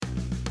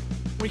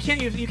We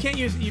can't use. You can't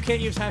use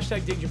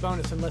hashtag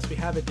Digibonus unless we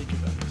have a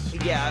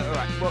Digibonus. Yeah, all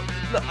right. Well,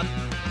 look,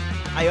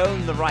 I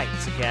own the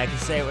rights. Okay, I can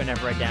say it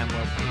whenever I damn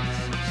well please.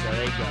 So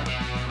there you go.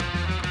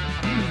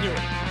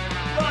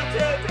 1, 2,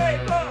 3,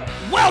 4.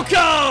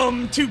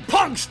 Welcome to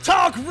Punks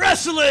Talk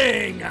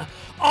Wrestling.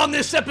 On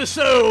this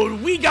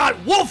episode, we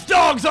got Wolf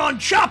Dogs on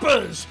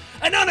Choppers,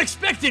 an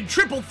unexpected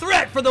triple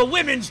threat for the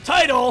women's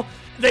title,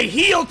 the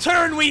heel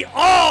turn we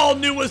all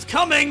knew was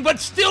coming, but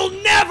still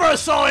never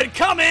saw it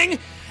coming.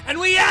 And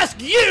we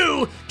ask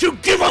you to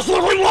give us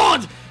what we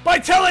want by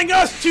telling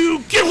us to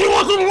give us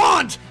what we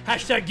want.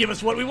 Hashtag give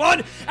us what we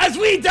want as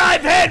we dive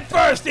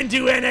headfirst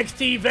into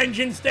NXT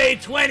Vengeance Day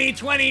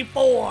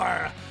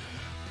 2024.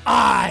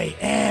 I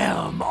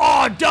am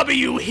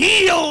RW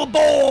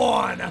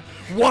Heelborn,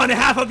 one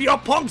half of your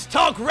Punks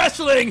Talk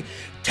Wrestling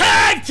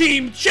Tag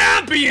Team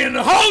Champion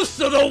hosts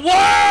of the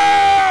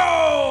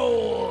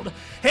world,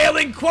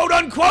 hailing quote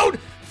unquote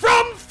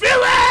from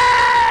Philly,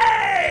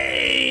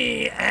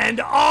 and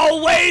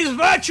always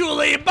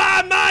virtually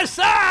by my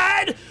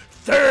side,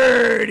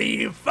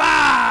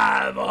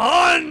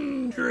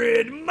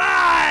 3,500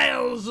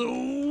 miles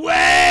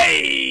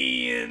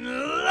away in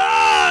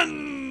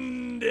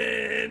London,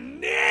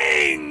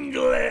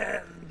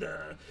 England.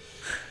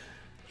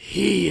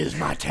 He is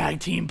my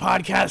tag team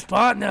podcast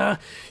partner.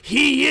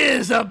 He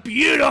is a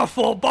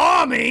beautiful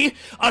Barmy,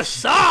 a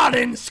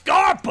sodden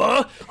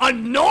Scarpa, a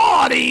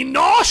naughty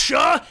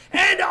Nausea,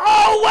 and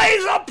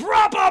always a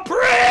proper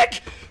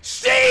prick,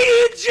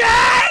 CJ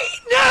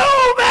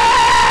Newman!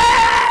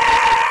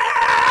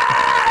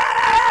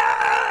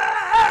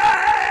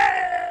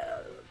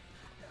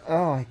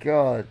 Oh my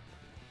god.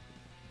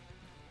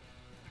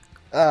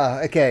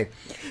 Okay.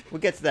 We'll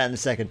get to that in a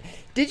second.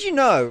 Did you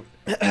know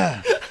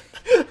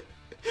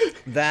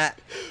that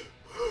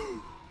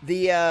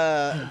the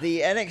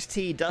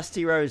NXT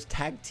Dusty Rhodes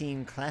Tag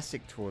Team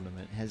Classic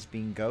Tournament has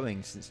been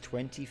going since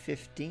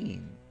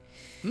 2015?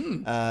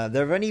 There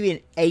have only been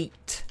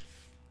 8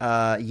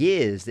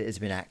 years that it's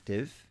been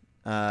active.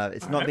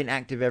 It's not been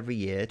active every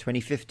year.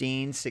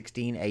 2015,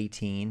 16,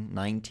 18,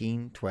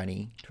 19,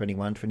 20,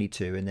 21,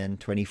 22, and then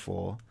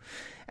 24.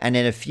 And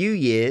in a few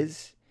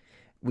years,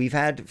 we've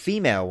had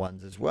female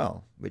ones as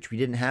well, which we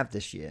didn't have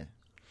this year.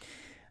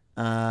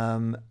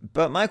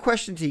 But my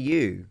question to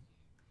you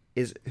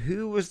is,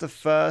 who was the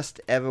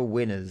first ever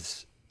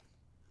winners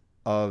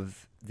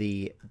of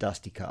the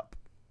Dusty Cup?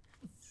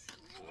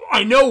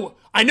 I know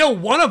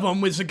one of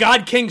them was the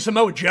God King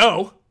Samoa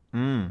Joe.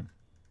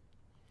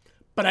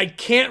 But I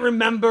can't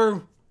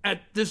remember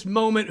at this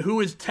moment who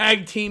his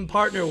tag team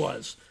partner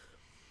was.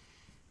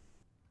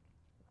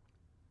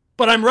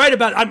 But I'm right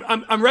about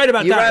I'm right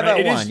about You're that.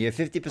 right about one. Is, You're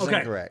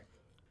 50% correct.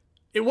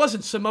 It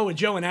wasn't Samoa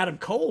Joe and Adam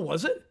Cole,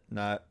 was it?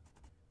 No.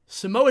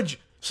 Samoa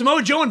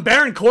Joe and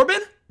Baron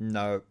Corbin?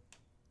 No.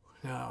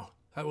 No,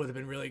 that would have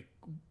been really.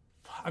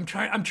 I'm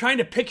trying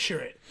to picture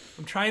it.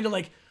 I'm trying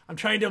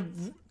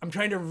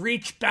to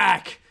reach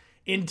back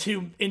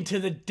into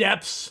the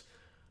depths.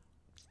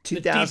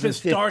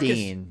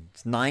 2015.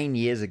 It's 9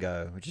 years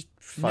ago, which is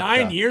fucked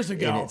 9 up years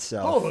ago. in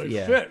itself. Holy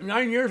shit!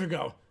 9 years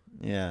ago.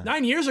 Yeah.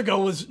 9 years ago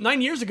was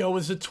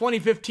the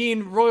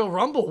 2015 Royal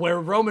Rumble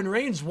where Roman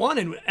Reigns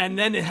won and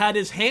then it had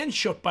his hand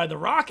shook by The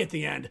Rock at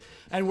the end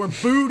and were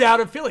booed out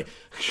of Philly.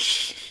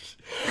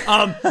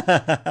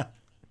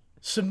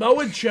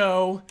 Samoa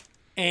Joe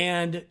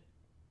and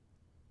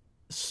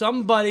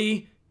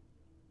somebody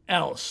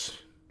else.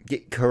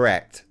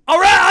 Correct.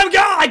 All right,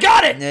 I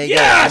got it. There you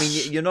yes. go. I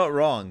mean, you're not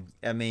wrong.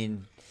 I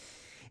mean,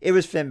 it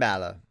was Finn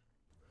Balor.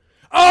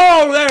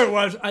 Oh, there it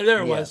was.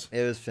 There it was.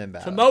 It was Finn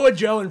Balor. Samoa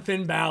Joe and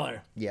Finn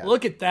Balor. Yeah.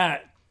 Look at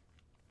that.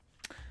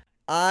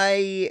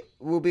 I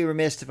will be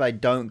remiss if I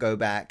don't go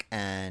back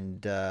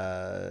and...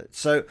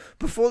 so,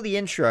 before the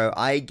intro,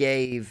 I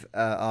gave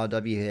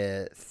RW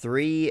here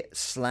 3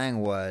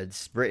 slang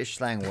words, British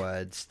slang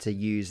words, to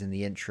use in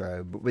the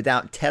intro, but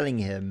without telling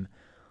him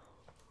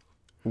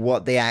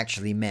what they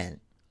actually meant.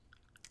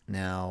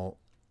 Now,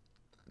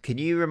 can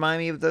you remind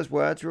me of those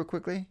words real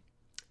quickly?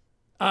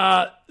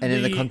 In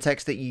the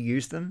context that you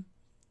used them?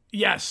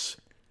 Yes.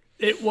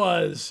 It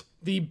was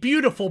the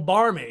beautiful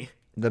Barmy.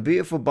 The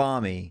beautiful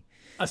Barmy.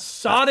 A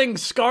sodding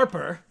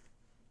Scarper.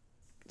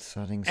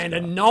 And a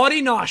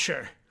naughty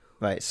Nosher.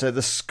 Right, so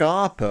the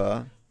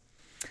Scarper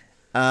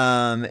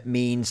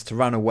means to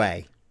run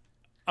away.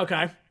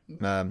 Okay.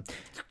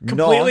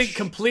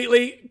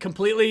 Completely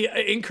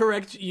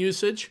incorrect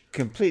usage.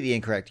 Completely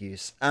incorrect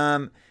use.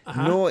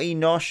 Naughty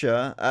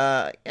Nosher,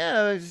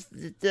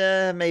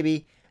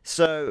 maybe.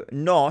 So,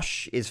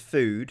 nosh is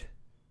food.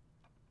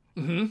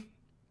 Mm-hmm.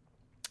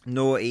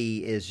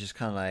 Naughty is just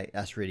kind of like,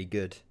 that's really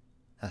good.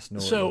 That's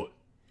naughty. So,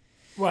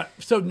 what?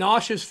 So,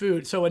 nosh is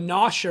food. So, a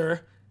nosher...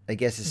 I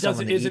guess it's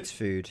someone that eats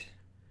food.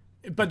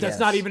 But that's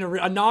not even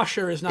a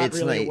nosher is not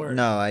really a word.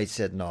 No, I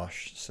said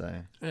nosh, so...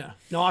 Yeah.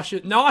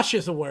 Nosh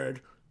is a word.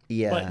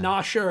 Yeah. But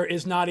nosher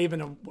is not even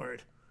a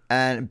word.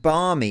 And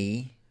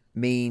barmy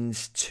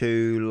means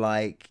to,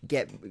 like,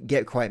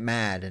 get quite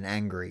mad and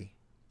angry.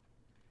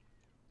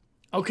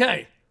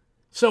 Okay.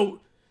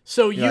 So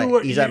So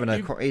he's having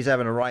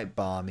a right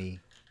balmy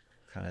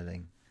kind of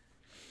thing.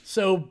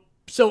 So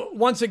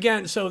once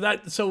again,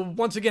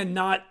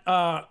 not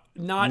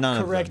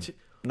None correct.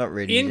 Not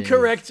really.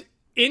 Incorrect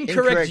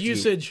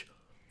usage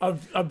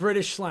of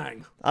British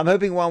slang. I'm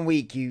hoping one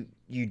week you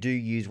do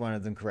use one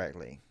of them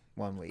correctly.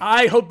 1 week.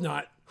 I hope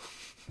not.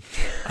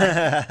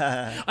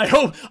 I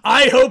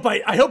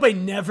hope I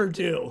never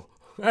do.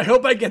 I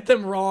hope I get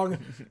them wrong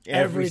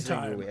every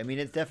time. Week. I mean,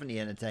 it's definitely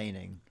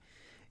entertaining,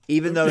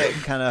 even though it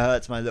kind of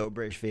hurts my little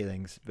British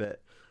feelings.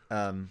 But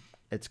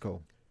it's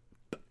cool.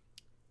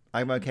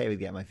 I'm okay with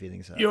getting my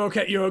feelings hurt. You're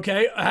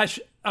okay.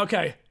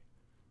 Okay.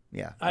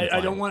 Yeah.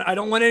 I don't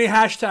want any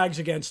hashtags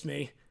against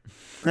me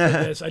for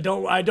this. I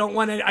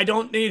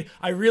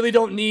really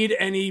don't need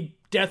any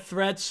death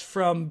threats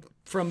from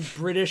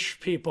British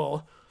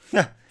people.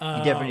 You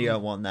definitely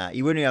don't want that.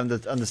 You wouldn't even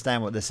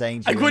understand what they're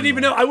saying to you. I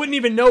wouldn't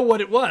even know what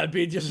it was. It'd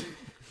be just.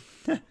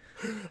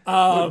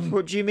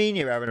 What do you mean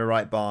you're having a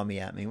right balmy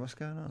at me? What's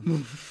going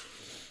on?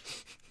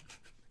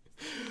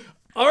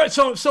 All right,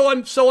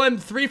 so I'm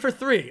 3 for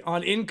 3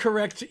 on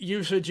incorrect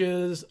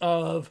usages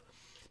of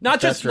not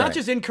just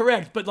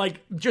incorrect, but like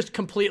just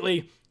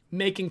completely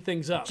making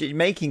things up.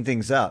 Making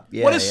things up.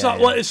 Yeah. What is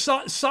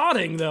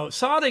sodding though?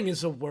 Sodding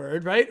is a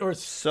word, right? Or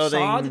sodding.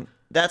 sod?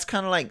 That's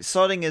kind of like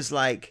sodding is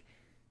like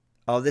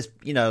this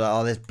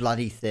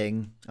bloody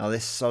thing,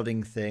 this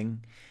sodding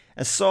thing.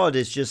 A sod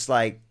is just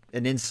like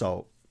an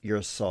insult. You're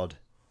a sod.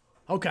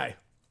 Okay.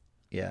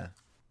 Yeah.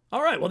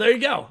 All right. Well, there you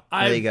go.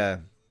 There you go.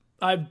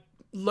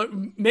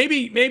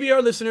 Maybe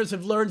our listeners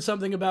have learned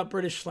something about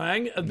British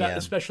slang,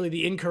 especially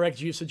the incorrect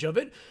usage of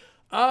it.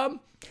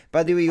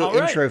 By the way, your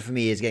intro for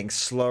me is getting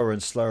slower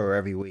and slower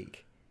every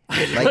week.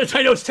 Like,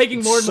 I know it's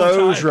taking more and more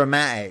time. So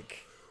dramatic.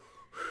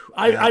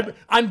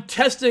 I'm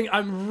testing.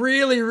 I'm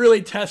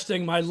really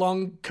testing my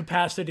lung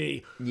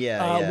capacity.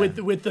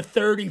 With the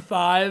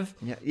 35.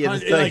 Yeah, the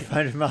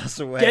 35 miles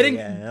away.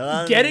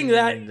 Getting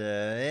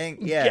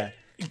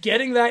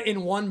that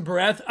in one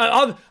breath.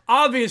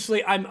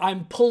 Obviously,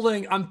 I'm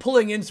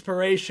pulling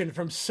inspiration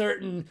from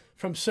certain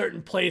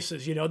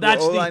places. You know,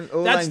 that's all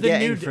I'm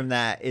getting from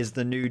that is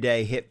the New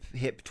Day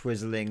hip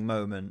twizzling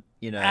moment.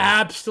 You know,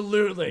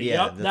 absolutely.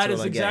 Yeah, yep, that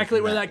is exactly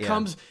where that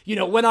comes. You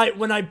know, when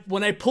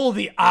I pull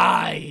the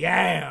I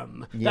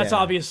am, that's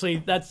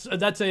obviously that's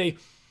a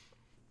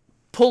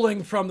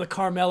pulling from the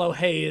Carmelo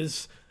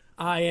Hayes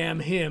I am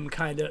him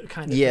kind of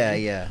thing.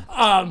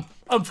 Yeah.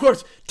 Of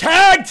course,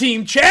 tag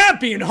team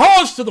champion,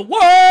 host of the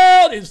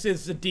world is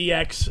the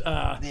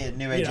DX.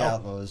 New Age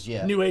Outlaws.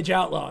 Yeah. New Age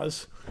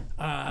Outlaws.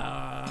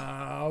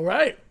 All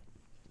right.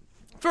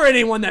 For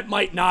anyone that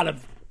might not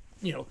have,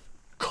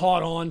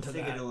 caught on to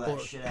Figured that. all that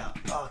shit out.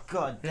 Oh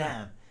god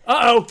damn.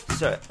 Uh-oh.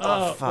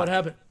 Fuck. What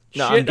happened?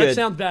 No, Shit, I'm good. That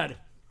sounds bad.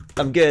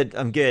 I'm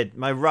good.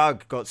 My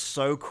rug got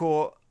so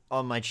caught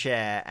on my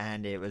chair,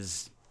 and it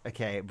was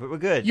okay, but we're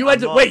good. You had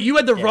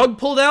the rug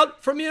pulled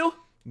out from you?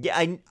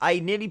 Yeah, I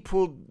nearly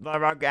pulled my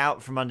rug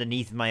out from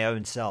underneath my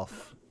own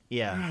self.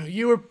 Yeah.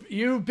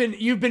 You've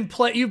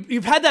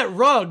had that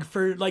rug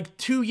for like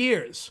 2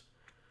 years.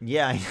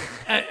 Yeah.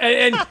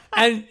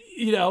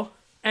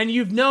 and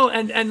you've known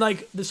and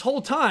like this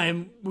whole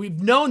time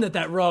we've known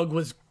that rug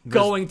was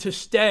going to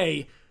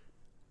stay.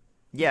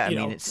 Yeah, I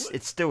mean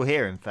it's still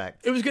here. In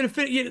fact, it was going to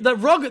fit. The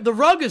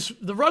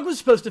rug was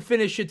supposed to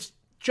finish its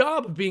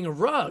job of being a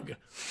rug,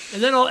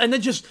 and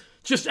then just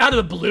out of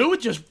the blue,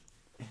 it just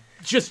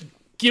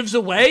gives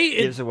away.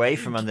 It gives away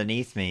from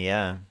underneath me.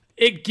 Yeah,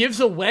 it gives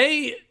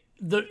away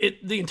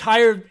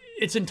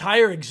its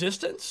entire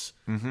existence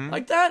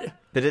like that.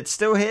 But it's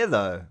still here,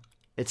 though.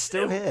 It's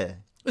still here.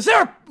 Was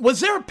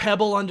there a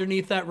pebble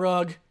underneath that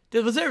rug?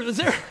 Did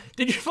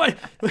you find?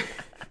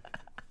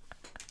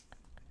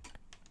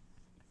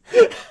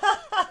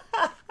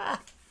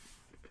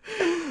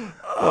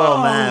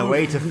 Oh man,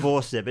 way to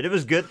force it, but it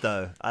was good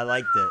though. I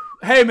liked it.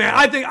 Hey man,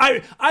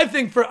 I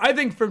think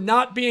for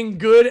not being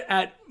good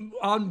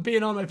on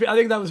being on my feet, I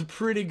think that was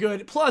pretty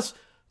good. Plus,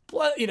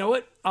 you know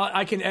what?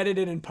 I can edit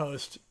it in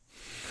post.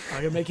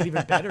 I can make it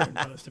even better in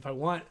post if I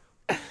want.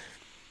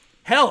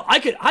 Hell, I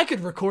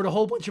could record a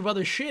whole bunch of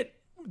other shit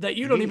that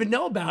you don't even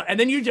know about, and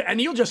then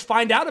you'll just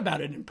find out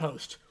about it in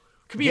post.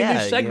 Could be a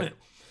new segment.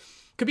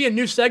 Could be a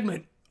new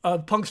segment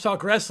of Punks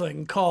Talk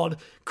Wrestling called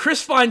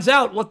 "Chris Finds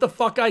Out What the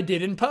Fuck I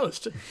Did in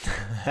Post."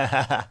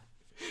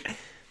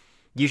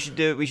 We should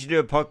do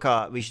a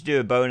podcast. We should do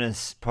a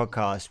bonus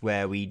podcast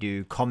where we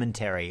do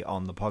commentary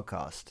on the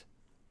podcast.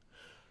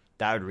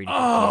 That would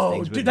really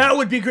things, dude, that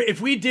would be great.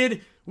 If we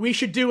did, we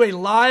should do a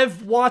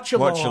live watch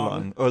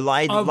along or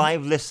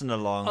live listen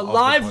along. A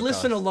live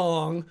listen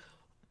along.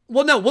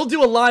 Well, no, we'll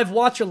do a live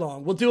watch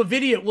along. We'll do a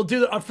video. We'll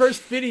do our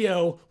first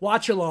video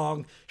watch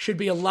along. Should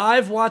be a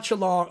live watch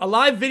along, a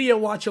live video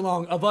watch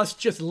along of us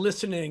just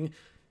listening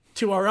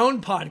to our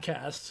own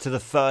podcast to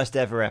the first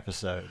ever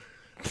episode.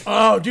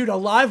 Oh, dude, a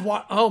live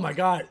watch. Oh my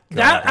god,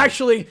 that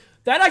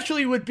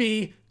actually would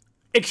be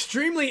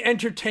extremely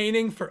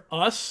entertaining for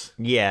us.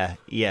 Yeah.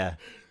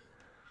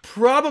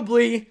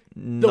 Probably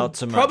not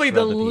so much. Probably for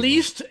the other people.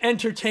 least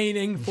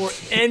entertaining for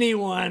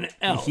anyone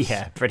else.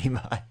 Yeah, pretty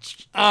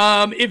much.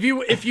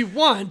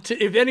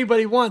 If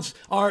anybody wants,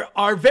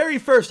 our very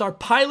first, our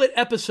pilot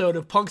episode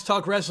of Punks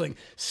Talk Wrestling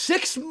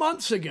 6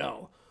 months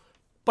ago.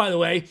 By the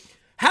way,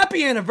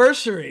 happy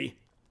anniversary.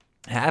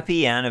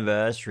 Happy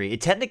anniversary.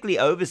 It's technically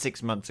over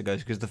 6 months ago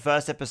because the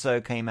first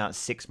episode came out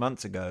 6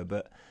 months ago,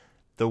 but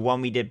the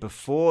one we did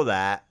before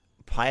that,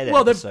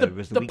 episode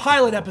was the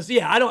pilot before. episode.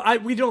 Yeah,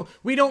 we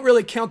don't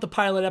really count the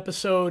pilot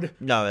episode.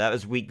 No, that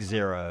was week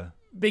 0.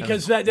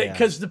 Because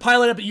the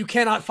pilot you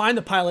cannot find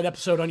the pilot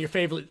episode on your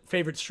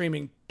favorite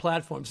streaming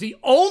platforms. The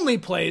only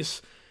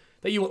place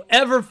that you will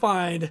ever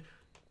find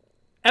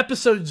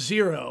episode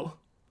 0,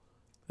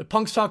 the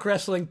Punks Talk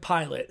Wrestling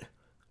pilot,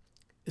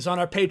 is on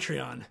our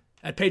Patreon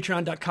at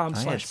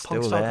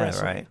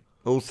patreon.com/punkstalkwrestling. Right?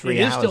 All 3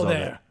 it hours is still of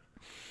there. it.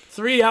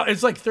 3 hours.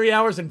 It's like 3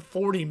 hours and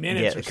 40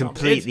 minutes. Yeah, or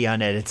completely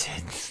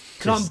unedited.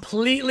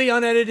 Completely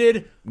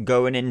unedited.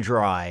 Going in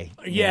dry.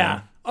 Yeah.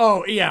 know?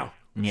 Oh yeah.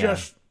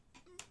 Just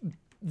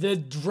the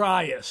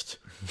driest.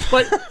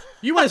 But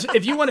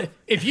if you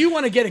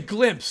want to get a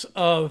glimpse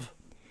of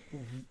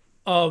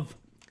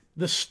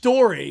the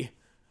story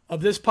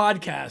of this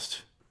podcast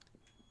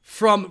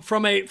from a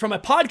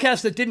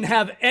podcast that didn't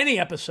have any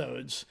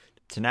episodes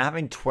to now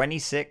having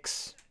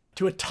 26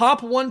 to a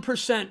top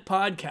 1%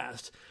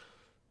 podcast,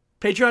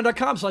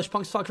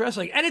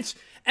 patreon.com/punkstalkwrestling.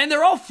 And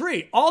they're all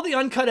free. All the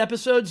uncut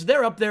episodes,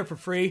 they're up there for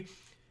free.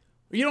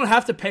 You don't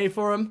have to pay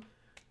for them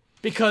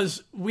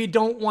because we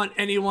don't want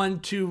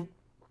anyone to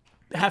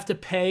have to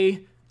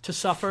pay to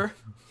suffer.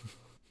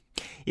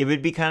 It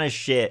would be kind of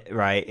shit,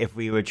 right, if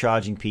we were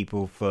charging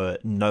people for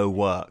no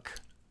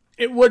work.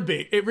 It would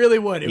be. It really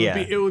would. Yeah.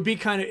 It would be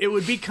kind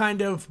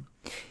of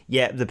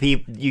Yeah, the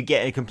people you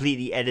get a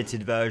completely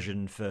edited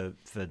version for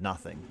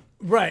nothing.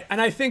 right. And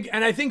I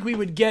think we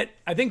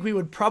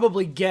would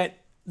probably get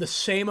the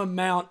same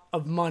amount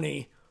of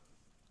money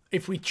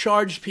if we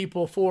charged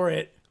people for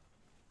it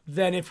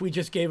than if we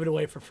just gave it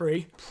away for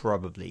free.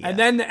 Probably. Yeah.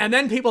 And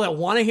then people that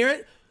want to hear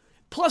it.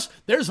 Plus,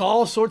 there's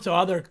all sorts of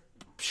other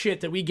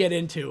shit that we get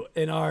into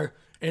in our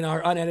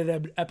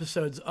unedited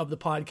episodes of the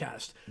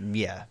podcast.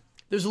 Yeah.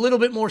 There's a little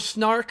bit more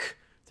snark.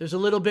 There's a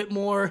little bit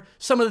more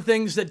some of the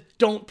things that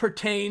don't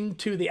pertain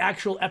to the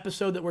actual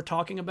episode that we're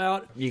talking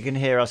about. You can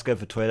hear us go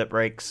for toilet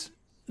breaks.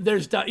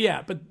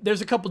 But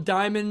there's a couple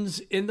diamonds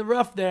in the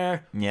rough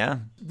there. Yeah.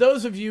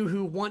 Those of you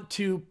who want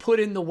to put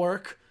in the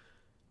work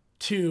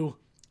to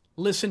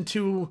listen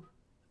to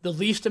the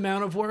least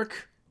amount of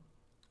work,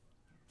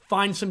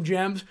 find some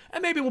gems,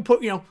 and maybe we'll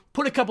put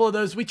a couple of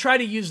those. We try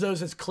to use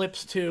those as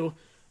clips too,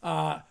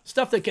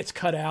 stuff that gets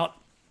cut out.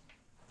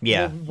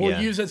 Yeah,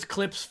 we'll use as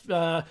clips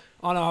on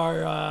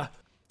our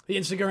the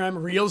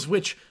Instagram Reels,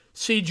 which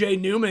CJ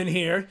Newman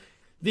here,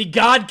 the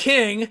God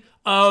King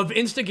of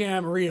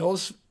Instagram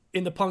Reels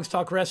in the Punks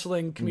Talk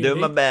Wrestling community. Do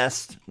my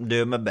best.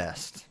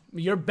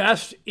 Your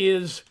best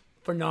is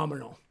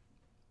phenomenal.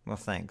 Well,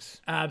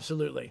 thanks.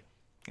 Absolutely.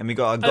 And we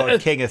got a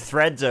king of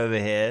threads over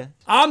here.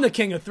 I'm the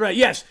king of thread.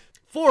 Yes,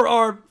 for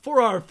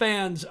our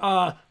fans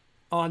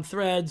on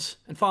Threads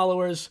and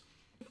followers,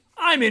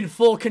 I'm in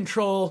full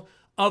control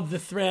of the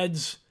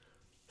threads.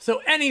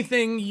 So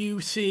anything you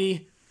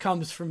see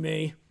comes from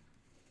me.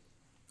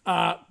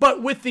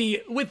 But with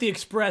the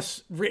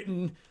express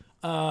written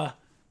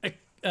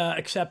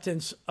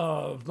acceptance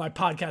of my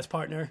podcast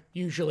partner,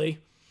 usually.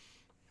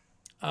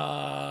 So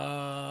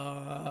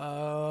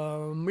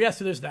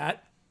there's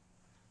that.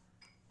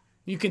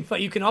 You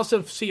can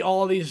also see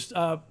all these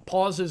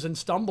pauses and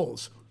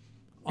stumbles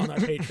on our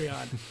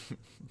Patreon.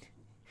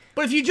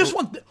 But if you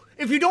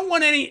don't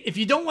want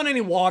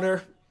any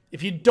water,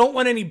 if you don't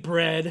want any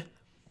bread,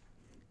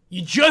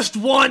 you just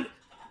want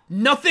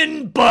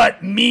nothing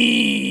but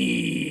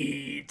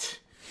meat.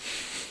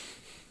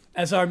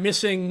 As our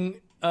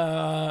missing,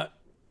 I'm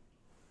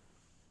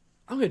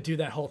gonna do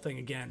that whole thing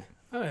again.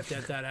 I'm gonna have to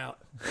edit that out.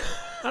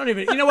 I don't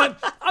even. You know what?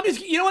 I'm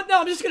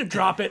just gonna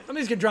drop it. I'm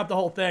just gonna drop the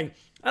whole thing.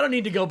 I don't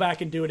need to go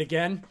back and do it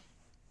again.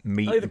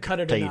 Meat I'll either and cut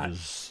it or not.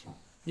 potatoes.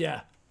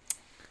 Yeah.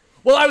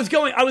 Well, I was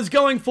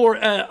going for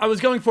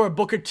a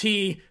Booker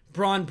T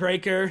Braun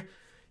Breaker.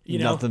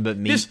 Nothing but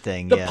meat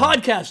thing. The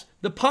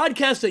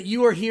podcast that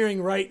you are hearing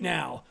right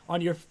now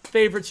on your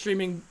favorite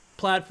streaming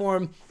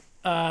platform,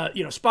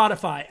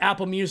 Spotify,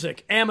 Apple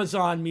Music,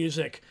 Amazon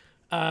Music,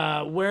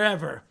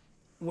 wherever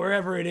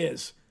it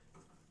is.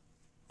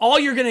 All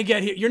you're gonna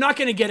get here, you're not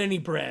gonna get any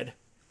bread.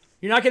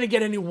 You're not gonna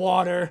get any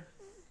water.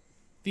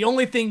 The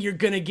only thing you're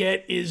gonna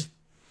get is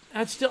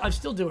I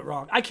still do it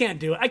wrong. I can't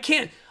do it. I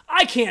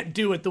can't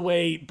do it the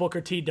way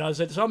Booker T does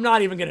it, so I'm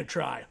not even gonna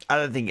try. I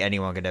don't think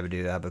anyone could ever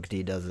do that. Booker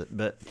T does it,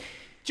 but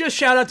just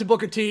shout out to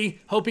Booker T.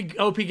 Hope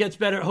he gets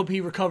better. Hope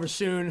he recovers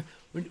soon.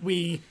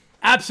 We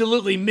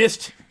absolutely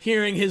missed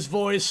hearing his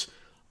voice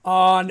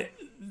on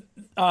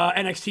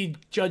NXT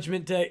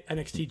Judgment Day.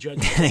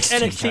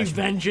 NXT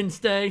Vengeance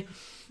Day.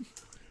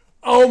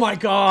 Oh my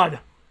God!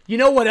 You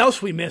know what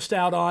else we missed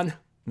out on?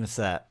 What's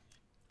that?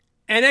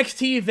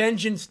 NXT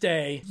Vengeance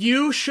Day.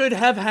 You should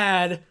have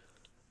had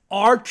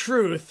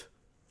R-Truth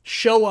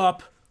show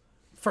up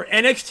for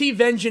NXT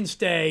Vengeance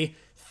Day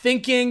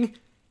thinking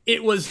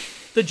it was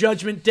the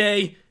Judgment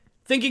Day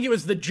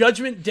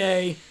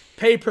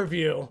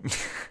pay-per-view.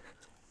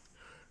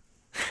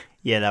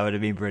 Yeah, that would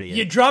have been brilliant.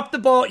 You dropped the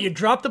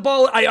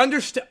ball. I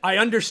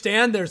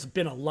understand there's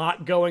been a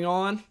lot going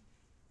on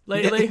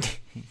lately.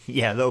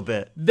 Yeah, a little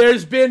bit.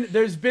 There's been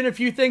a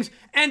few things,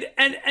 and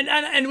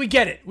we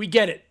get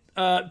it.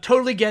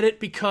 Totally get it,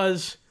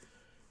 because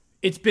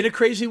it's been a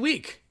crazy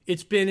week.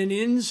 It's been an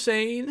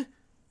insane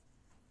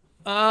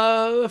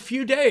a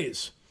few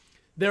days.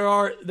 There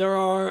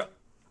are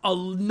a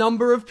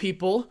number of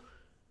people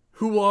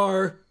who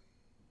are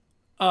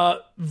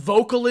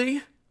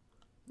vocally,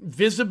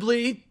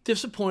 visibly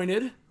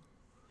disappointed,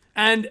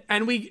 and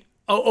we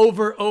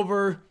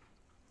over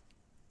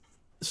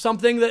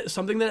something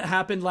that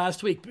happened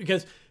last week,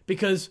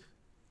 because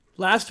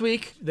last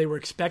week they were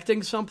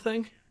expecting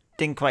something.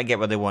 Didn't quite get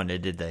what they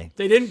wanted, did they?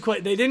 They didn't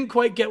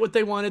quite get what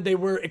they wanted. They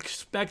were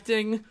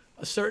expecting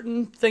a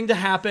certain thing to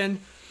happen,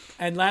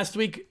 and last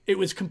week it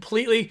was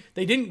completely,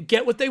 they didn't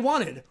get what they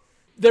wanted.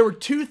 There were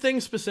two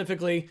things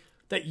specifically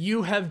that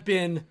you have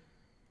been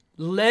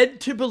led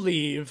to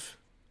believe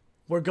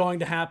were going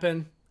to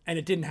happen, and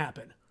it didn't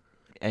happen.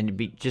 And you'd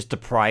be just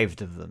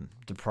deprived of them.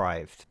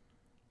 Deprived.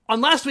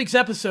 On last week's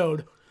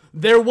episode,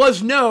 there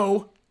was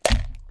no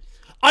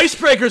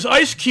Icebreaker's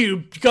Ice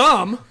Cube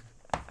gum,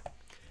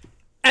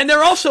 and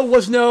there also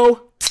was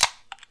no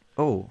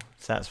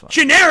satisfying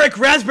generic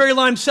raspberry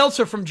lime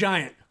seltzer from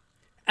Giant.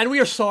 And we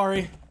are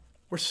sorry.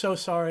 We're so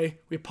sorry.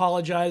 We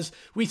apologize.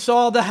 We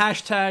saw the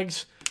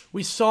hashtags.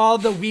 We saw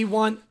the We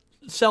Want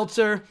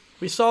seltzer.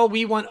 We saw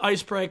We Want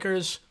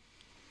Icebreakers.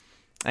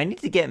 I need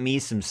to get me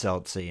some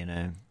seltzer, you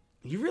know.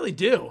 You really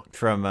do.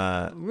 From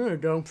There you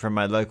go. from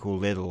my local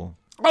Lidl.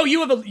 Oh,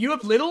 you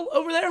have Lidl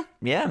over there?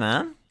 Yeah,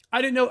 man.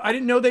 I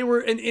didn't know they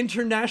were an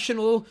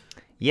international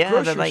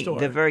grocery store.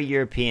 They're very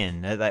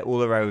European. They're like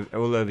all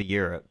over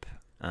Europe.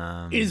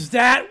 Is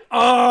that?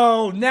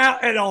 Oh, now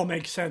it all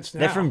makes sense now.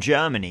 They're from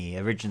Germany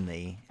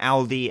originally.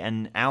 Aldi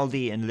and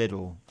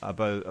Lidl are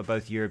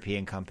both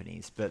European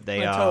companies, but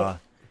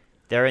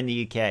they're in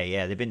the UK.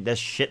 Yeah, there's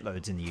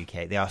shitloads in the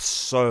UK. They are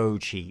so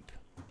cheap,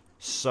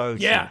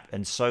 cheap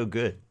and so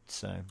good.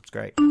 So it's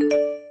great.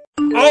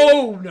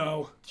 Oh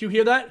no! Did you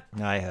hear that?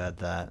 I heard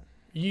that.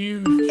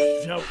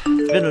 It's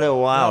been a little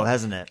while,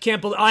 hasn't it?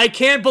 I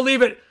can't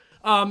believe it.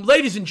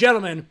 Ladies and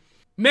gentlemen,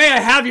 may I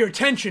have your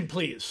attention,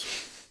 please?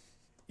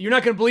 You're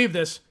not going to believe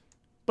this,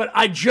 but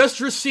I just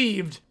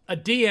received a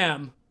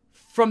DM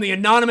from the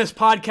anonymous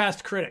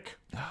podcast critic.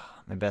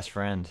 My best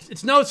friend.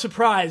 It's no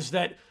surprise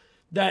that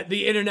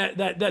the internet,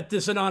 that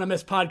this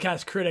anonymous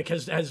podcast critic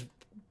has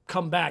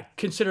come back,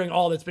 considering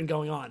all that's been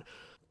going on.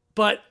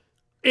 But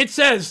it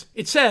says,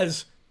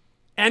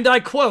 and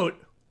I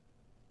quote,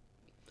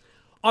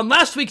 "On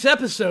last week's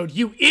episode,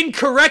 you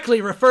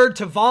incorrectly referred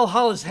to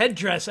Valhalla's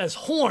headdress as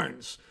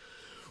horns,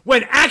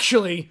 when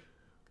actually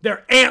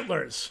they're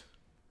antlers."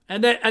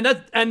 And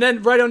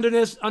then right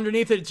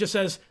underneath it just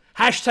says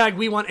hashtag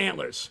We Want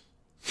Antlers.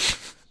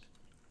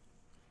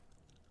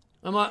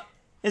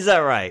 Is that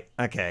right?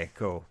 Okay,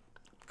 cool.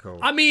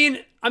 I mean,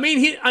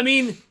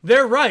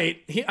 they're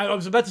right. I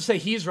was about to say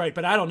he's right,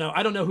 but I don't know.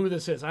 I don't know who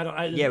this is. We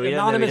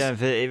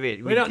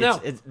don't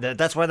know.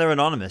 That's why they're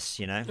anonymous,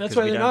 you know. That's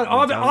why they're not.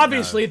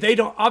 Obviously, they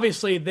don't.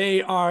 Obviously,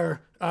 they are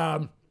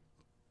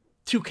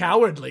too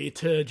cowardly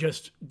to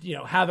just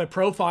have a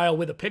profile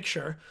with a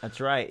picture. That's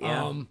right.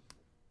 Yeah.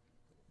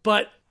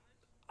 But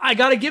I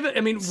gotta give it. I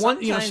mean,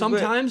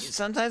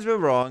 sometimes we're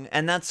wrong,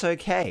 and that's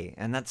okay.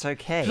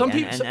 Some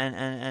people,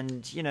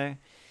 and you know.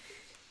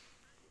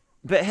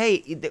 But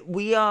hey,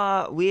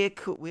 we're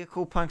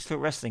called Punks Talk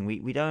Wrestling.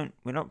 We're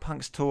not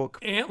Punks Talk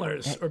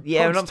Antlers.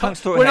 We're not Punks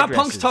Talk. We're not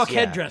Punks Talk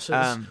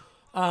Headdresses.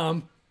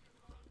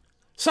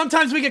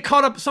 Sometimes we get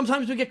caught up.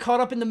 Sometimes we get caught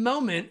up in the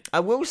moment.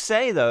 I will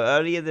say though,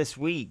 earlier this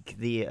week,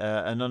 the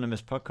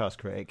anonymous podcast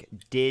critic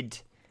did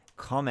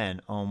comment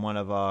on one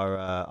of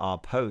our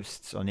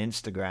posts on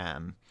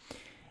Instagram,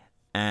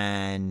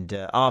 and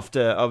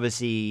after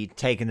obviously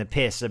taking the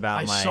piss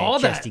about my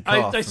chesty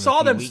cough, I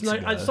saw them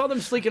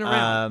sleeking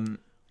around.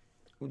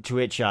 To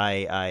which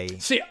I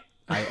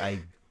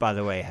by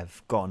the way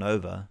have gone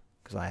over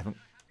because I haven't.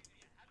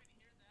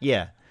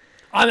 Yeah,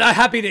 I'm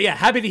happy to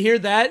hear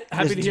that.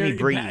 Happy to hear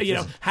breathe.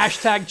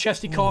 Hashtag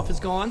chesty cough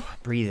is gone.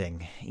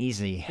 Breathing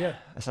easy. Yeah,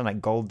 I sound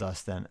like gold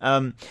dust then.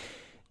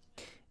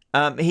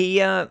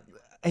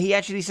 He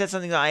actually said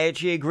something that I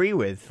actually agree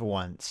with for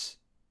once.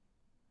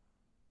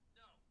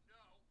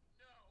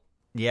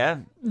 Yeah.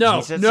 No.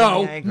 He said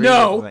No. I agree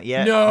No. with.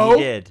 Yeah. No.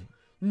 He did.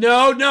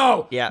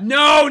 No. Yeah.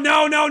 No. Do you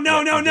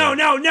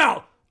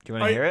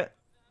want to hear it?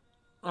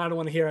 I don't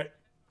want to hear it.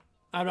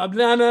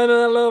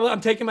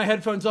 I'm taking my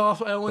headphones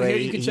off. I don't want to hear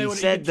it. You can say what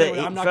you can say.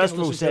 I'm not going to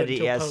listen to it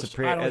until post.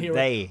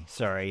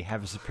 They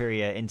have a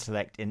superior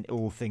intellect in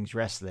all things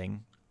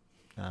wrestling,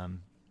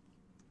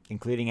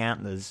 including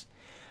antlers.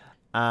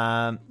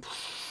 Said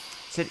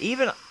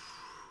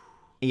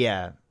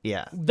Yeah.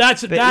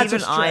 That's But a even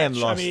stretch. I am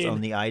lost I mean,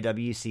 on the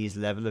IWC's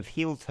level of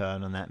heel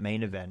turn on that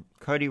main event.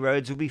 Cody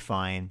Rhodes will be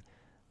fine.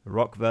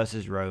 Rock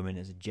versus Roman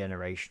is a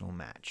generational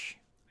match.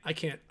 I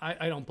can't.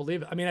 I don't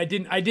believe it. I mean, I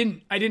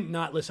didn't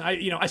not listen.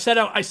 I said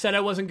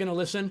I wasn't going to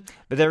listen.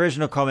 But the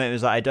original comment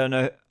was like,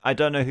 I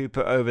don't know who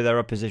put over their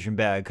opposition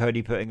better,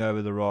 Cody putting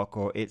over The Rock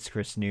or it's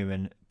Chris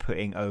Newman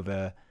putting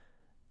over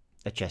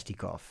a chesty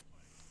cough.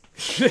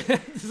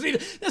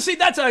 see,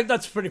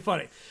 that's pretty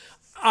funny.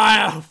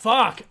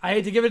 Fuck. I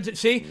hate to give it to...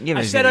 See?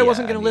 I said I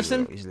wasn't going to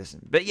listen.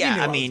 But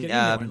yeah,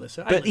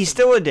 listen. But he's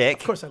still a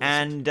dick. Of course I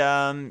listen.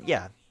 And,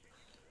 yeah.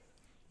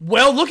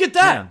 Well, look at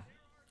that. Yeah.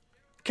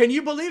 Can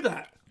you believe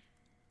that?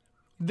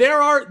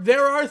 There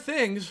are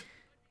things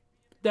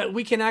that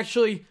we can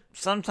actually...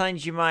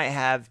 Sometimes you might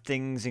have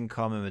things in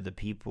common with the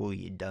people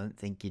you don't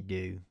think you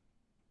do.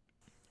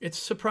 It's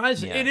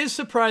surprising. Yeah. It is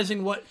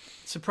surprising what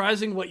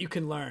you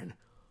can learn.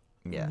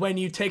 Yeah. When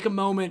you take a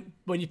moment,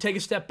 when you take a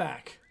step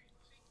back.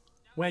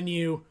 When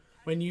you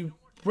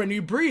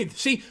breathe.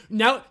 See,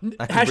 now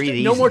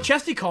hashtag no more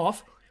chesty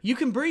cough. You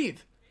can breathe.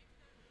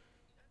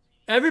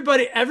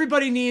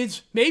 Everybody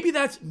needs maybe the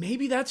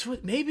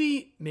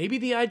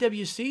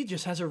IWC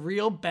just has a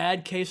real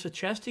bad case of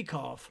chesty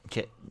cough.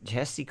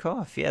 Chesty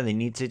cough, yeah. They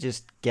need to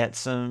just get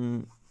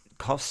some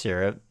cough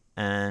syrup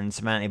and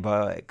some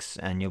antibiotics,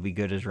 and you'll be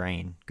good as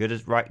rain.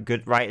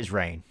 Right as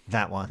rain.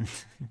 That one.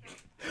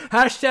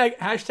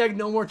 hashtag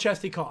no more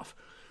chesty cough.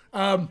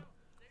 There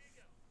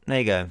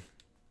you go.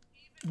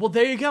 Well,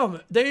 there you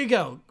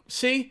go.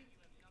 See,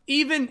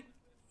 even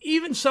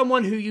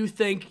someone who you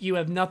think you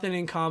have nothing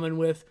in common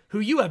with, who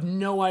you have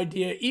no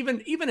idea,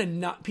 even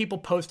people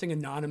posting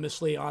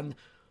anonymously on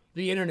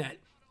the internet,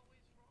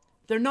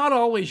 they're not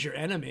always your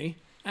enemy,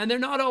 and they're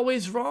not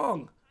always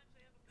wrong.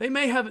 They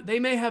may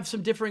have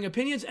some differing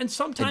opinions, and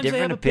sometimes a they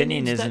have different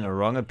opinion opinions isn't that a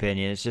wrong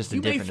opinion. It's just a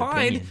you different may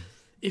find opinion.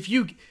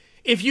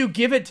 if you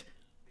give it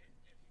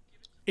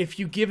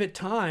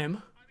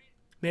time,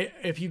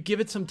 if you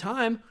give it some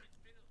time.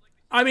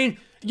 I mean,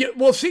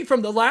 well, see,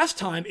 from the last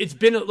time, it's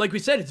been, like we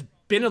said, it's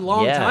been a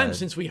long time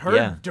since we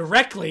heard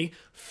directly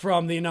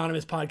from the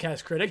anonymous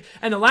podcast critic.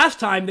 And the last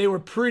time they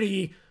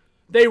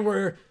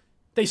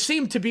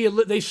seemed to be a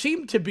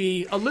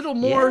little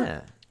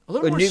more,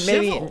 more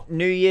civil.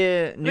 New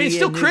year. I mean, it's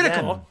still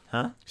critical,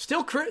 huh?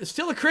 Still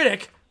a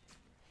critic.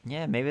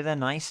 Yeah, maybe they're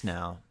nice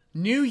now.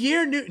 New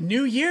year,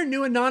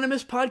 new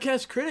anonymous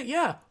podcast critic.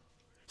 Yeah.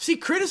 See,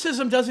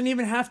 criticism doesn't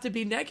even have to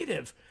be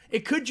negative.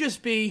 It could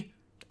just be.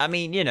 I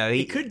mean,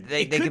 they could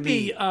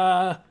be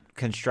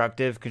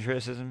constructive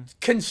criticism.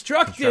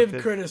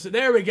 Constructive criticism.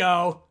 There we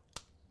go.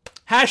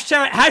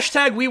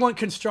 Hashtag we want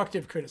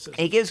constructive criticism.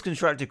 He gives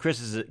constructive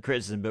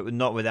criticism, but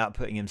not without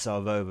putting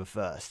himself over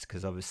first,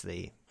 because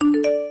obviously.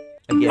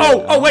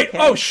 Again, wait! Okay.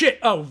 Oh shit!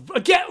 Oh,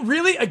 again?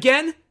 Really?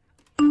 Again?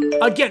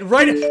 Right?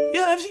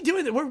 Yeah, how's he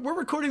doing that? We're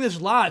recording this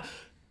live.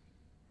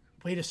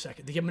 Wait a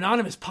second. The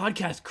anonymous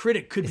podcast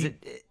critic could be.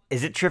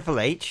 Is it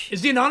Triple H?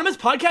 Is the anonymous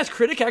podcast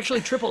critic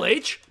actually Triple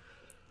H?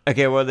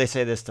 Okay, what did they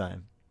say this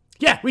time?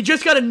 Yeah, we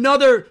just got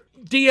another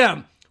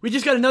DM.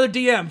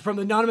 From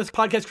the anonymous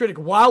podcast critic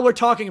while we're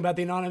talking about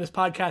the anonymous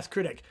podcast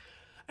critic.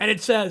 And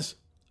it says,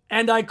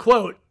 and I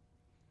quote,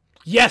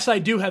 "Yes, I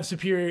do have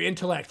superior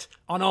intellect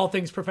on all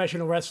things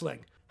professional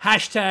wrestling.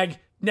 Hashtag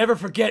never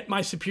forget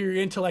my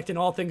superior intellect in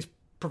all things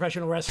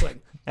professional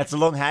wrestling." That's a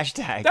long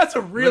hashtag. That's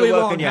a really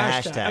long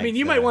hashtag. I mean,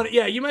 you might want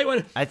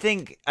to. I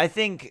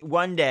think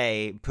one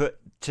day put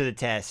to the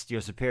test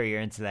your superior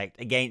intellect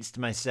against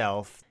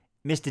myself.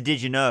 Mr.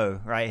 Did You Know,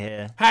 right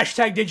here.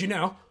 Hashtag Did You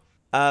Know.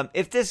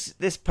 If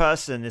this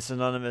person, this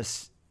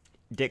anonymous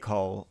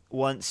dickhole,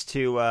 wants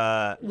to...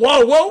 Whoa!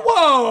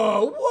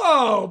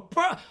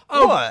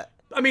 What?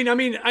 I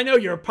mean, I know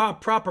you're a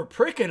proper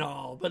prick and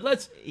all, but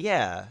let's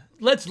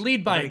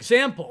lead by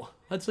example.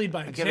 Let's lead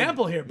by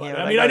example here, buddy.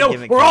 Yeah, I mean, I know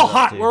we're all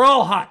hot. We're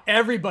all hot.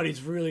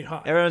 Everybody's really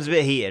hot. Everyone's a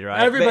bit heated,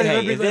 right?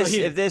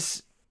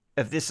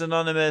 If this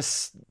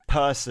anonymous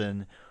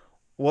person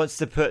wants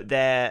to put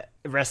their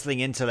wrestling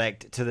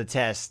intellect to the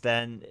test,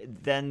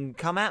 then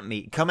come at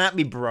me. Come at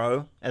me,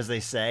 bro, as they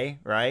say,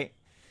 right?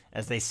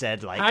 As they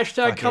said, like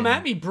hashtag come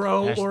at me,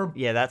 bro.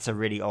 Yeah, that's a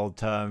really old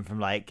term from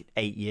like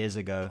 8 years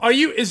ago.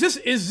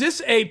 Is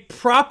this a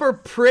proper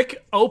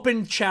prick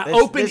open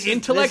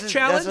intellect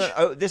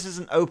challenge? This is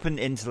an open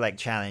intellect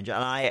challenge,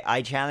 and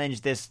I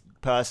challenge this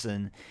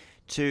person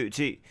to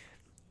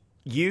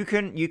you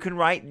can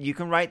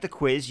write the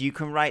quiz, you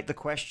can write the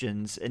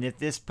questions, and if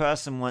this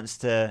person wants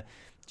to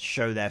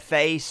show their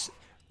face,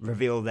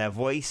 reveal their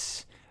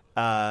voice,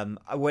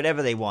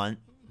 whatever they want,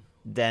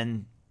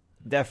 then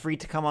they're free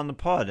to come on the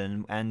pod,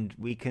 and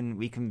we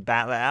can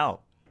battle it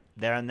out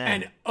there and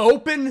then.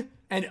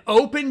 An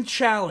open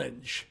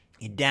challenge.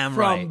 You're damn from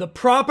right.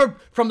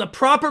 From the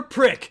proper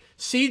prick,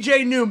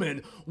 CJ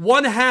Newman,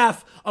 one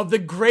half of the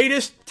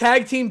greatest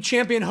tag team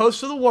champion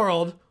hosts of the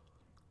world,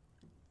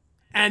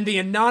 and the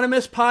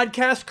anonymous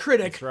podcast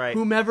critic,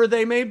 whomever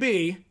they may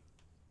be,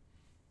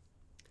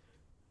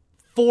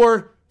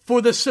 for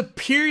the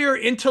superior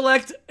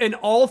intellect in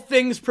all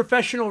things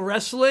professional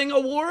wrestling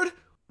award.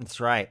 That's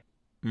right.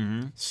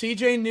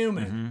 CJ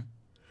Newman,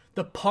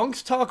 the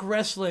Punks Talk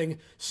Wrestling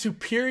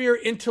Superior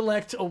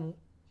Intellect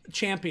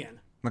Champion.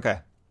 Okay.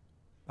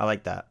 I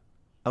like that.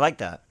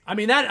 I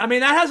mean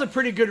that has a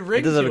pretty good ring.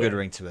 It does have a good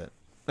ring to it.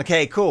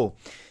 Okay, cool.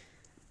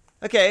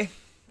 Okay,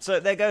 so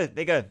there goes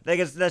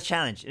the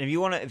challenge. And if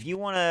you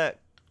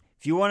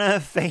wanna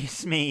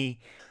face me,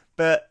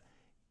 but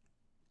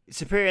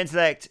Superior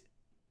Intellect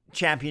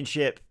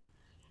Championship,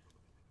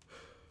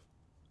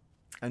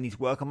 I need to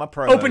work on my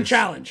promos. Open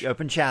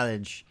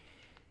challenge.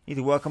 Need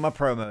to work on my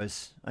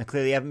promos. I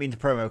clearly haven't been to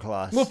promo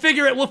class. We'll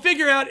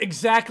figure out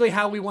exactly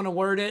how we want to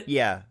word it.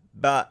 Yeah,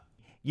 but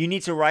you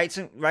need to write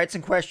some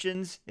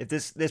questions. If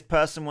this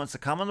person wants to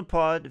come on the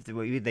pod,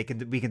 we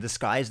can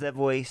disguise their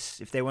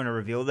voice. If they want to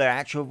reveal their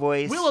actual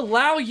voice, we'll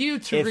allow you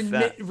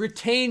to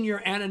retain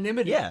your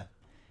anonymity. Yeah,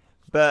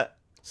 but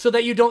so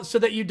that you don't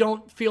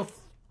feel,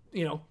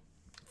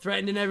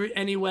 threatened in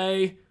any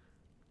way.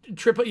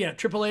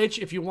 Triple H.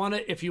 If you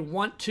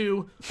want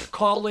to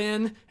call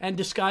in and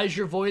disguise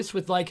your voice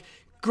with head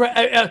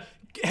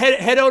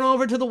on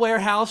over to the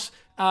warehouse.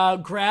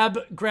 Grab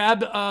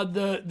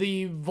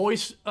the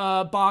voice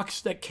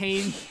box that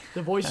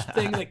the voice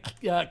thing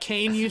that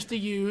Kane used to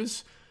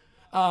use,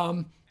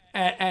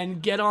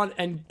 and get on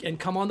and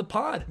come on the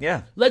pod.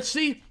 Yeah. Let's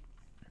see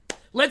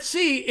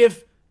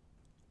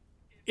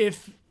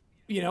if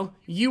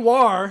you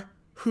are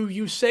who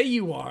you say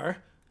you are,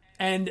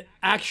 and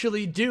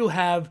actually do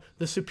have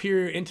the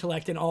superior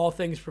intellect in all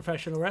things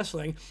professional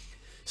wrestling.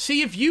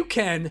 See if you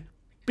can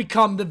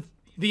become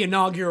the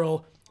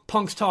inaugural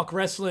Punks Talk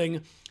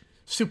Wrestling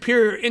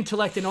Superior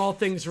Intellect in all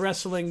things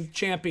wrestling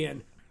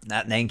champion.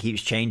 That name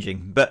keeps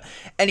changing. But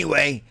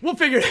anyway, we'll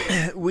figure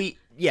it.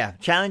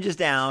 Challenge is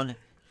down.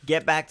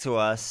 Get back to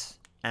us.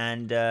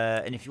 And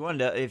if you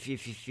wonder, if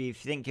you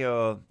think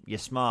you're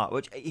smart,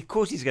 which of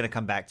course he's going to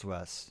come back to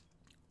us.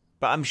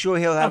 But I'm sure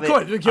he'll have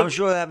I'm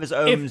sure he'll have his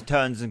own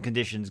terms and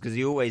conditions, because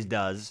he always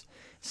does.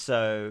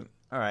 So,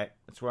 all right,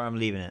 that's where I'm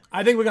leaving it.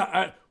 I think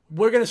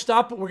we're gonna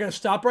stop. We're gonna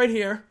stop right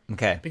here.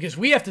 Okay. Because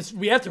we have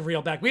to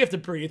reel back. We have to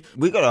breathe.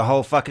 We got a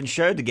whole fucking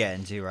show to get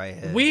into right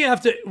here. We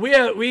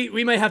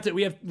may have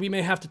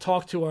to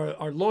talk to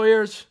our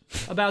lawyers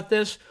about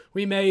this.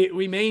 We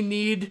may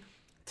need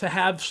to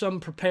have some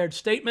prepared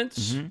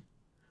statements.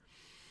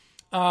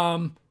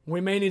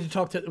 We may need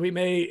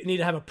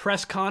to have a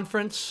press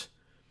conference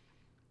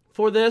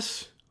for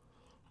this.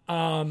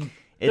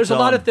 There's a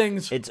lot of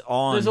things. It's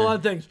on. There's a lot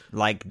of things.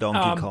 Like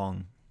Donkey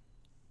Kong.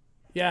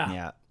 Yeah.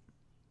 Yeah.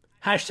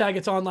 Hashtag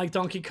it's on like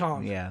Donkey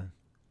Kong. Yeah.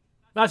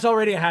 That's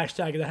already a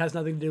hashtag that has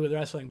nothing to do with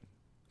wrestling.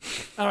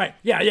 All right.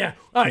 Yeah.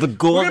 All right. The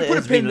gauntlet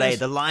has been laid.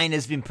 The line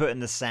has been put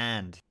in the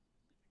sand.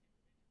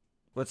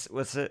 What's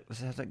it?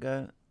 How's that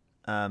go?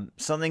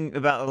 Something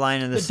about the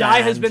line in the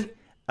sand.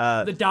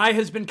 The die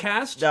has been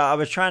cast? No, I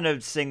was trying to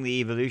sing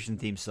the Evolution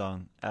theme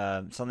song.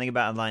 Something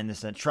about a line in the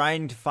sand.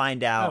 Trying to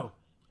find out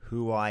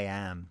who I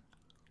am.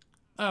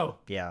 Oh.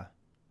 Yeah.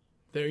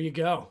 There you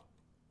go.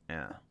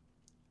 Yeah.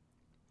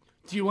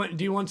 Do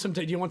you want some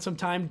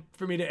time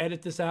for me to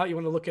edit this out? You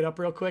want to look it up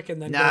real quick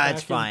and then? Nah,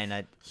 it's fine.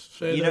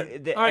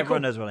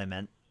 Everyone knows what I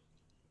meant.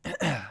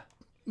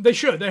 They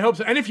should. They hope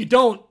so. And if you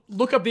don't,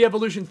 look up the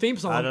Evolution theme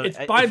song. It's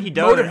by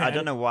Motorhead. I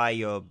don't know why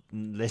you're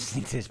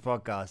listening to this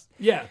podcast.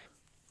 Yeah.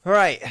 All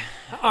right.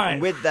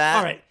 And with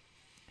that,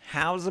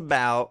 how's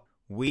about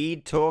we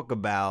talk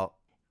about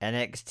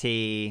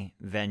NXT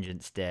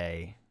Vengeance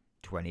Day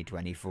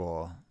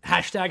 2024?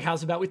 Hashtag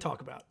how's about we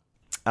talk about?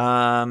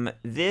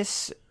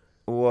 This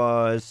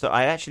was... So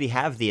I actually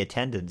have the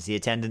attendance. The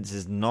attendance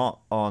is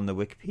not on the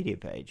Wikipedia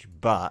page,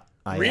 but...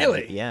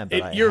 Really?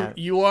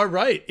 You are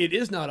right. It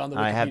is not on the Wikipedia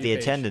page. I have the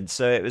attendance.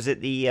 So it was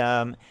at the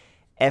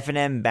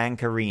F&M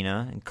Bank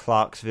Arena in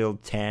Clarksville,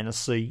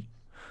 Tennessee.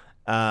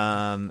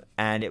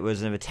 And it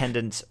was an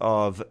attendance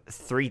of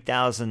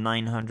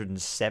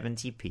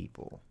 3,970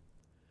 people.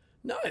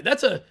 No,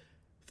 that's a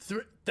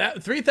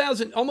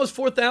 3,000, almost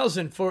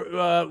 4,000 for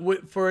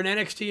an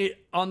NXT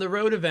on the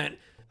road event.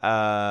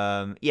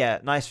 Yeah,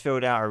 nice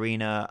filled out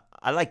arena.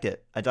 I liked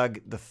it. I dug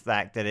the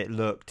fact that it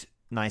looked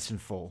nice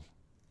and full.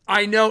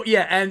 I know,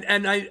 yeah,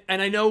 and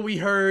I know we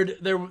heard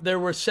there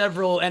were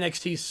several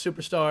NXT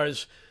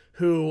superstars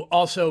who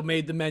also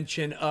made the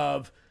mention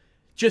of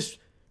just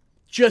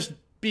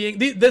being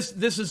this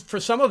is for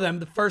some of them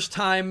the first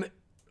time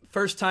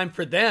for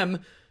them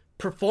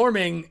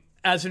performing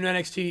as an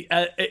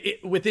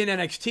NXT within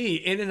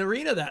NXT in an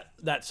arena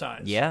that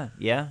size. Yeah.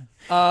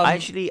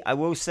 Actually, I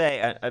will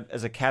say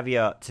as a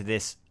caveat to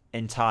this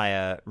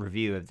entire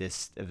review of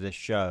this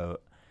show,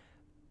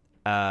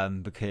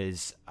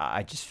 because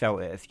I just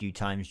felt it a few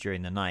times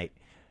during the night.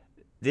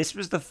 This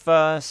was the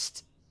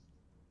first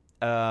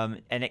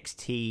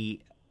NXT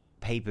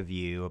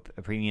pay-per-view,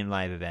 a premium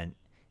live event,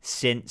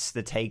 since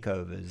the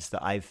takeovers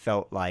that I've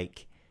felt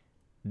like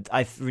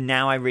I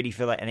really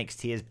feel like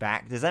NXT is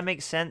back. Does that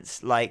make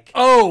sense? Like,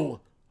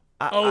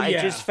 I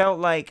just felt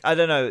like, I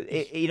don't know.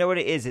 You know what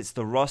it is? It's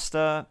the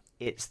roster.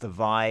 It's the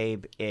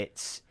vibe.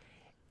 It's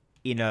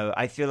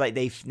I feel like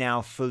they've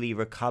now fully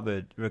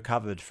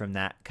recovered from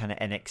that kind of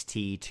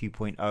NXT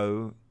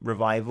 2.0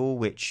 revival,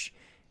 which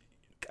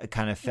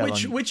kind of fell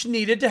which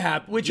needed to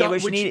happen. Which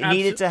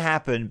needed to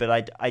happen,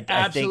 but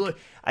absolutely.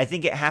 I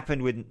think it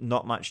happened with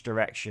not much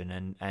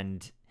direction,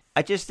 and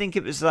I just think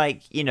it was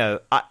like,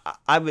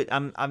 I'm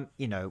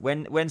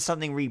when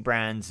something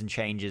rebrands and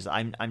changes,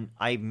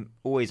 I'm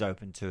always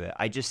open to it.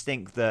 I just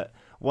think that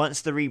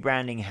once the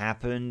rebranding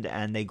happened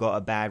and they got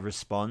a bad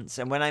response,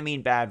 and when I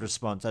mean bad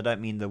response, I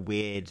don't mean the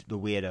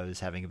weirdos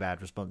having a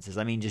bad responses.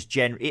 I mean just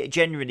it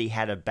generally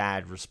had a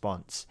bad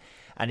response,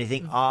 and I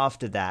think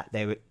after that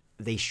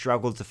they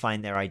struggled to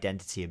find their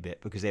identity a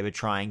bit because they were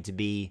trying to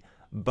be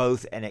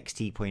both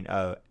NXT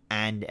 2.0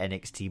 and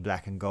NXT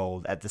Black and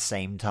Gold at the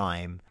same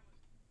time.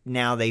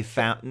 Now they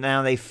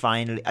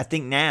finally, I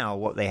think now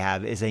what they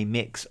have is a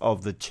mix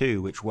of the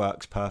two, which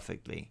works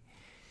perfectly.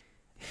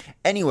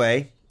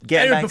 Anyway,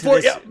 getting back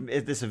to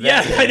this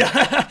event.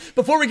 Yeah,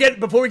 before we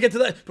get to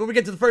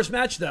the first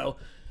match though,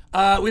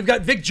 we've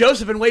got Vic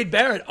Joseph and Wade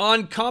Barrett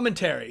on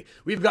commentary.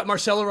 We've got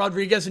Marcelo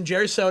Rodriguez and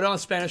Jerry Soto on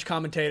Spanish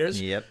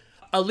commentators. Yep.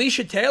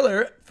 Alicia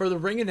Taylor for the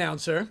ring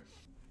announcer.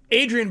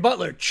 Adrian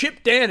Butler,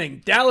 Chip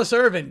Danning, Dallas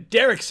Irvin,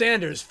 Derek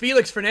Sanders,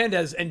 Felix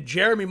Fernandez, and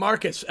Jeremy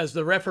Marcus as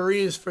the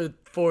referees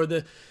for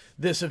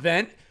this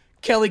event.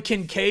 Kelly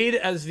Kincaid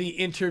as the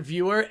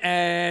interviewer,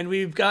 and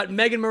we've got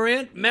Megan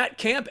Morant, Matt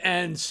Camp,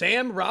 and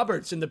Sam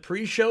Roberts in the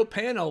pre-show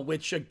panel,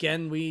 which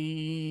again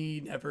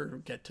we never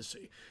get to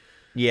see.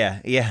 Yeah.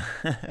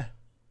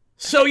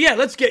 So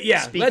let's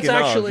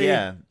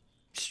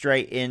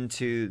straight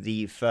into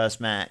the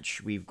first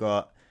match. We've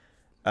got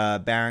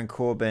Baron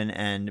Corbin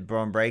and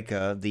Braun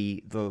Breaker,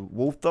 the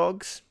Wolf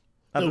Dogs,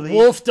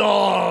 Wolf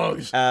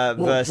Dogs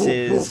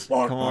versus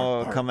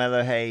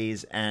Carmelo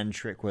Hayes and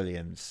Trick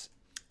Williams.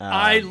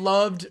 I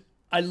loved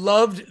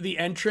the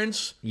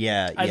entrance.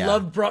 I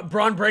loved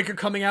Braun Breaker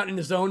coming out on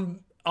his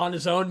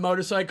own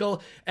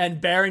motorcycle,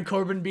 and Baron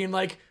Corbin being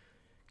like,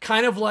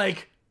 kind of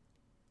like,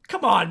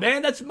 come on,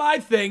 man, that's my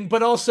thing,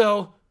 but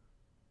also,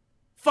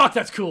 fuck,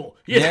 that's cool.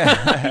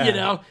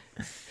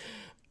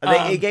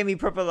 It gave me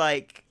proper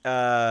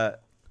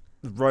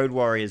Road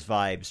Warriors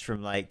vibes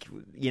from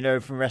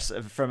from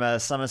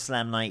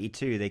SummerSlam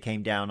 '92. They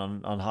came down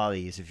on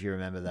Harleys, if you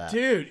remember that.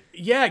 Dude,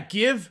 yeah,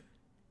 give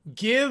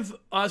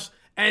us,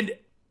 and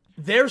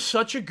they're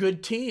such a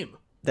good team.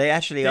 They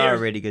actually are a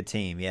really good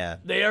team. Yeah,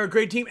 they are a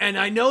great team, and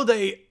I know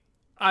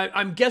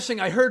I'm guessing.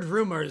 I heard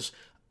rumors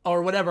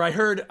or whatever. I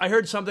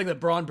heard something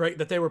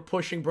that they were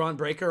pushing Braun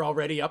Breaker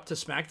already up to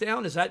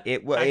SmackDown. Is that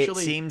actually? It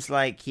seems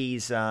like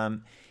he's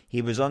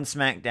he was on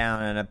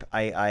SmackDown, and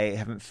I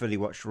haven't fully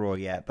watched Raw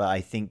yet, but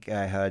I think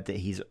I heard that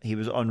he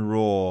was on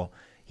Raw.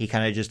 He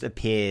kind of just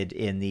appeared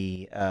in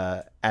the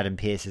Adam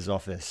Pearce's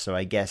office, so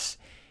I guess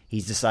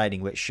he's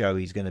deciding which show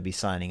he's going to be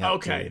signing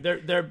up to. Okay,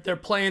 they're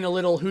playing a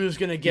little who's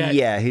going to get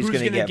who's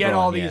going to get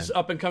all these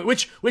up and coming,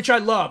 which I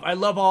love. I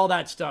love all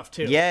that stuff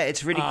too. Yeah,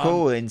 it's really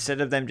cool.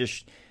 Instead of them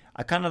just,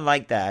 I kind of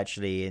like that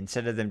actually.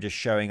 Instead of them just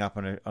showing up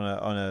on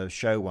a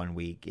show one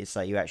week, it's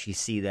like you actually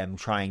see them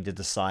trying to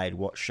decide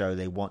what show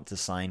they want to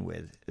sign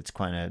with. It's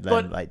kind of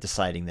them like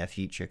deciding their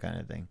future kind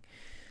of thing.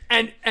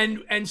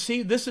 And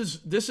see, this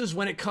is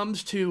when it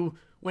comes to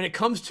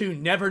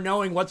never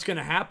knowing what's going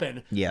to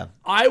happen. Yeah,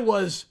 I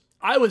was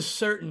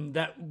certain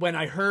that when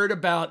I heard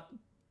about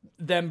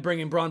them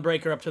bringing Braun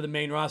Breaker up to the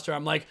main roster,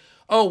 I'm like,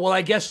 oh well,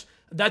 I guess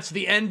that's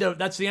the end of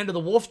the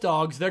Wolf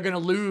Dogs. They're going to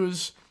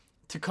lose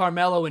to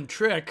Carmelo and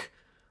Trick.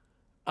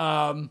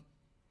 But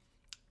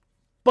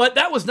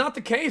that was not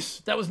the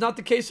case. That was not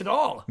the case at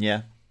all.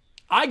 Yeah,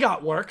 I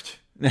got worked.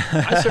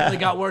 I certainly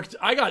got worked.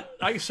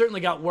 I certainly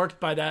got worked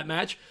by that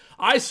match.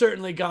 I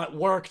certainly got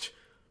worked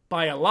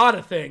by a lot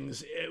of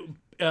things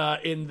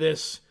in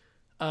this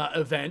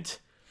event,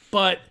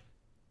 but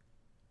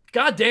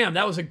goddamn,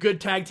 that was a good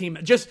tag team.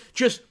 Just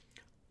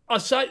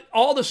aside,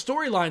 all the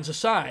storylines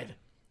aside,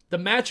 the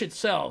match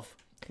itself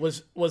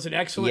was an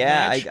excellent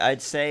match. Yeah,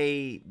 I'd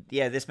say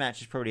this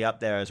match is probably up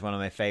there as one of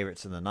my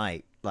favorites of the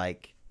night.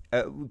 Like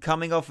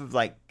coming off of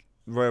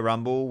Royal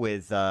Rumble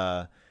with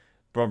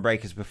Braun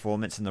Breaker's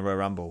performance in the Royal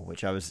Rumble,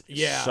 which I was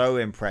so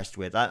impressed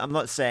with. I'm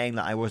not saying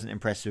that I wasn't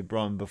impressed with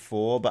Braun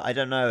before, but I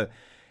don't know.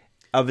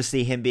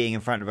 Obviously, him being in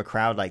front of a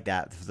crowd like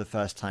that for the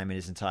first time in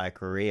his entire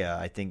career,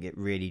 I think it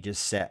really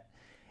just set.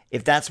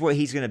 If that's what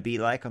he's going to be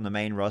like on the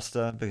main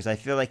roster, because I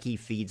feel like he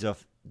feeds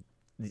off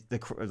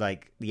the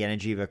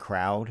energy of a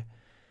crowd,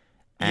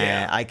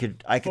 and I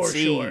could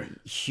see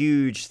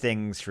huge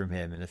things from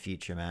him in the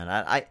future, man.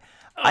 I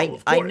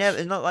never.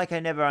 It's not like I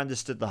never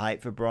understood the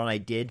hype for Braun. I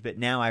did, but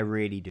now I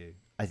really do.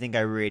 I think I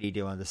really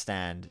do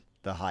understand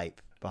the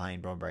hype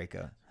behind Braun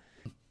Breaker.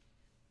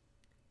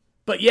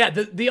 But yeah,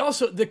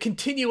 the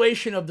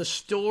continuation of the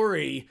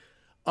story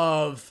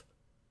of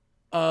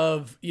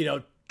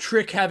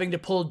Trick having to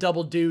pull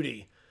double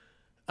duty,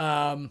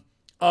 Carmelo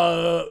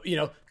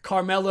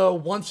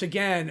once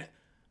again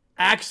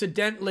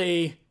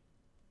accidentally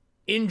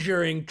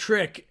injuring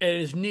Trick at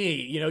his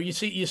knee.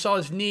 You saw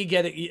his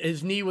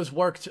knee was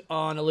worked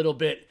on a little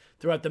bit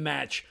throughout the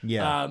match.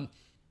 Yeah.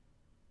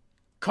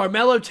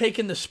 Carmelo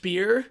taking the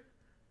spear,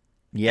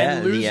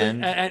 and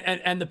losing, the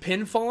end. And the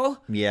pinfall,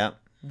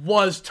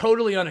 was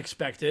totally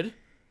unexpected.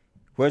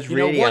 Was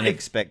really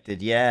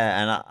unexpected,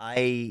 and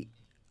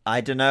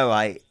I don't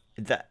know,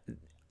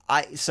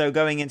 so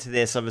going into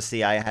this,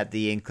 obviously, I had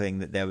the inkling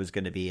that there was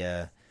going to be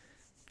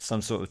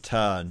some sort of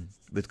turn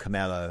with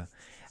Carmelo,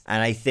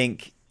 and I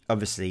think,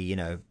 obviously,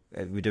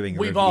 we're doing a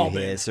review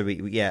here, so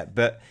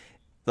but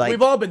like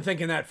we've all been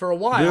thinking that for a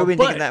while. We've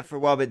been thinking that for a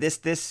while, but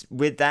this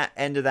with that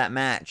end of that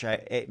match,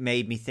 it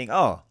made me think,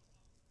 I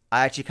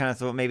actually kind of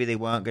thought maybe they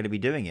weren't going to be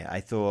doing it.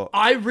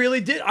 I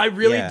really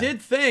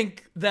did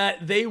think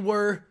that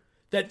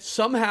that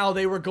somehow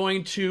they were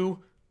going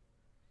to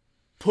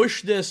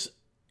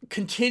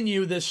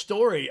continue this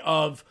story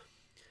of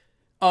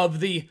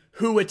the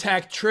who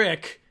attacked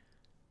Trick,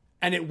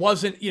 and it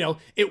wasn't,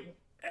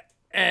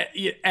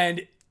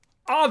 and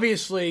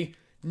obviously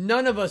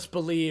none of us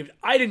believed.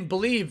 I didn't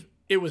believe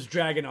it was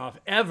Dragunov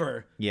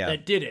ever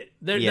that did it.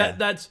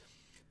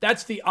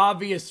 That's the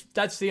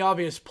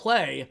obvious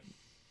play.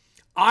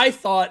 I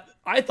thought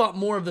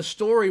more of the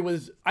story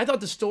was. I thought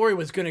the story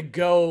was going to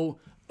go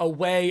a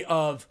way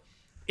of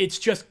it's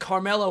just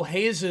Carmelo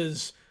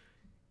Hayes's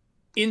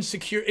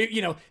insecure.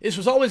 This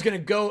was always going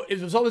to go. It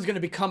was always going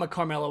to become a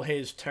Carmelo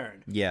Hayes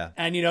turn. Yeah.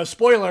 And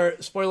spoiler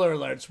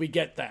alerts. We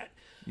get that.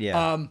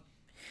 Yeah.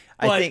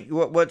 I think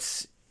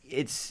what's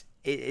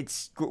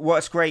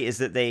great is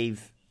that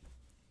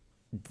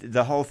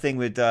the whole thing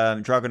with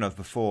Dragunov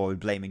before,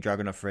 blaming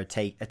Dragunov for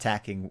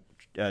attacking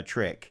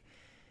Trick.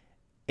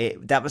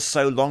 That was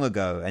so long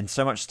ago, and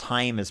so much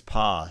time has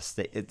passed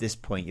that at this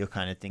point you're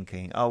kind of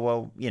thinking, oh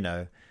well,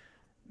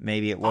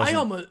 maybe it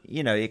wasn't.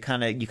 You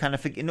kind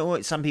of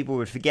forget. Some people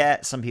would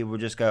forget. Some people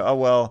would just go, oh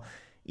well,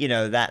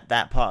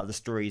 that part of the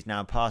story is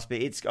now past.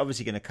 But it's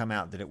obviously going to come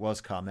out that it was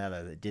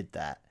Carmelo that did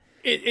that.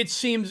 It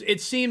seems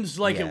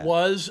like it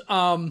was,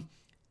 and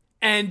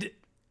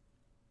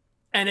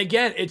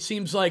again, it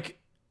seems like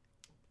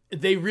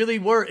they really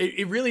were.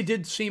 It really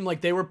did seem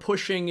like they were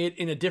pushing it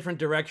in a different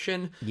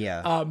direction.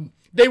 Yeah.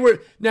 They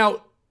were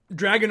now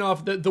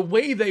Dragunov. The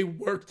way they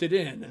worked it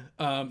in.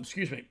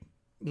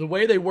 The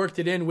way they worked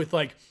it in with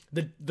like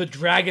the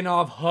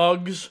Dragunov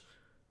hugs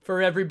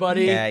for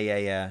everybody.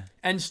 Yeah.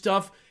 And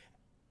stuff.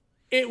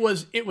 It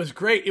was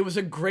great. It was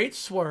a great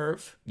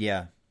swerve.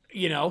 Yeah.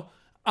 You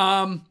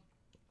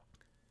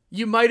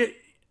might.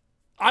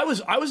 I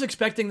was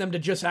expecting them to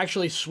just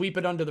actually sweep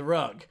it under the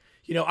rug.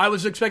 I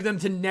was expecting them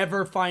to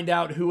never find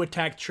out who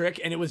attacked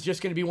Trick, and it was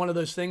just going to be one of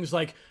those things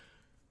like,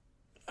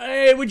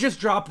 hey, we just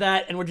drop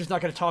that, and we're just not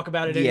going to talk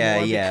about it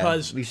anymore.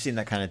 Because we've seen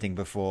that kind of thing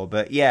before.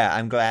 But yeah,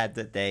 I'm glad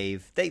that they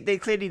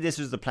clearly this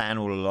was the plan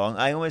all along.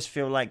 I almost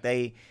feel like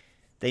they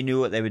knew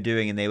what they were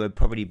doing, and they were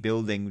probably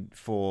building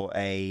for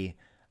a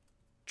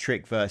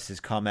Trick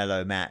versus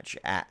Carmelo match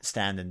at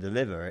Stand and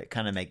Deliver. It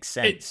kind of makes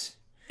sense.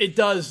 It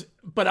does,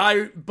 but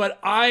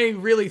I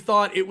really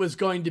thought it was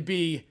going to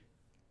be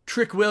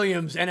Trick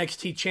Williams,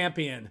 NXT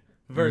champion,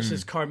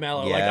 versus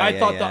Carmelo.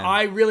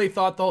 I really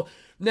thought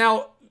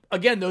now.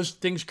 Again, those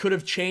things could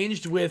have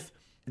changed with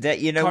that.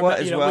 With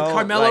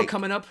Carmelo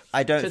coming up.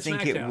 I don't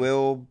think it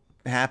will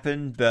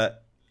happen,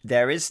 but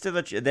there is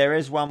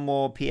one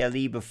more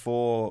PLE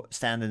before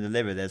Stand and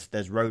Deliver.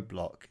 There's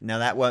Roadblock. Now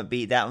that won't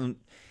be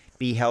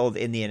held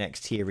in the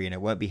NXT arena.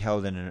 It won't be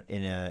held in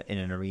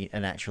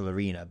an actual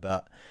arena,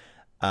 but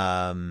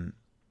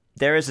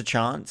there is a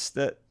chance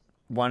that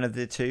one of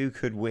the two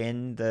could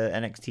win the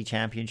NXT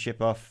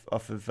championship off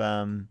of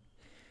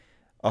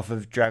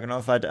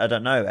Dragunov. I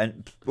don't know.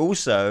 And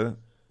also,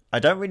 I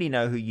don't really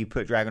know who you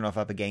put Dragunov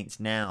up against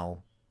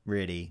now,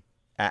 really,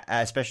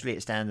 especially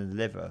at Stand and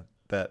Deliver.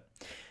 But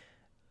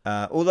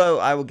although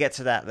I will get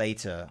to that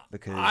later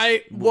because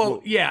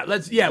we'll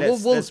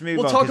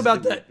talk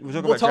about that.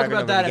 We'll talk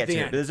about that at the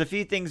end. But there's a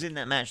few things in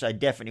that match that I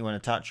definitely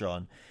want to touch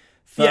on.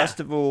 First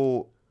of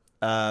all,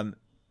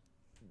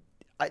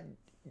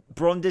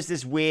 Braun does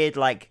this weird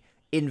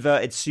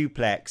inverted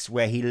suplex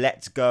where he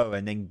lets go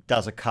and then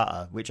does a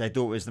cutter, which I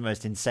thought was the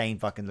most insane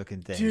fucking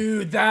looking thing.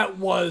 Dude, that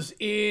was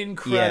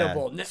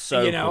incredible. Yeah,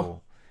 so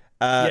cool.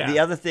 The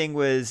other thing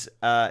was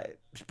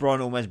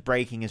Braun almost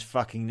breaking his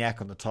fucking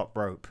neck on the top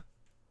rope.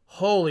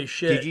 Holy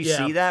shit. Did you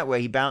see that? Where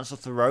he bounced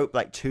off the rope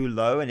too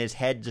low and his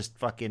head just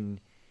fucking...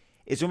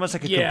 It's almost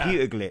like a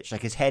computer glitch.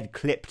 Like his head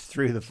clipped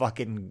through the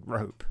fucking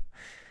rope.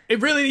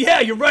 It really,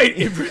 you're right.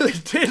 It really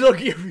did look.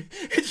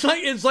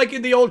 It's like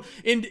in the old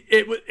in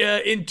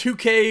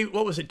 2K.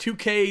 What was it?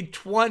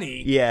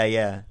 2K20.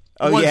 Yeah.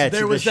 Oh yeah,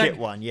 there was that shit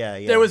one. Yeah.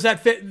 There was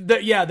that.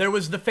 There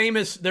was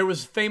famous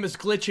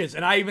glitches,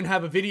 and I even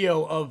have a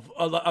video of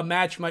a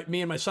match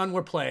me and my son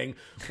were playing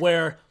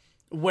where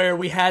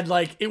we had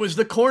it was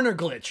the corner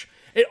glitch.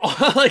 It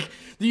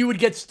you would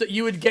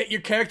get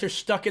your character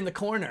stuck in the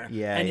corner,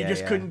 and you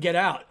just couldn't get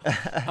out.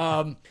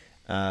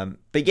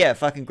 But yeah,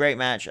 fucking great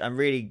match. I'm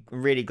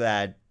really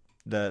glad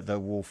the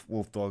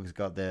Wolf Dogs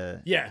got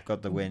the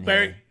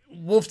win.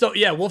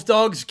 Wolf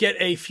Dogs get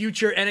a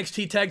future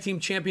NXT Tag Team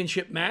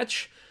Championship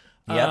match.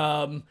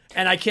 Yep.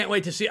 And I can't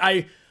wait to see.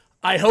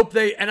 I hope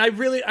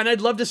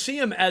I'd love to see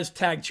them as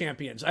tag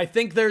champions. I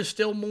think there's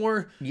still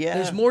more. Yeah.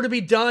 There's more to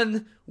be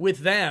done with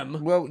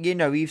them. Well,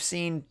 we've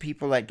seen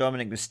people like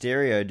Dominic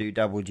Mysterio do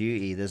double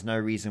duty. There's no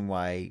reason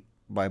why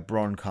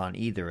Braun can't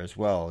either as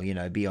well.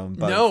 Be on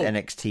both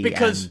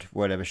NXT and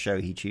whatever show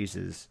he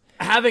chooses.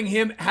 Having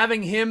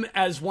him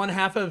as one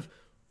half of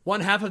the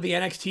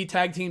NXT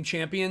tag team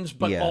champions,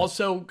 but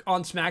also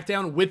on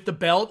SmackDown with the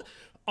belt.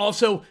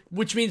 Also,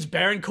 which means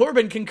Baron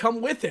Corbin can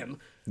come with him.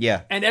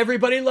 Yeah. And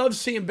everybody loves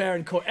seeing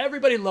Baron Corbin.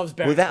 Everybody loves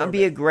Baron Corbin. Well, that would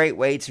be a great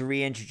way to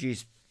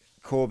reintroduce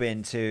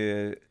Corbin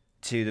to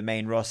the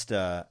main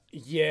roster.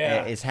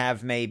 Yeah. Is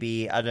have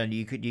maybe, I don't know,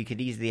 you could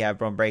easily have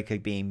Braun Breaker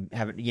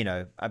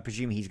I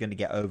presume he's going to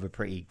get over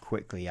pretty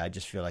quickly. I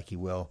just feel like he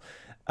will.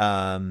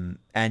 And,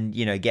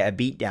 get a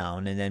beat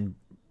down, and then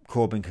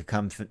Corbin could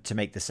come to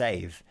make the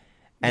save.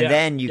 And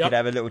then you could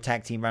have a little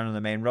tag team run on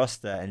the main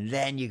roster, and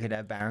then you could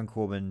have Baron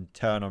Corbin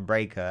turn on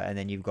Breaker, and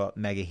then you've got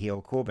mega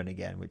heel Corbin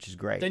again, which is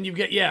great. Then you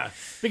get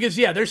because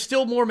there's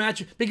still more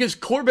matches, because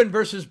Corbin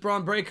versus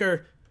Braun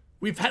Breaker,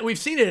 we've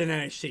seen it in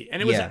NXT, and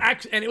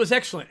it was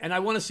excellent, and I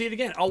want to see it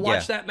again. I'll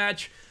watch that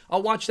match.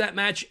 I'll watch that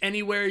match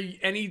anywhere,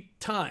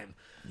 anytime.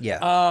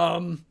 Yeah.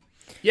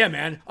 Yeah,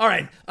 man. All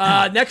right.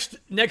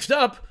 Next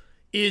up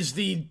is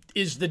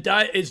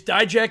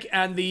Dijak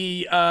and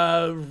the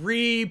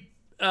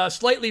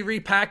slightly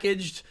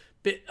repackaged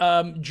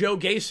Joe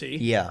Gacy.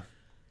 Yeah.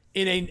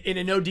 In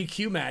a no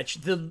DQ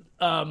match. The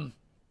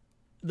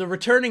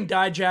returning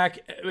Dijak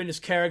in his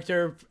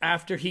character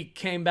after he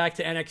came back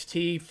to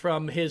NXT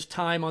from his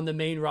time on the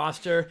main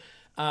roster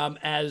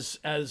as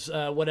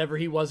whatever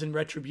he was in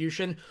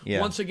Retribution.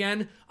 Yeah. Once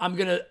again, I'm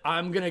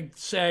gonna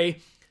say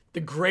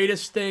the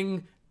greatest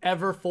thing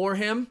ever for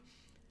him.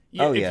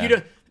 If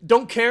you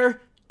don't care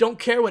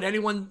what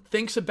anyone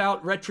thinks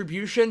about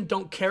Retribution,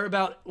 don't care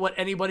about what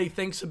anybody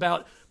thinks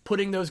about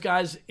putting those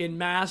guys in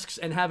masks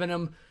and having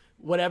them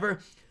whatever.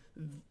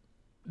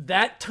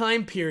 That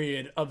time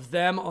period of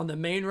them on the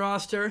main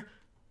roster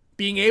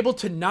being able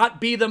to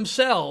not be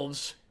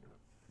themselves,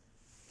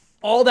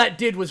 all that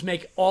did was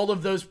make all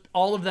of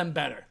them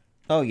better.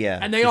 Oh yeah.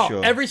 And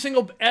every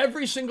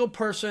single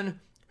person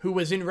who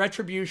was in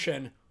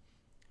Retribution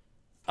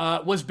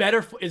is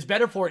better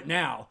for it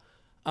now.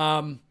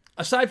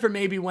 Aside from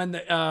maybe when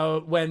they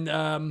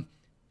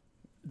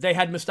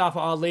had Mustafa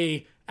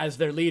Ali as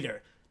their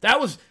leader, that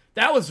was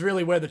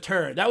really where the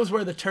turn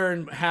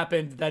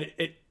happened. That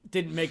it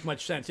didn't make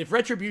much sense. If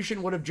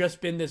Retribution would have just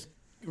been this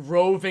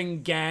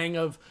roving gang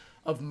of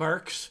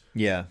mercs,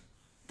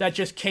 that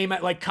just came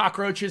at like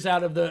cockroaches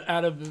out of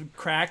the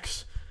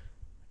cracks,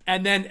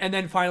 and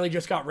then finally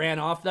just got ran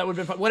off, that would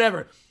have been fun.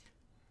 Whatever.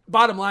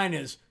 Bottom line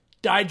is,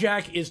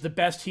 Dijak is the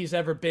best he's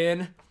ever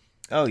been.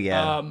 Oh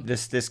yeah,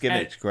 this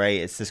gimmick's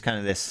great. It's this kind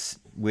of this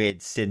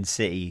weird Sin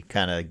City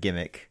kind of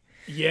gimmick.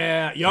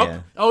 Yeah. Yup.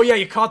 Yeah. Oh yeah,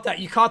 you caught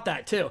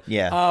that too.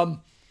 Yeah.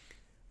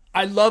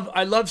 I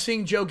love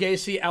seeing Joe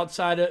Gacy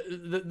outside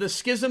of the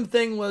schism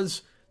thing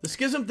was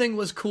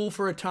cool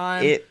for a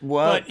time. It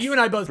worked. But you and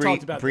I both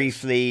talked about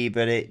briefly,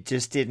 but it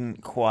just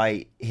didn't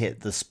quite hit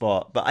the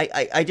spot. But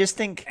I just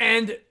think,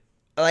 and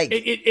like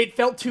it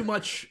felt too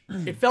much.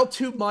 It felt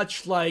too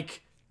much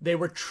like they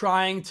were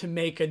trying to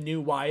make a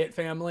new Wyatt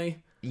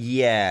family.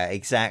 Yeah,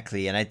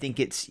 exactly. And I think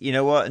it's,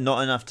 not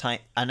enough time.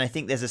 And I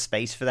think there's a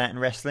space for that in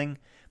wrestling,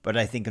 but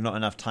I think not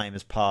enough time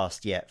has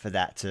passed yet for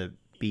that to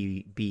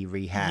be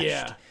rehashed.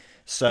 Yeah.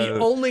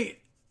 So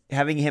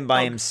having him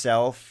by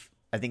himself,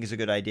 I think, is a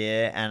good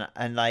idea.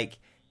 And like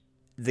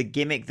the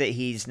gimmick that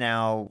he's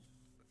now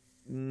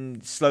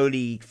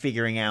slowly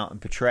figuring out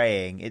and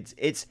portraying,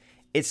 it's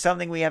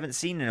something we haven't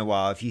seen in a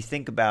while. If you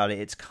think about it,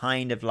 it's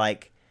kind of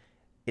like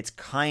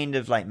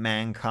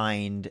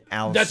Mankind,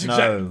 Al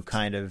Snow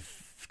kind of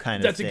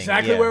That's thing.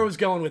 Exactly where I was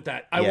going with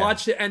that. I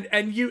watched it,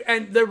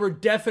 and there were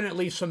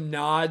definitely some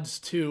nods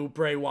to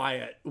Bray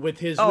Wyatt with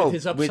his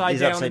upside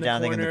down in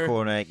the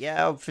corner.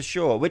 Yeah, for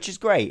sure, which is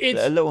great.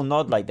 A little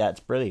nod like that's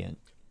brilliant.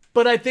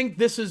 But I think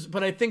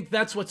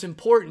that's what's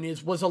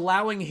important was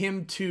allowing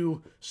him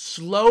to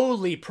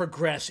slowly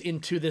progress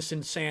into this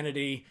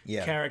insanity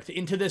character,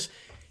 into this.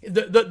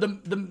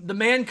 The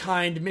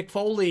Mankind Mick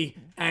Foley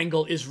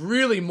angle is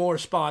really more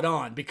spot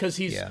on because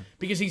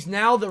he's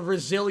now the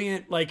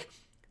resilient, like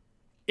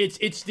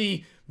it's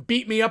the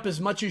beat me up as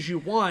much as you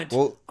want.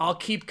 Well, I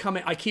keep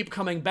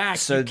coming back.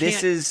 So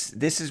this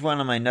is one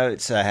of my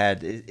notes I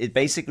had. It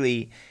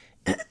basically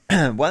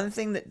one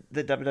thing that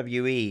the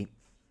WWE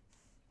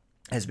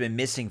has been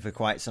missing for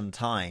quite some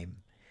time.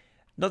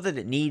 Not that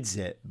it needs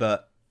it,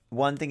 but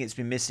one thing it's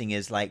been missing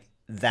is like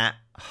that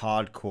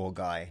hardcore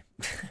guy.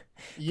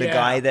 The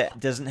guy that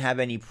doesn't have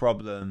any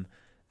problem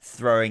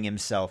throwing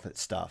himself at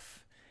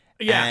stuff.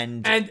 Yeah.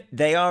 And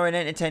they are an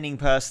entertaining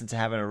person to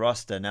have in a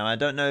roster. Now, I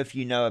don't know if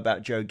you know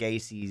about Joe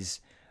Gacy's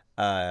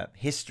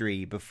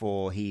history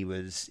before he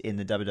was in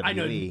the WWE. I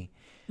know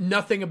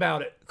nothing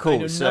about it. Cool. I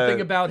know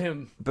nothing about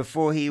him.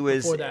 Before he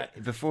was in the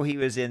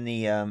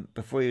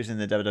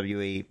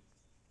WWE,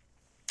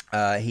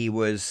 he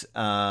was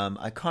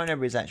I can't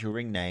remember his actual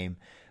ring name,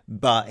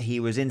 but he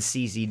was in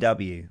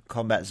CZW,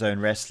 Combat Zone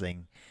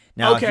Wrestling.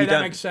 Now, okay,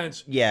 that makes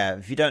sense. Yeah,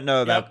 if you don't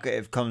know about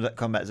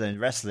Combat Zone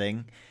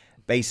Wrestling,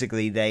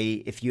 basically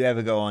if you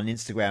ever go on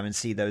Instagram and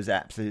see those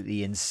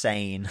absolutely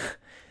insane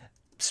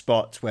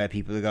spots where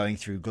people are going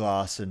through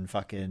glass and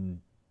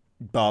fucking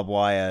barbed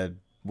wire,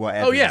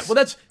 whatever. Oh yeah, well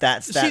that's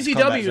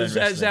CZW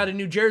is out in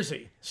New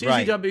Jersey.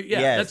 CZW, right.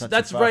 Yeah,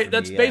 that's right.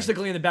 That's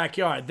basically in the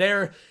backyard.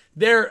 There's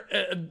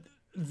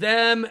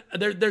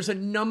a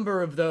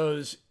number of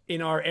those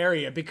in our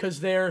area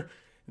because they're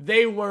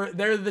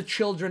the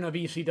children of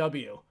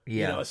ECW.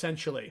 You know,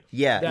 essentially.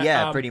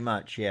 Yeah, pretty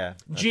much. Yeah.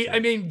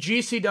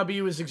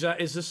 GCW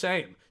is the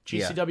same.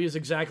 GCW is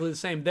exactly the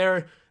same.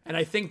 And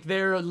I think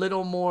they're a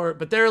little more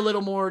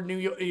New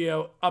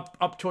York,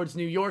 up towards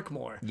New York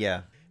more.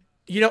 Yeah.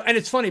 And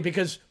it's funny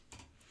because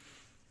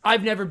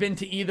I've never been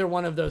to either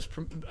one of those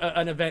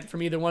an event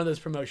from either one of those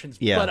promotions.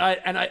 Yeah. But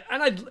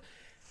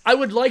I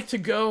would like to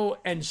go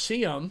and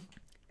see them,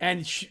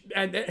 and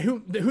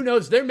who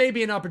knows, there may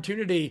be an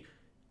opportunity.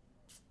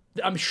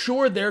 I'm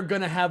sure they're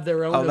going to have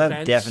their own events.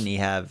 They'll definitely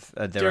have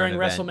their own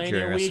event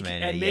WrestleMania week,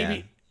 and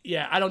maybe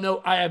I don't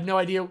know. I have no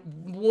idea.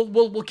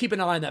 We'll keep an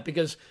eye on that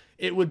because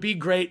it would be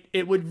great.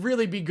 It would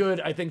really be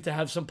good, I think, to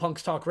have some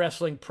Punks Talk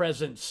Wrestling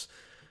presence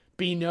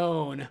be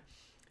known,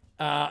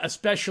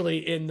 especially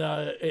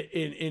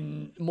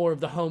in more of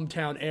the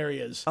hometown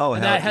areas. Oh,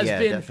 and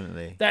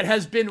definitely. That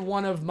has been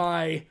one of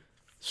my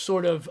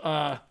sort of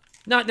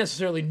not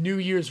necessarily New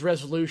Year's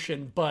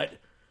resolution, but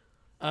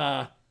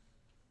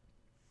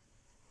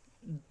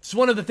it's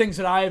one of the things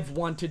that I've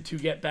wanted to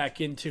get back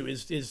into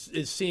is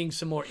seeing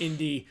some more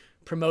indie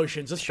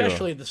promotions,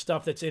 especially the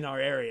stuff that's in our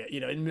area,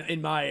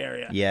 in my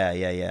area.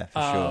 Yeah,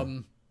 for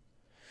sure.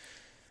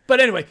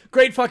 But anyway,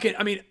 great fucking.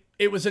 I mean,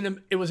 it was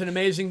an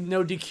amazing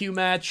no DQ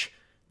match.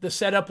 The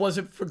setup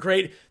wasn't for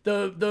great.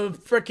 The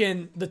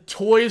frickin' the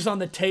toys on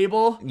the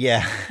table.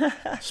 Yeah.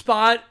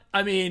 spot.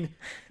 I mean,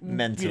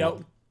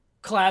 mental.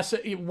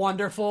 Classic,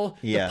 wonderful.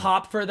 Yeah. The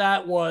pop for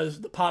that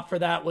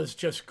was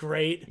just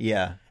great.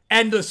 Yeah.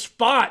 And the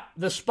spot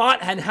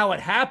and how it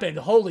happened,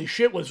 holy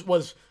shit,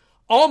 was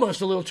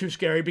almost a little too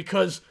scary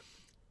because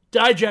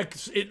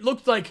Dijak, it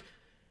looked like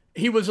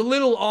he was a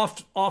little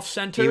off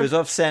center. He was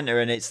off center,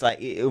 and it's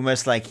like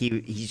almost like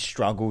he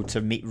struggled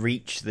to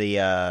reach the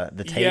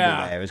table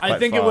there. It was quite I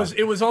think far.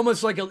 it was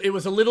almost like it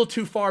was a little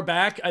too far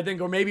back. I think,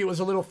 or maybe it was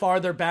a little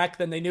farther back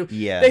than they knew.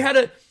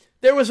 Yeah,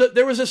 there was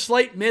a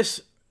slight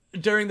miss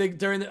during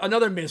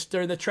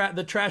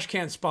the trash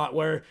can spot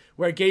where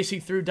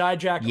Gacy threw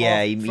Dijak off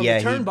from the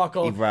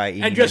turnbuckle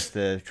he and missed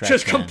the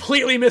trash can.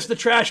 Completely missed the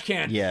trash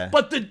can. Yeah,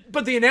 but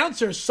the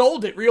announcers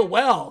sold it real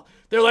well.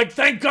 They're like,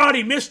 thank God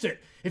he missed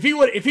it. If he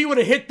would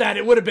have hit that,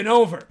 it would have been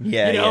over.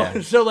 Yeah,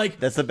 yeah. So like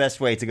that's the best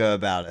way to go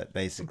about it.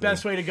 Basically,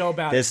 best way to go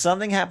about There's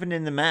something happened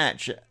in the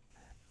match.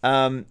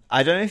 I don't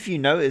know if you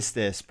noticed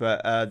this,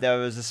 but there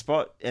was a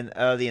spot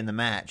early in the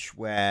match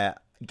where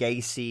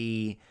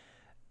Gacy,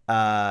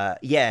 I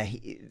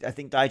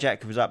think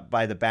Dijak was up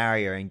by the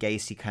barrier, and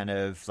Gacy kind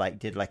of like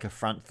did like a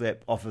front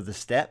flip off of the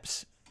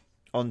steps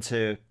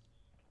onto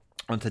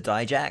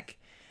Dijak.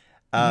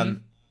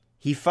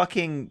 He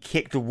fucking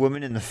kicked a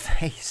woman in the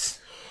face.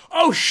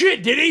 Oh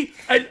shit! Did he?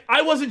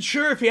 I wasn't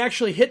sure if he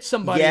actually hit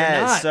somebody or not.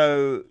 Yeah,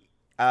 so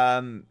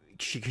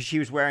she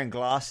was wearing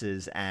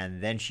glasses,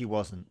 and then she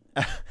wasn't.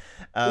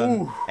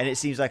 And it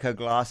seems like her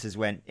glasses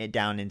went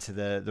down into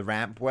the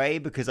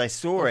rampway because I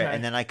saw it,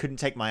 and then I couldn't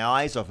take my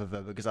eyes off of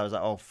her because I was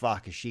like, oh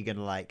fuck, is she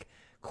gonna like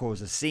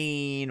cause a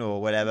scene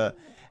or whatever?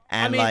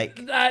 And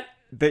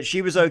but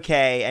she was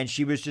okay, and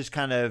she was just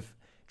kind of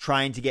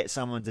trying to get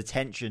someone's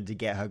attention to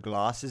get her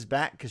glasses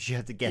back because she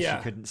had to guess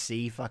she couldn't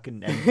see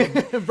fucking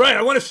anything. Right,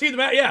 I want to see them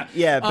out.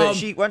 Yeah, but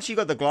once she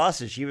got the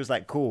glasses, she was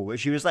like cool.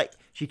 She was like,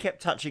 she kept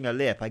touching her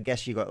lip. I guess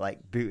she got like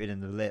booted in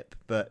the lip,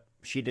 but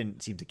she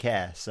didn't seem to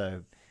care.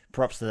 So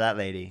props to that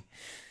lady.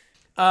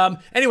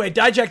 Anyway,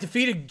 Dijak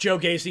defeated Joe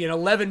Gacy in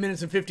 11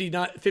 minutes and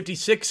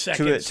 56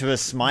 seconds. To a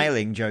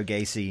smiling Joe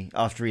Gacy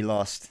after he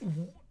lost.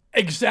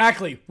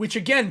 Exactly, which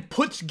again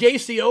puts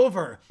Gacy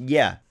over.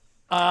 Yeah.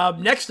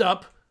 Next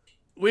up,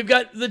 we've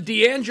got the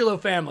D'Angelo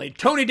family.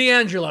 Tony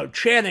D'Angelo,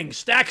 Channing,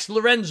 Stax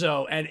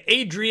Lorenzo, and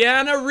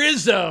Adriana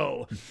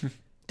Rizzo.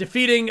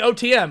 Defeating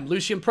OTM,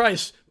 Lucien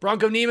Price,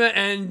 Bronco Nima,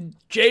 and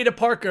Jada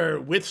Parker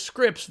with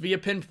scripts via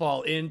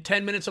pinfall in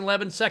 10 minutes and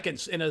 11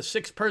 seconds in a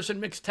 6-person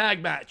mixed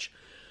tag match.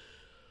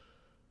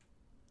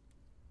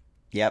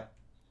 Yep.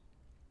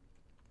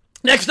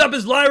 Next up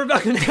is Lyra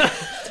Valkyrie.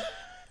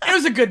 It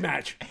was a good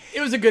match.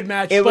 It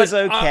was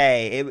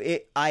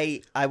okay.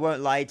 I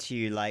won't lie to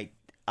you. Like,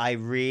 I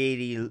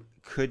really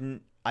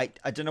couldn't. I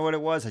don't know what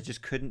it was. I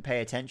just couldn't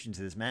pay attention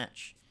to this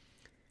match.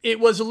 It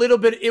was a little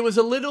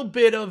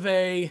bit of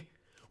a.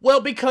 Well,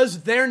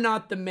 because they're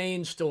not the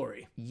main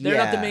story. They're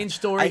not the main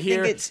story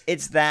here. I think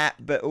it's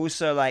that, but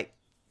also like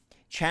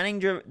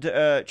Channing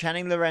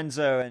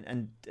Lorenzo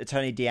and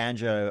Tony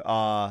D'Angelo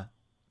are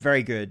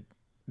very good,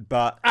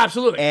 but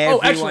absolutely,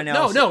 excellent.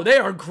 No, they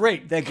are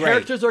great. They're great.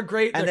 Characters are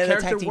great. And their they're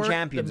the character tag team work,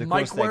 champions. The of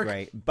course, mic they're work.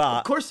 great. But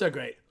of course, they're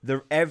great.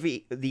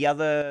 the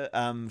other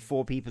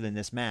 4 people in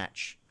this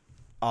match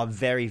are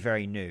very,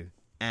 very new,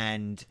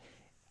 and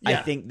I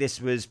think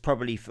this was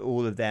probably for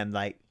all of them,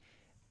 like,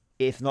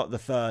 if not the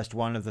first,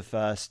 one of the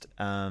first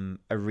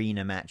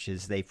arena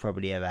matches they've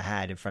probably ever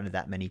had in front of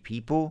that many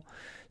people.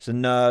 So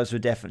nerves were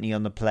definitely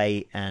on the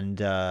plate, and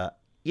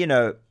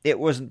it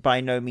wasn't by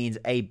no means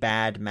a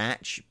bad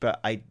match, but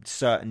I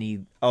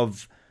certainly,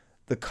 of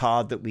the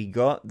card that we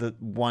got,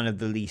 one of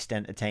the least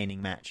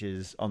entertaining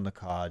matches on the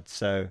card.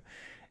 So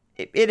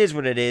it is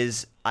what it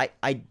is. I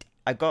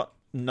got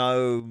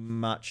no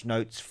much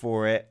notes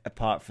for it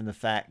apart from the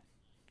fact,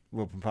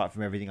 well, apart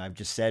from everything I've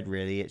just said,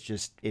 really. It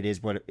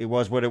is what it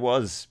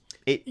was.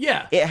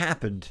 It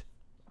happened.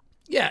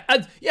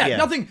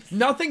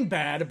 Nothing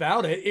bad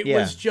about it. It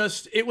was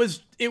just it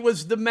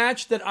was the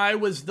match that I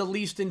was the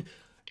least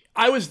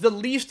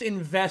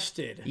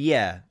invested.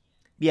 Yeah.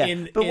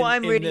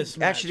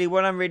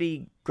 What I'm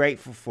really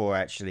grateful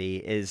for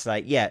is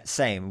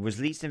same.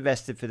 Was least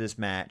invested for this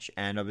match,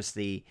 and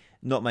obviously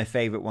not my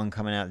favorite one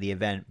coming out of the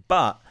event,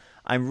 but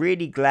I'm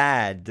really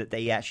glad that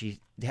they actually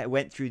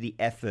went through the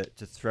effort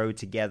to throw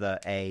together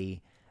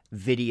a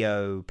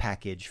video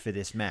package for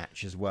this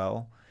match as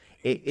well.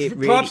 It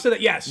really, props to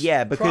that, yes.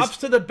 Yeah, because props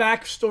to the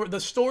backstory, the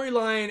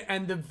storyline,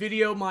 and the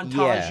video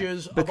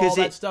montages of all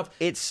that stuff.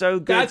 It's so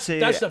good.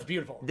 That stuff's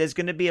beautiful. There's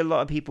going to be a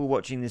lot of people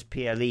watching this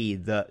PLE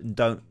that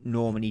don't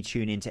normally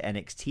tune into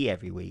NXT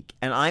every week,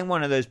 and I'm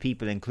one of those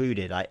people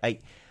included. I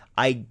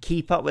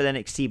keep up with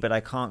NXT, but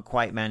I can't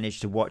quite manage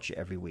to watch it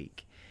every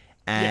week.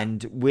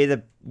 And with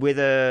a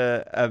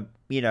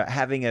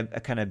having a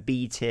kind of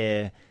B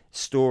tier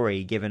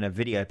story given a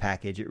video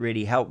package, it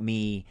really helped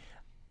me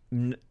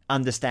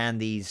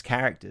understand these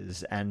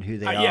characters and who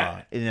they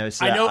are.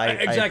 So I know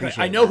exactly.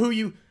 I know who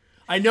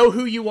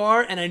you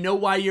are, and I know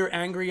why you're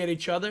angry at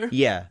each other.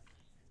 Yeah,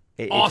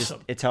 awesome.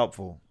 It's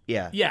helpful.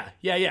 Yeah.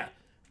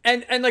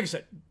 And like I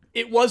said,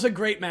 it was a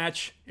great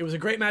match. It was a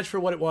great match for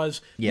what it was.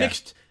 Yeah.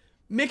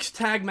 Mixed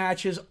tag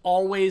matches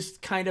always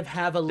kind of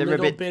have a little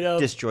bit of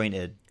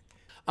disjointed.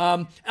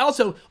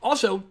 Also,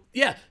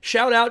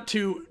 shout out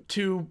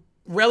to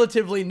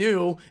relatively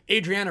new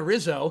Adriana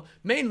Rizzo.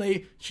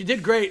 Mainly, she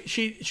did great.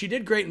 She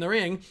did great in the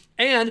ring,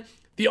 and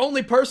the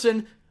only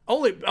professional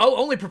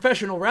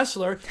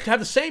wrestler to have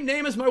the same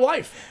name as my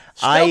wife.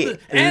 I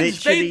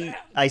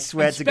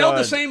swear to God, spelled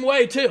the same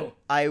way too.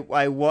 I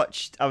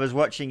was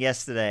watching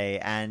yesterday,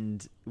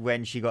 and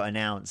when she got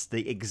announced,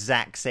 the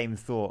exact same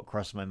thought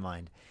crossed my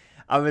mind.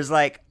 I was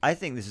like, I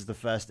think this is the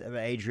first ever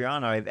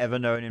Adriana I've ever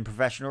known in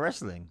professional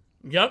wrestling.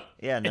 Yep.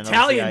 Yeah, and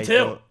Italian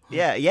too.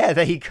 Yeah,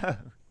 there you go.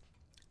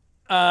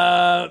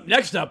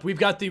 Next up, we've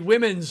got the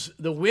women's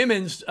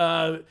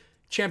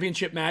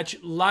championship match: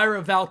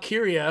 Lyra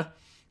Valkyria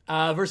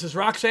versus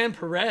Roxanne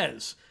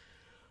Perez.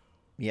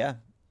 Yeah,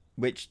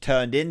 which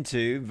turned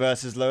into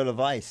versus Lola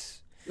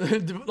Vice.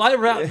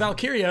 Lyra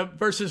Valkyria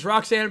versus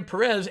Roxanne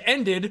Perez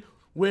ended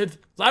with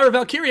Lyra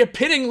Valkyria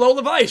pinning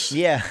Lola Vice.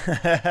 Yeah,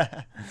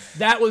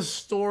 that was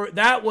story.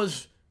 That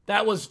was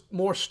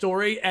more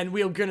story, and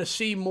we're going to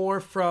see more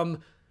from.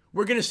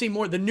 We're going to see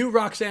more. The new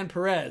Roxanne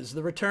Perez,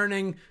 the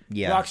returning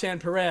Roxanne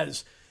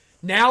Perez,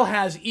 now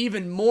has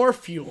even more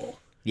fuel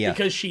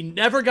because she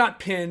never got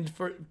pinned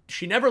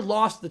she never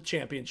lost the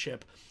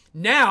championship.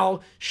 Now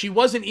she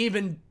wasn't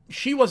even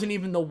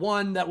the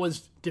one that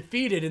was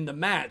defeated in the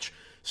match.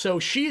 So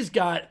she's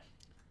got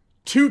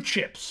 2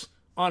 chips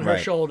on her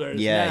shoulders.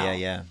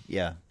 Yeah.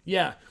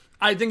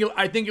 I think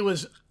it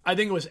was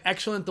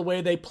excellent the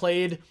way they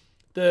played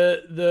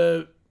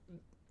how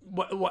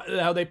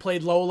they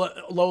played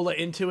Lola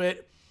into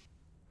it,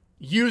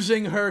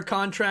 using her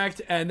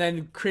contract and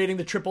then creating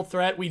the triple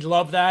threat. We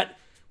love that.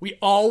 We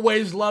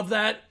always love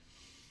that.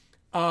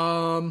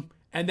 And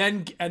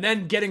then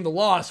getting the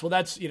loss. Well,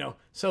 that's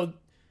so.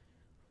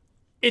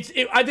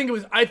 I think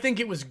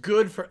it was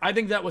good for. I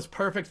think that was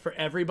perfect for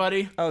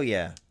everybody. Oh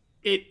yeah.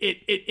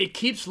 It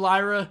keeps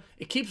Lyra.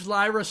 It keeps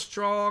Lyra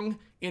strong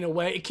in a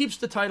way. It keeps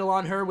the title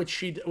on her,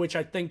 which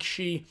I think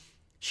she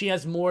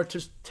has more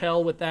to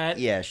tell with that.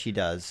 Yeah, she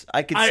does.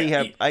 I could see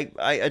her.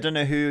 I don't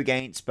know who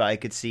against, but I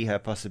could see her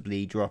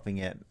possibly dropping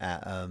it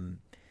at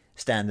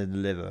Stand and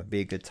Deliver. Be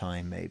a good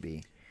time,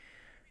 maybe.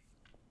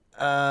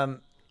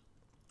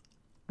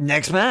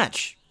 Next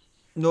match.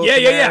 North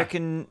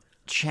American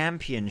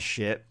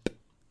Championship.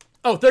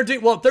 Oh,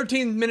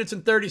 13 minutes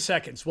and 30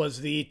 seconds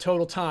was the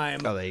total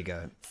time. Oh, there you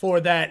go.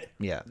 For that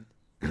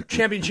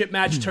championship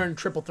match turned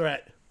triple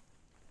threat.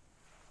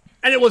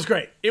 And it was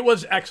great. It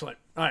was excellent.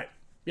 All right.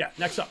 Yeah,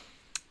 next up.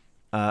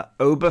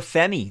 Oba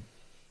Femi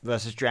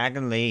versus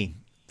Dragon Lee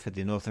for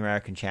the North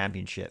American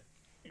Championship.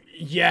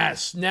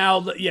 Yes.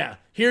 Now,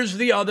 here's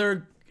the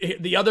other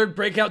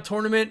breakout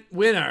tournament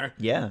winner.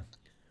 Yeah.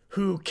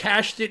 Who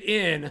cashed it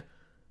in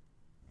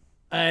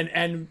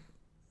and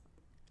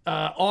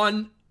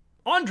on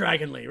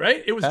Dragon Lee,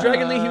 right? It was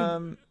Dragon Lee who...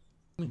 Was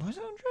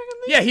it on Dragon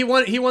Lee? Yeah, he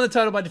won the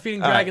title by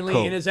defeating Dragon Lee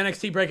cool. in his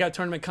NXT Breakout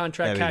Tournament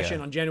contract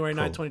cash-in on January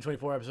 9th,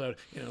 2024 episode.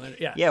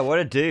 Yeah, what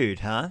a dude,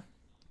 huh?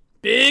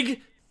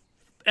 Big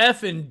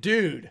effing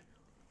dude.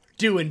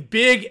 doing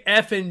big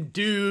effing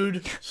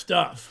dude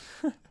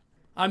stuff.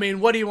 I mean,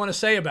 what do you want to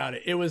say about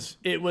it? It was.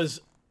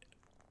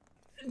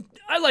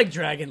 I like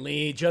Dragon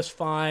Lee just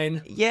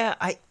fine. Yeah,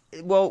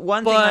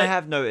 one thing I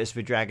have noticed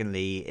with Dragon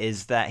Lee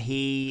is that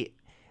he,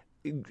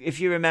 if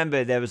you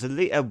remember, there was a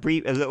little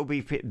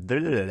brief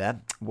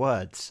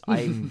words.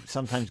 I'm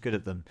sometimes good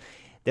at them.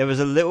 There was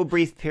a little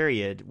brief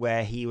period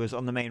where he was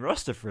on the main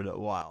roster for a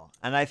little while,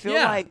 and I feel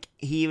like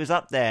he was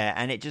up there,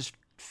 and it just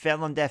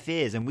fell on deaf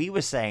ears. And we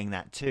were saying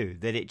that too,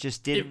 that it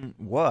just didn't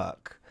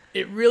work.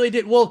 It really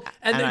did. Well,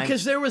 and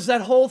because there was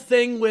that whole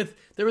thing with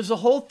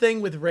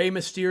Rey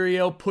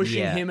Mysterio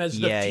pushing him as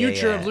the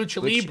future of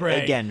Lucha Libre.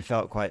 Which, again,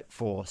 felt quite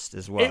forced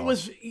as well. It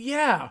was,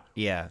 yeah.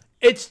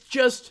 It's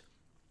just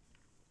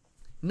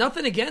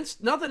nothing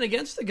against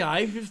the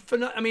guy.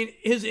 I mean,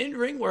 his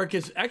in-ring work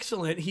is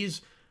excellent.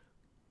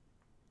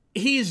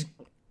 He's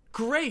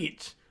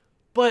great,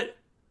 but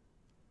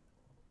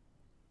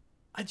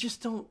I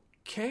just don't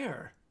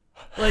care.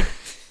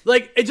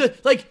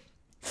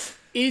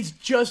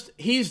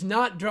 He's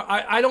not.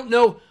 I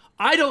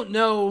don't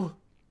know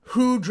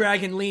who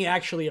Dragon Lee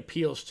actually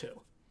appeals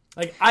to.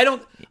 Like, I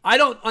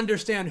don't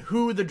understand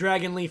who the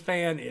Dragon Lee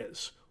fan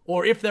is,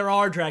 or if there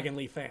are Dragon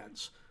Lee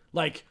fans.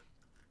 Like,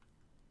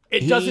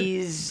 it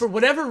doesn't, for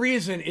whatever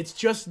reason, it's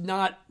just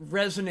not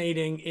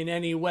resonating in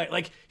any way.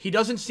 Like, he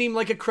doesn't seem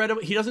like he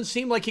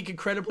could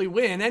credibly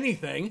win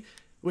anything,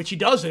 which he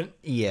doesn't.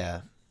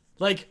 Yeah.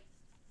 Like,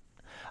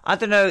 I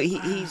don't know.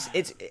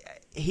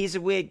 It's a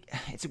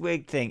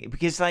weird thing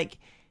because, like,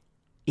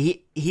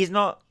 he's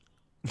not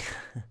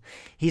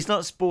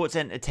sports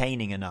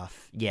entertaining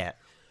enough yet.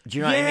 Do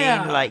you know what I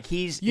mean? Like,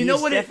 he's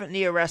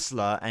definitely a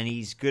wrestler, and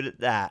he's good at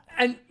that.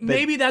 And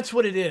maybe that's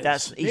what it is.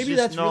 That's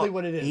really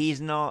what it is.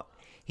 He's not.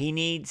 He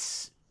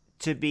needs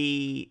to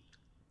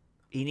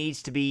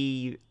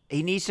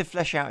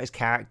flesh out his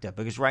character,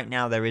 because right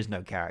now there is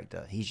no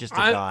character. He's just a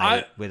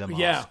guy with a mask.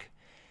 Yeah.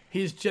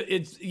 He's just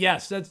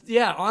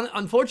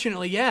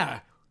unfortunately,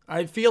 yeah.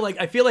 I feel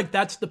like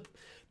that's the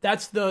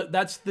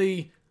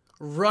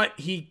rut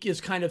he is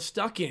kind of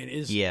stuck in.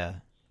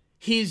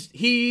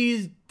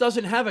 He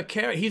doesn't have a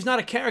character. He's not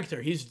a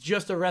character. He's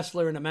just a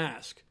wrestler in a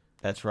mask.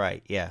 That's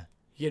right. Yeah.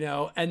 You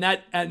know, and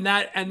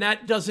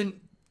that doesn't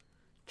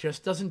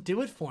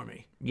do it for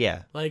me.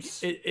 Yeah. Like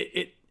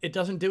it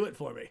doesn't do it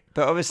for me.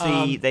 But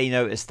obviously they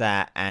noticed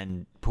that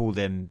and pulled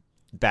him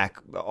back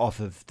off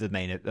of the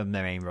main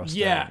roster.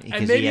 Yeah,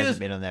 because he hasn't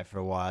been on there for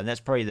a while, and that's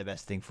probably the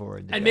best thing for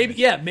him. And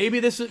maybe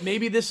this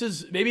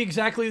is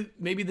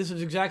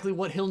exactly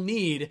what he'll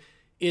need,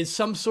 is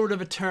some sort of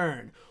a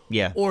turn.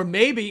 Yeah. Or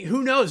maybe,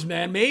 who knows,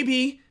 man?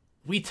 Maybe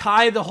we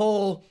tie the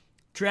whole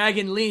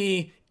Dragon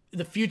Lee,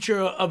 the future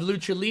of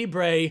Lucha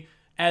Libre,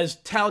 as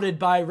touted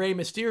by Rey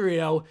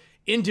Mysterio,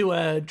 into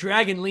a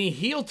Dragon Lee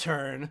heel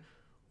turn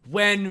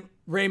when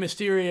Rey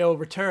Mysterio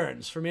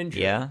returns from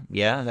injury.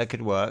 Yeah, that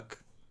could work.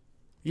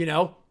 You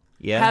know,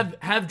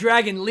 have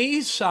Dragon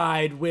Lee's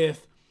side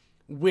with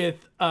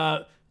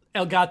El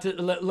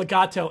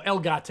Gato. El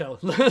Gato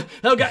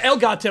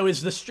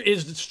is the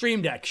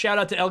Stream Deck. Shout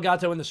out to El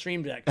Gato and the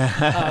Stream Deck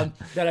that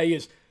I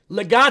use.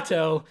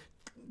 Legato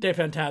de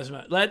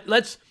Fantasma.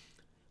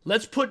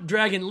 Let's put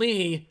Dragon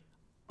Lee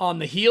on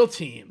the heel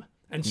team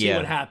and see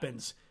what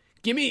happens.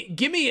 Give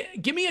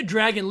me a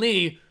Dragon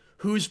Lee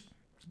who's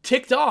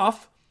ticked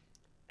off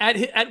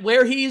at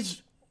where he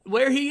is.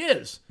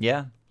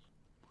 Yeah.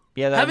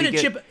 Yeah, having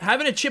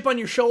a chip on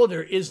your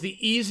shoulder is the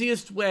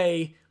easiest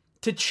way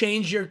to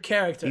change your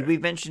character.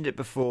 We've mentioned it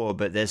before,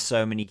 but there's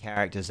so many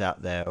characters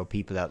out there, or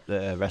people out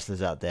there,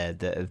 wrestlers out there,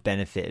 that have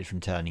benefited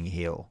from turning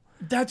heel.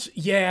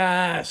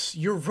 Yes,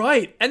 you're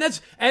right.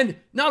 And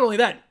not only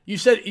that, you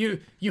said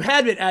you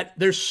had it at,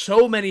 there's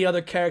so many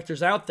other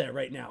characters out there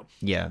right now.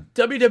 Yeah.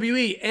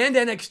 WWE and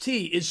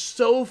NXT is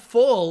so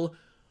full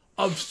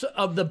of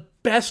the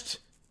best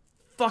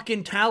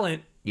fucking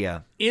talent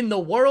in the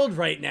world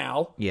right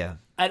now. Yeah.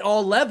 At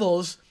all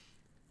levels,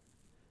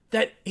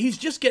 that he's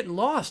just getting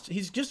lost.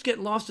 He's just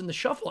getting lost in the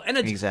shuffle. And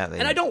exactly.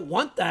 And I don't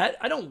want that.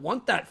 I don't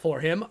want that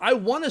for him. I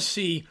want to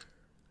see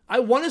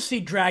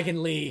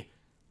Dragon Lee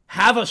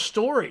have a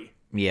story.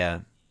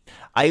 Yeah.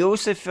 I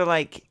also feel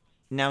like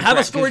now have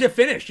a story to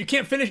finish. You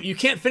can't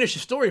finish a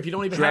story if you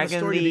don't even have a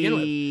story to begin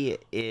with. Dragon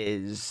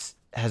Lee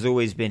has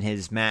always been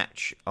his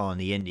match on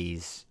the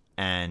indies,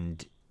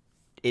 and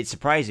it's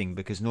surprising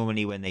because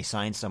normally when they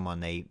sign someone,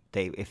 they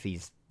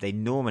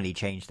normally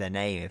change their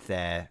name if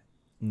they're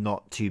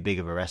not too big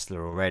of a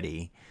wrestler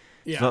already.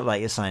 Yeah. It's not like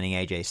you're signing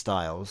AJ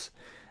Styles.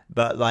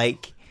 But,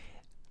 like,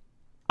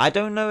 I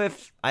don't know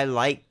if I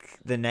like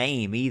the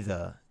name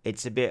either.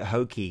 It's a bit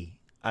hokey.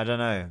 I don't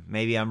know.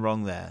 Maybe I'm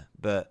wrong there.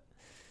 But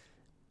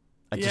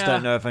I just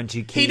don't know if I'm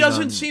too keen. He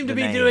doesn't seem to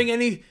be doing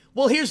any...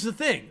 Well, here's the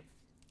thing.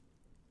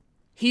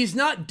 He's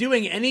not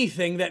doing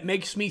anything that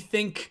makes me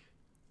think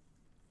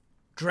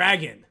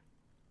Dragon.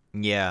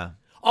 Yeah.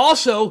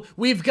 Also,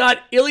 we've got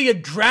Ilya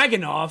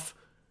Dragunov,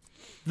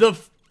 the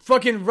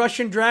fucking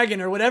Russian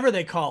dragon or whatever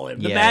they call him,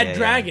 the bad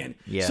dragon.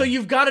 Yeah. So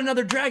you've got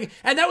another dragon.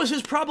 And that was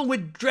his problem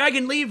with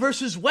Dragon Lee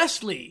versus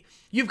Wesley.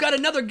 You've got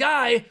another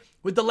guy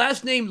with the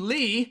last name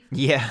Lee.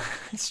 Yeah,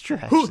 it's true.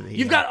 Actually,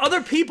 You've got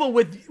other people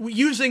with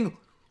using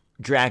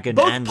Dragon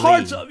both and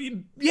parts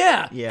Lee.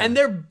 of and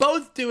they're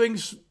both doing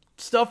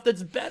stuff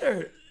that's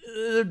better.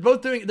 They're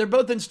both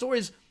in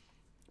stories.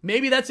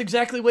 Maybe that's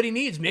exactly what he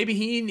needs. Maybe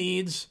he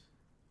needs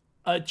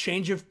a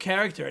change of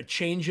character, a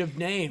change of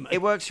name.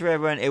 It works for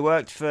everyone. It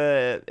worked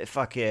for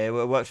it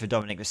worked for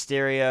Dominic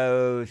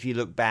Mysterio. If you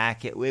look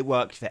back, it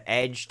worked for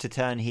Edge to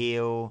turn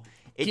heel.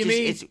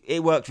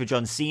 It worked for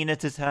John Cena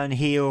to turn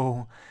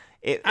heel.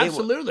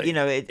 Absolutely.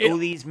 All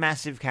these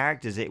massive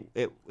characters.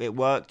 It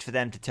worked for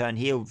them to turn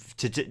heel.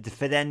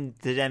 For them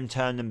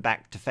turn them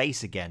back to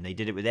face again. They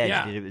did it with Edge.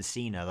 They did it with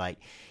Cena. Like,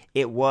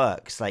 it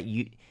works. Like,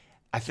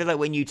 I feel like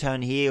when you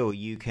turn heel,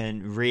 you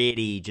can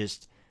really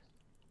just.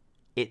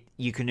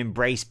 You can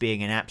embrace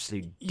being an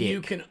absolute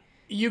dick.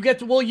 You get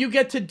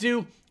to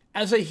do,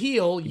 as a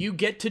heel, you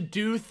get to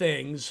do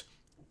things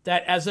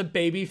that as a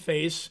baby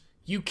face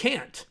you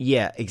can't.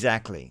 Yeah,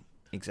 exactly.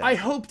 I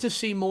hope to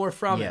see more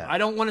from him. I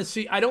don't want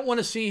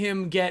to see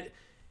him get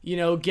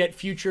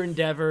future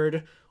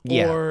endeavored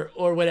or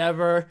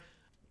whatever.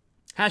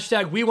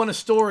 Hashtag we want a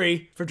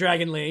story for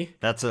Dragon Lee.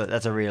 That's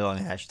a really long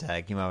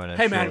hashtag. You might want to.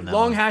 Hey man,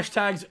 long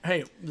hashtags.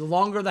 Hey, the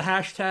longer the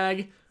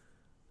hashtag,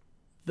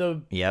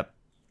 the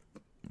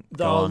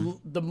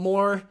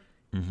more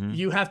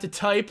you have to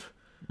type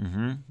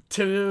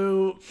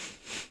to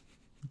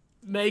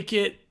make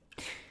it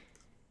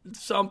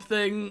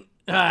something.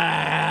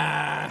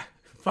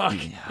 Fuck.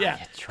 Yeah.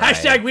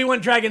 Hashtag we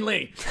want Dragon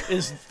Lee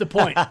is the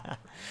point.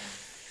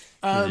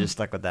 You're just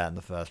stuck with that in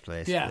the first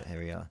place. Yeah. Here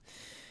we are.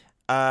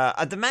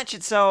 The match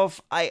itself,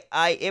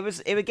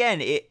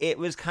 it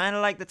was kind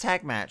of like the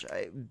tag match.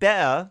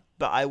 Better,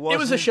 but I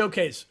wasn't. It was a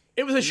showcase.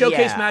 It was a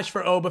showcase match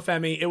for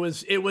Obafemi. It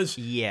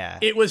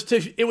was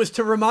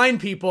to remind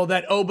people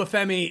that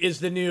Obafemi is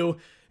the new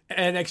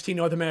NXT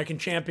North American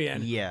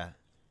champion. Yeah.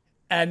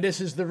 And this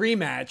is the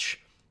rematch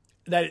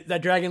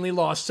that Dragon Lee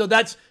lost. So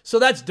that's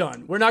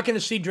done. We're not going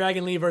to see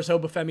Dragon Lee versus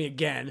Obafemi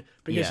again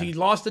because he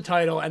lost the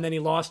title and then he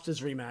lost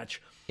his rematch.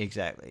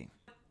 Exactly.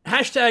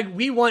 Hashtag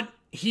we want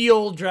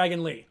heel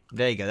Dragon Lee.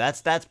 There you go.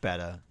 That's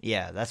better.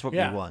 Yeah, that's what we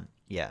want.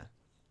 Yeah.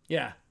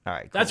 Yeah. All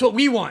right. Cool. That's what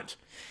we want.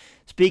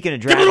 Speaking of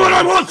Dragon, give me what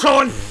I want,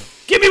 Sean.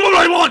 Give me what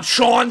I want,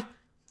 Sean.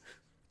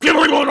 Give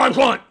me what I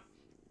want,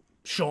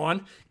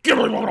 Sean. Give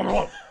me what I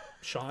want,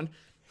 Sean.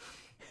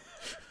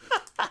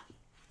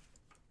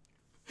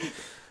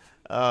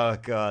 Oh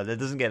god, that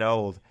doesn't get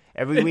old.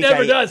 Every week, it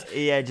never does.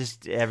 Yeah,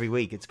 just every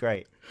week. It's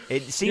great.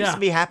 It seems to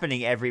be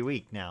happening every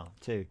week now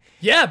too.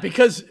 Yeah,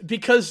 because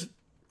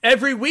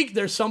every week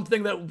there's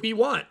something that we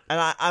want.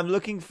 And I'm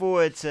looking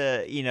forward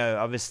to,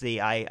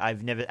 obviously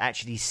I've never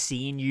actually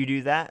seen you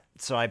do that,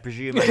 so I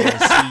presume I'm going to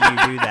see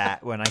you do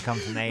that when I come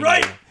to Mania.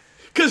 Right,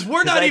 because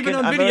we're not even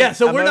on video,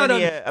 so we're not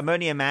on... I'm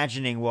only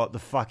imagining what the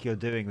fuck you're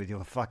doing with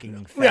your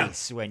fucking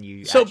face when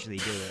you actually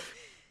do it.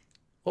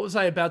 What was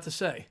I about to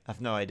say? I have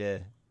no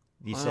idea.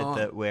 You said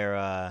that we're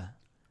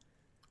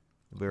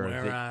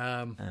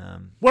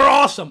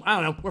awesome. I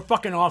don't know. We're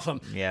fucking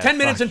awesome. Yeah, 10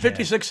 minutes and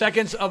 56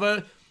 seconds of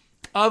a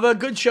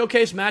good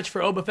showcase match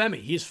for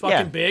Obafemi. He's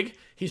fucking big.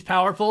 He's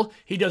powerful.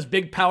 He does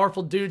big,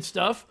 powerful dude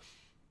stuff.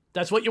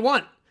 That's what you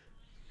want.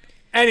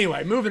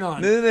 Anyway, moving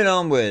on. Moving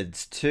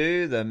onwards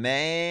to the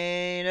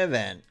main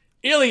event.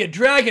 Ilya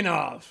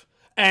Dragunov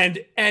and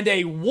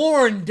a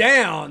worn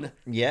down,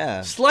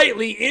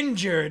 slightly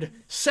injured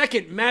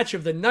second match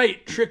of the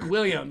night, Trick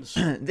Williams.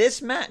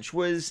 This match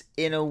was,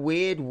 in a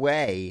weird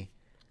way,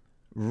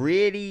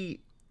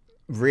 really,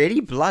 really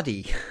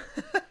bloody.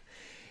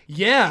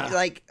 Yeah.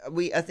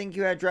 I think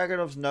you had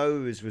Dragunov's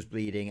nose was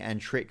bleeding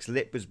and Trick's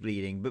lip was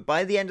bleeding, but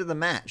by the end of the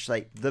match,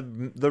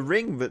 the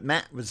ring that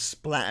Matt was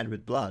splattered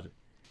with blood.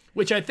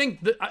 Which I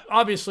think,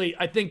 obviously,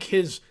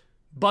 his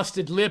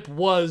busted lip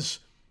was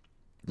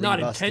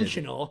not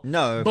intentional.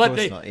 No, of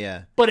course not,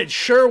 yeah. But it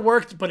sure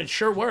worked,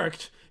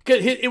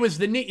 Because it was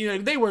the knee,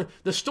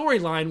 the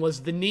storyline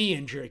was the knee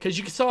injury. Because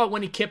you saw it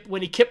when he did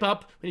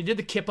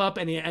the kip up,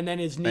 and then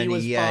his knee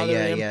was bothering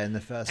him. Yeah, in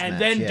the first and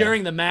match. And then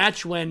during the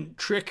match, when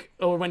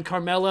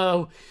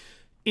Carmelo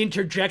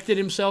interjected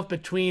himself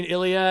between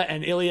Ilya,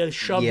 and Ilya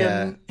shoved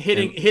him,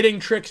 hitting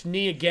Trick's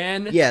knee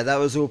again. Yeah, that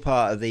was all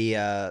part of the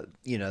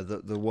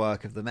the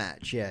work of the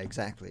match. Yeah,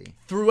 exactly.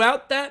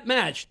 Throughout that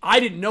match, I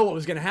didn't know what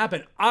was going to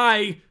happen.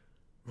 I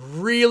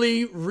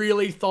really,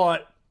 really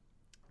thought.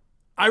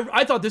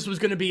 I thought this was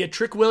going to be a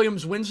Trick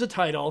Williams wins the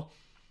title,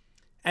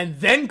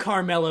 and then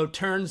Carmelo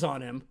turns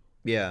on him.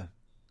 Yeah.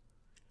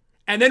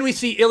 And then we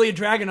see Ilya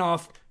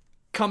Dragunov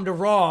come to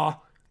Raw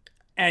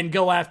and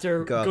go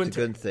after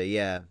Gunther,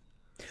 yeah.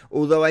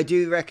 Although I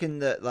do reckon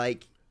that,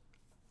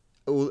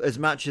 as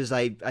much as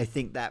I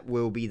think that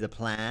will be the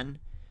plan,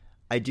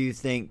 I do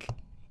think,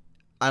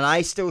 and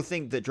I still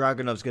think that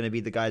Dragunov's going to be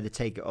the guy to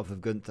take it off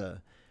of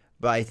Gunther.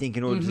 But I think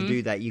in order to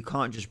do that, you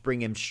can't just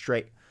bring him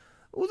straight.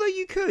 Although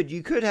you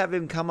could have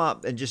him come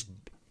up and just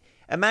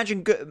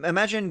imagine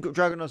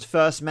Dragunov's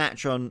first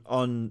match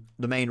on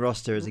the main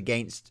roster is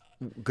against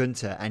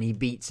Gunther, and he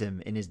beats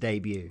him in his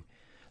debut.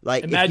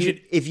 Like,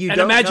 if you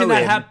don't know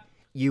him,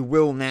 you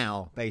will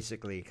now,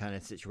 basically, kind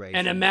of situation.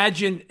 And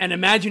imagine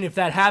if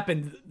that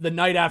happened the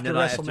night after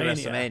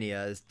WrestleMania.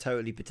 There's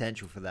totally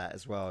potential for that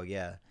as well.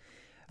 Yeah.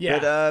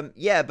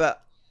 Yeah.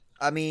 But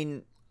I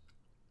mean,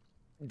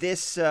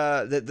 this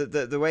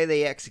the way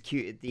they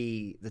executed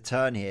the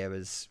turn here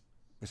was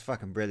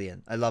fucking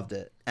brilliant. I loved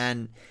it,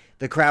 and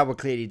the crowd were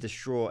clearly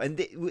distraught. And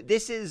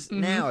this is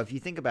now, if you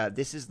think about it,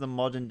 this is the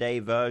modern day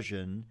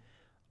version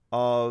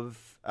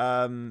of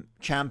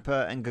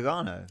Ciampa and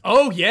Gargano.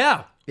 Oh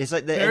yeah, it's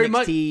like the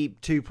NXT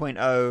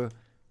 2.0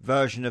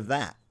 version of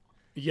that.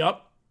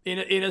 Yup.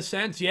 In a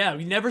sense, yeah.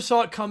 We never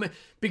saw it coming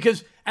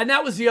and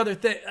that was the other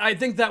thing.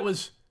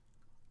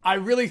 I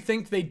really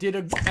think they did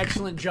an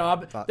excellent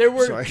job. There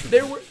were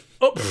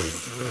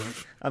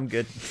I'm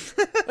good.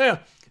 Yeah.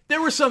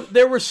 There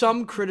were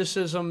some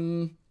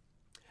criticism.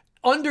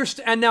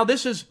 And now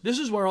this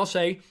is where I'll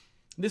say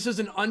this is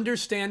an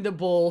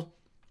understandable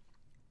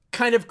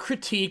kind of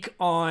critique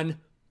on.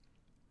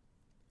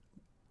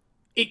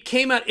 It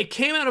came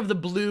out of the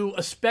blue,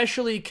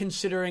 especially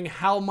considering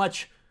how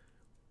much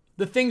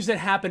the things that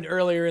happened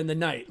earlier in the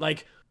night.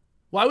 Like,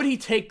 why would he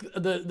take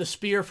the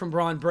spear from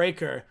Braun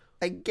Breaker?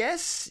 I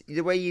guess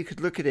the way you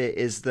could look at it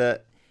is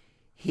that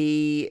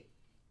he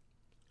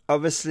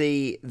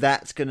obviously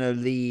that's going to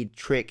lead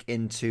Trick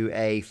into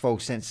a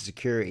false sense of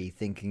security,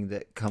 thinking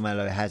that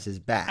Carmelo has his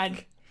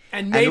back.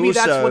 And maybe also,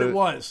 that's what it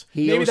was.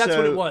 That's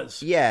what it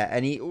was. Yeah,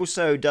 and he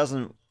also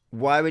doesn't.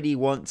 Why would he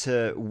want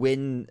to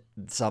win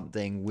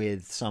something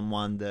with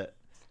someone that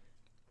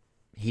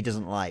he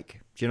doesn't like?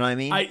 Do you know what I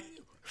mean? I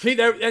see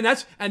there,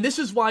 and this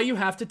is why you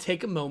have to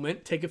take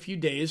a few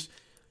days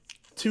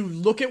to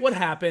look at what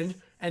happened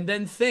and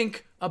then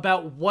think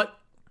about what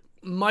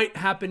might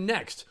happen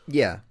next.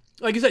 Yeah.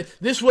 Like I said,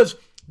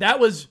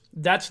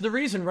 that's the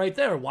reason right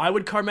there. Why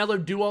would Carmelo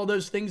do all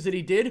those things that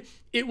he did?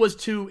 It was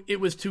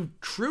to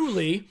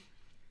truly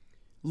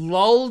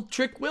lull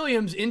Trick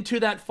Williams into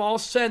that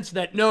false sense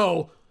that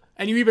no,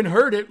 and you even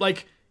heard it,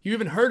 like you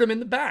even heard him in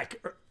the back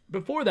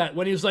before that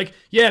when he was like,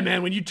 "Yeah,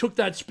 man, when you took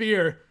that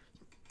spear,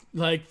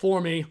 like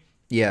for me,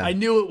 yeah, I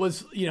knew it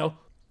was,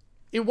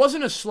 it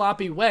wasn't a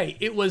sloppy way.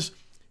 It was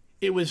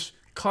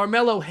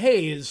Carmelo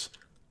Hayes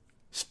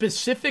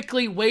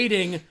specifically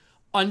waiting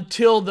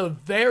until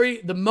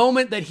the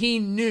moment that he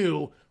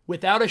knew,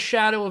 without a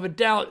shadow of a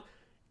doubt,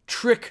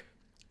 Trick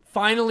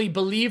finally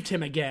believed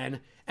him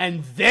again,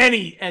 and then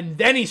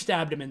he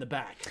stabbed him in the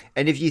back.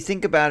 And if you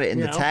think about it in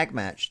the tag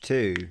match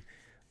too,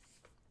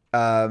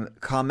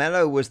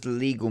 Carmelo was the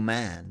legal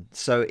man.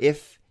 So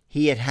if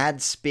he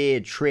had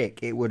speared Trick,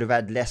 it would have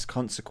had less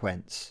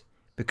consequence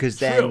because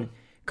then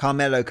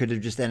Carmelo could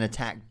have just then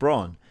attacked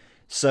Braun.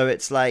 So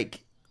it's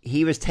like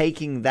he was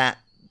taking that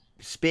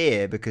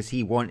spear because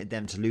he wanted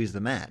them to lose the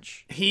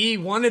match. He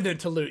wanted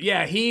it to lose.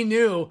 Yeah, he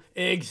knew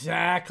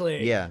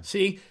exactly. Yeah.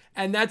 See,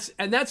 and that's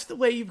the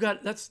way you've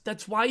got.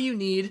 That's why you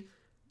need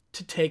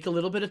to take a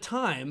little bit of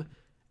time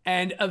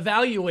and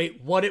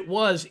evaluate what it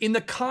was in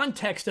the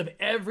context of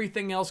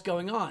everything else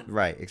going on.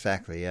 Right.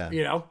 Exactly.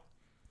 Yeah.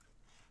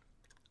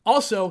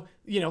 Also,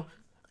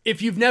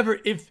 if you've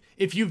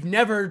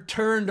never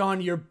turned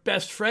on your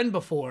best friend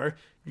before,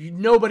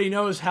 nobody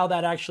knows how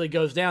that actually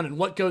goes down and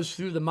what goes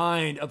through the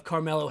mind of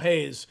Carmelo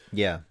Hayes.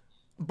 Yeah.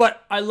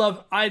 But I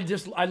love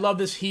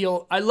this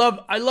heel. I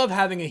love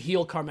having a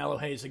heel Carmelo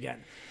Hayes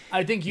again.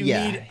 I think you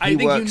need. I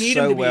think you need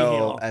him to be a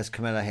heel as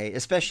Carmelo Hayes,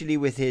 especially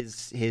with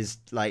his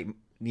like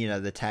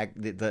the tag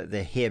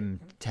the him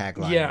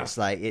tagline. Yeah. It's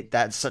like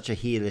that's such a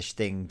heelish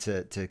thing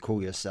to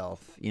call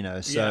yourself.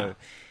 So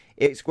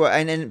it's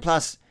and then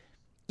plus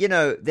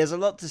there's a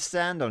lot to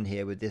stand on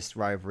here with this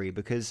rivalry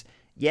because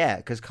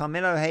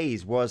Carmelo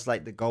Hayes was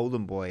like the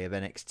golden boy of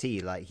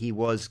NXT. Like he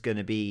was going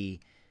to be,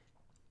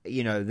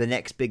 the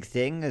next big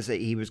thing, as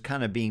he was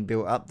kind of being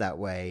built up that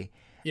way.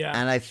 Yeah.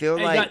 And I feel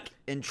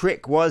and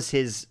Trick was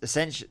his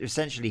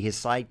essentially his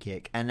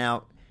sidekick. And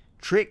now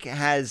Trick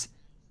has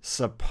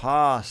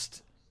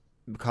surpassed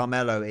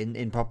Carmelo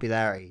in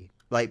popularity,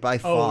 like by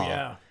far. Oh,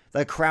 yeah.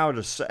 The crowd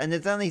is and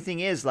the only thing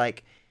is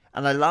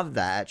and I love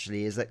that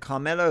actually, is that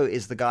Carmelo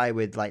is the guy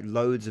with like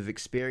loads of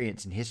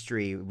experience and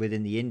history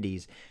within the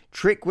indies.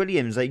 Trick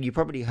Williams, like you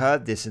probably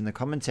heard this in the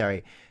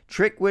commentary,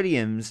 Trick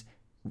Williams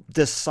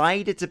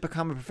decided to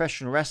become a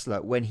professional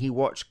wrestler when he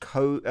watched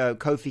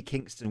Kofi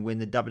Kingston win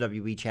the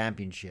WWE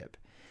Championship.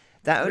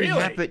 That only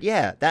happened,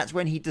 that's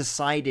when he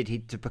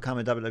decided to become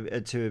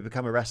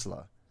a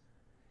wrestler.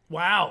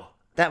 Wow.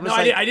 That was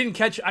I didn't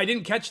catch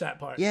that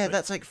part. Yeah,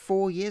 that's like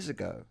 4 years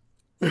ago.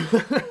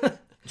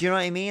 Do you know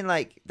what I mean?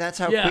 Like, that's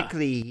how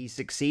quickly he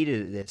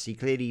succeeded at this. He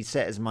clearly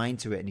set his mind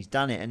to it and he's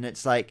done it. And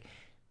it's like,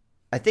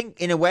 I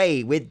think in a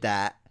way with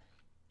that,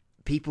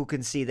 people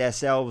can see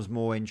themselves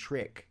more in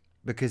Trick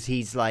because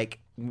he's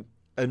like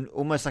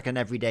almost like an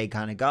everyday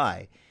kind of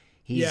guy.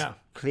 He's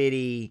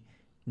clearly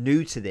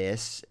new to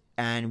this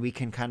and we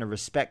can kind of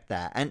respect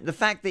that. And the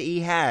fact that he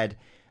had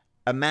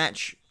a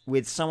match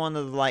with someone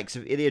of the likes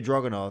of Ilya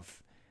Dragunov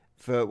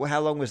for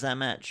how long was that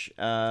match?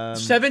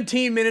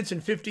 17 minutes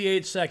and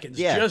 58 seconds.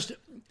 Yeah. Just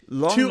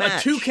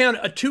Match.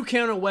 a two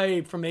count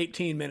away from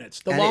 18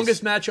 minutes. The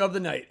longest match of the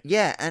night.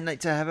 Yeah, and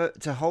like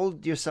to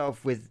hold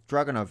yourself with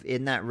Dragunov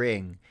in that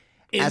ring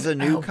as a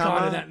newcomer. Oh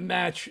God, that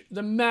match.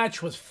 The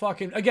match was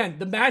fucking. Again,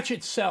 the match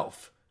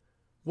itself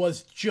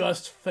was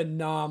just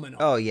phenomenal.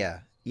 Oh yeah,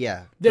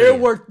 yeah. There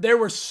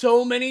were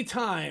so many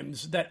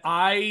times that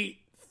I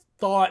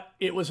thought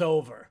it was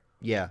over.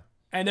 Yeah.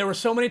 And there were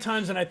so many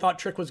times that I thought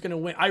Trick was going to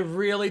win. I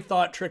really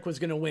thought Trick was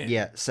going to win.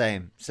 Yeah,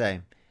 same.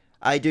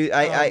 I do.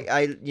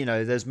 I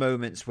there's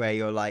moments where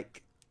you're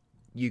like,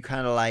 you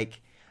kind of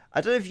like,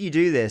 I don't know if you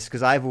do this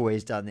because I've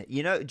always done it.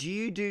 You know, do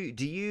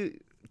you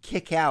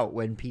kick out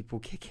when people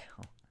kick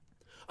out?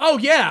 Oh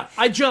yeah,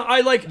 I jump.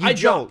 I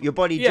jump. Your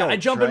body. Yeah, jolts, I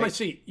jump right? in my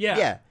seat. Yeah.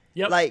 Yeah.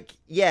 Yep. Like,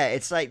 yeah,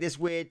 it's like this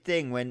weird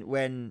thing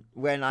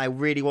when I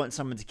really want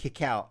someone to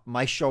kick out,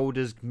 my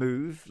shoulders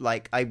move,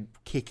 like I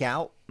kick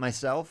out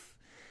myself.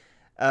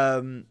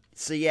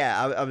 So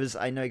yeah,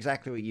 I know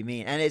exactly what you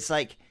mean, and it's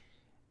like,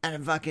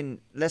 and fucking,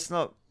 let's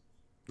not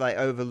like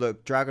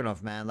overlook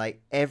Dragunov, man.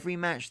 Like every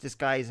match this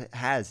guy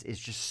has is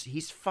just,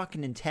 he's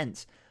fucking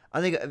intense.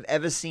 I don't think I've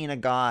ever seen a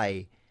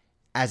guy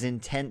as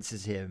intense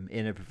as him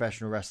in a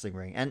professional wrestling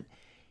ring, and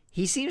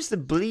he seems to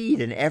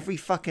bleed in every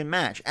fucking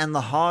match, and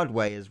the hard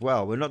way as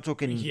well. We're not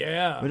talking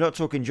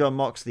John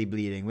Moxley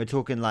bleeding. We're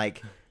talking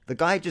like the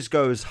guy just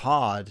goes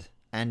hard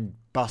and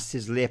busts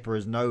his lip or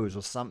his nose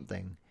or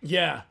something.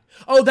 Yeah.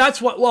 Oh, because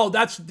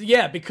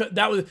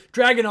that was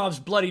Dragunov's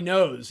bloody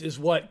nose is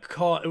what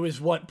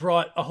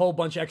brought a whole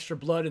bunch of extra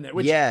blood in there.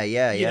 Which, you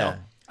know,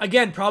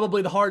 again,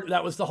 probably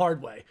that was the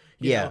hard way.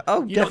 You know?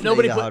 Oh,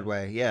 definitely the hard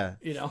way. Yeah.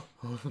 You know.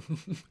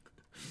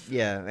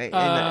 Yeah.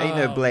 Ain't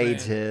no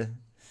blades here.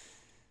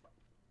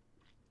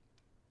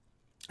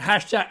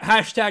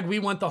 Hashtag we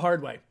want the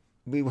hard way.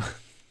 We want.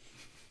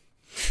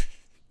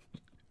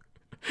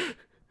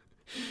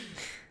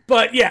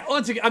 But yeah,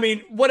 once again, I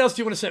mean, what else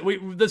do you want to say?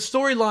 The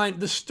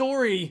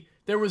story,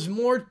 there was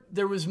more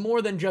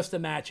than just a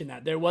match in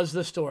that. There was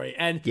the story.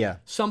 And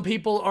some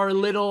people are a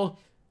little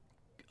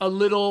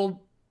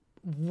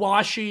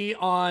washy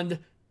on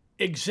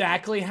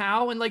exactly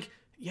how, and like,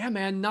 yeah,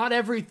 man, not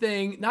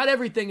everything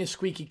is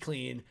squeaky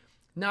clean.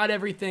 Not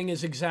everything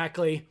is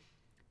exactly,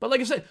 but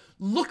like I said,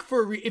 look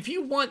for, if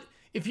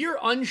you're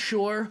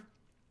unsure,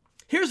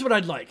 here's what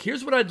I'd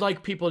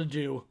like people to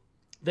do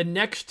the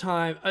next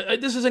time.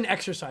 This is an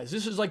exercise.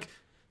 This is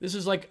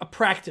like a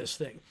practice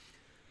thing.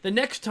 The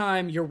next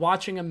time you're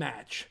watching a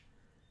match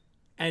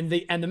and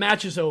the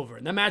match is over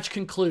and the match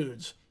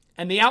concludes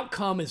and the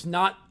outcome is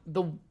not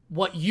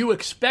what you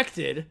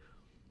expected,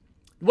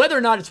 whether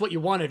or not it's what you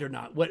wanted or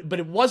not, but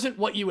it wasn't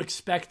what you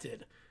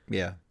expected.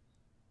 Yeah.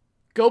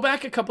 Go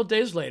back a couple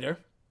days later,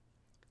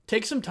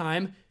 take some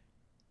time,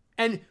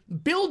 and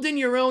build in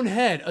your own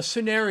head a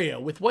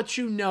scenario with what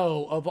you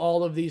know of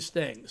all of these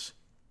things.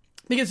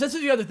 Because this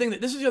is the other thing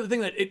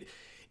that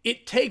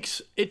it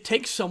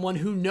takes someone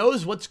who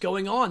knows what's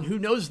going on, who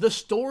knows the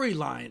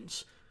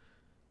storylines,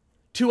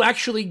 to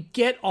actually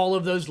get all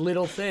of those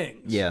little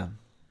things. Yeah.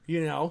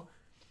 You know?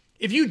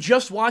 If you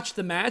just watched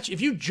the match,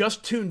 if you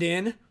just tuned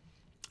in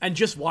and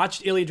just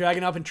watched Ilya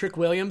Dragunov and Trick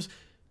Williams,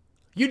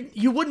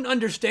 you wouldn't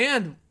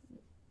understand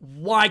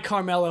why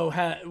Carmelo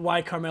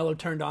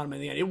turned on him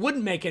in the end. It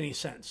wouldn't make any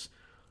sense.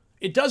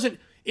 It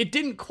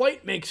didn't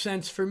quite make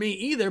sense for me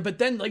either, but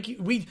then like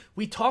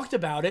we talked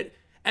about it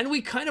and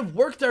we kind of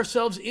worked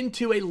ourselves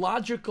into a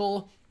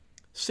logical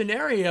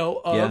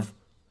scenario of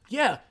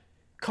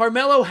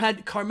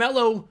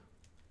Carmelo,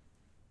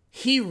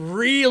 he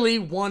really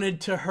wanted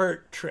to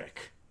hurt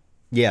Trick.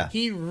 Yeah.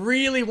 He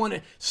really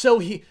wanted,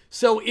 so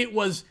it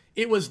was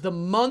the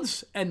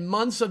months and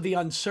months of the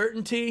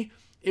uncertainty.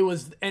 It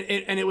was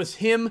it was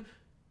him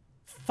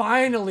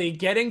finally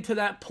getting to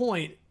that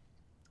point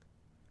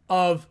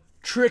of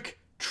Trick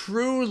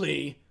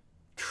truly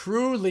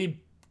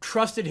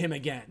trusted him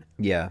again.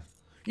 Yeah.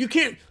 You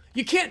can't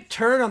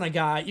turn on a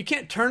guy. You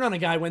can't turn on a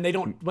guy when they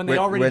already don't trust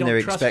you. When they're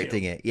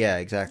expecting it. Yeah,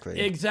 exactly.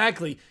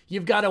 Exactly.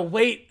 You've got to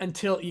wait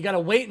until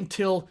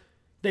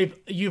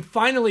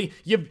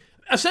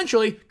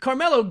essentially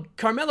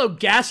Carmelo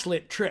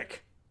gaslit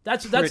Trick.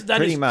 That's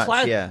pretty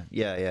much.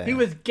 Yeah. He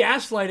was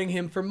gaslighting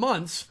him for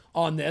months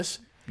on this.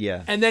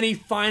 Yeah. And then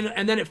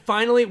it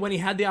finally, when he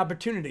had the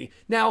opportunity.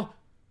 Now,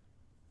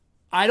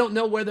 I don't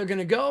know where they're going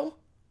to go.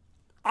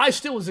 I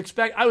was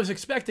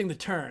expecting the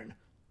turn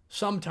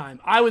sometime.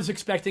 I was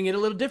expecting it a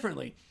little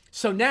differently.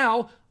 So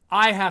now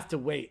I have to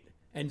wait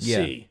and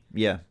see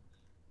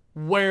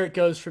where it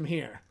goes from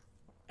here.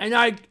 And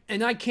I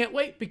can't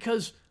wait,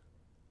 because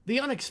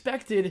the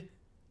unexpected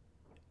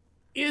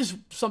is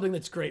something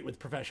that's great with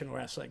professional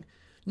wrestling.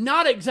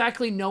 Not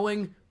exactly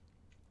knowing,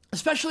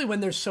 especially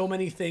when there's so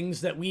many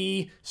things that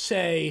we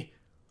say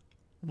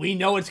we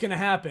know it's going to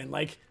happen.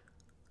 Like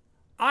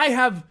I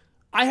have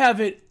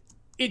it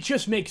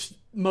just makes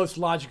most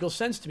logical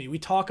sense to me. We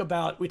talk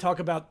about,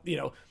 you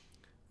know,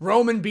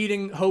 Roman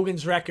beating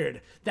Hogan's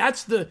record.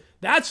 That's the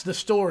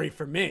story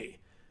for me.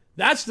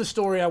 That's the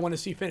story I want to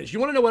see finished.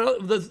 You want to know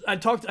what I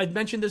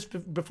mentioned this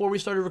before we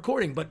started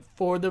recording, but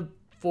for the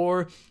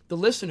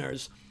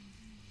listeners,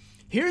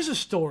 here's a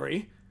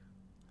story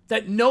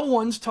that no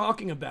one's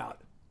talking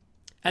about.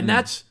 And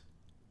that's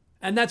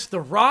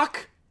The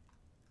Rock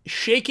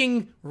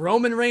shaking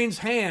Roman Reigns'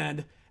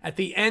 hand at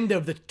the end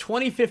of the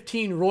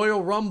 2015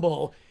 Royal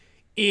Rumble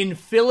in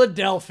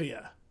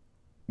Philadelphia.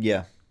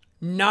 Yeah.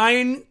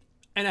 9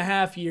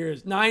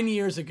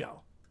 years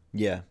ago.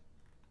 Yeah.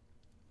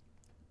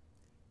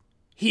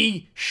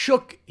 He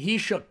shook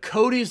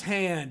Cody's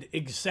hand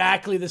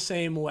exactly the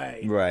same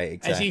way. Right,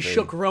 exactly. As he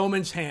shook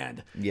Roman's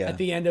hand Yeah. at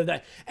the end of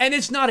that. And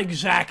it's not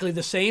exactly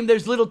the same.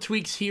 There's little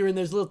tweaks here and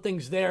there's little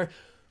things there.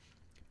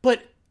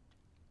 But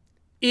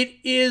it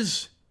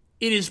is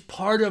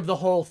part of the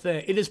whole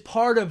thing. It is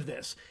part of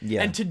this.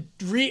 Yeah. And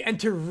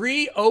to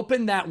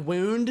reopen that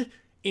wound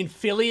in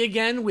Philly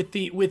again with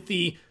the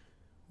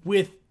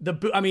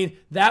I mean,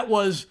 that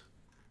was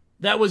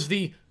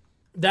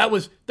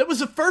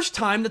the first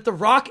time that The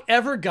Rock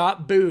ever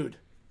got booed.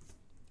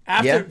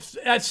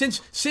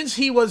 Since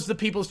he was the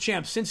People's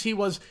Champ,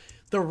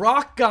 The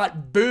Rock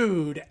got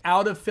booed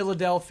out of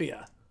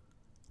Philadelphia.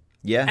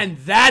 Yeah. And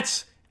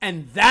that's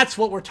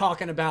what we're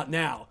talking about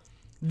now.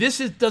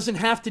 This is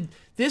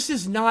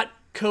not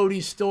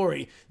Cody's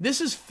story. This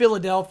is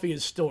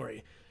Philadelphia's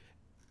story.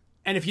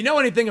 And if you know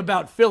anything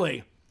about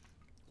Philly,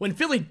 when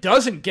Philly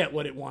doesn't get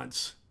what it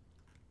wants,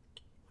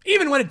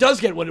 even when it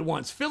does get what it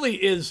wants,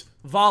 Philly is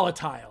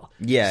volatile.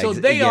 Yeah. So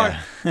they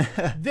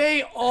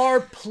are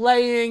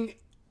playing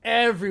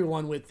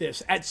everyone with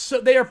this.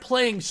 They are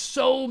playing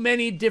so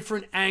many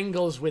different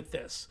angles with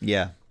this.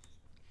 Yeah.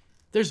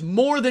 There's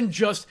more than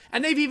just,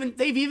 and they've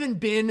even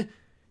been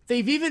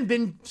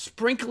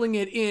sprinkling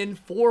it in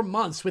for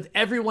months with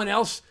everyone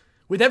else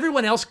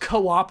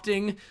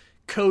co-opting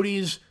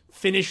Cody's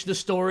finish the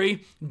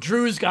story.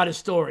 Drew's got a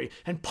story,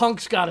 and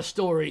Punk's got a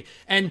story,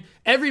 and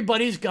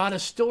everybody's got a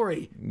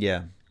story.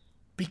 Yeah.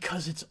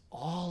 Because it's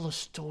all a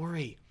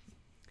story.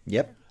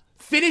 Yep.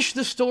 Finish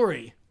the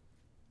story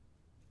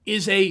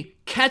is a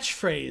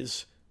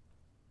catchphrase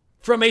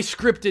from a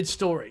scripted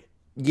story.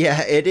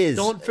 Yeah, it is.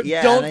 Don't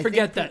forget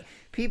that.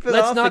 People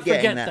Let's are not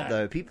forgetting forget that,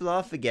 though. People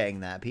are forgetting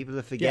that. People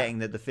are forgetting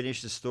that the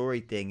finish the story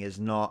thing is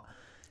not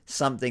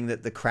something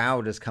that the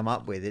crowd has come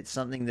up with. It's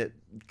something that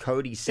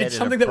Cody said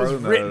in a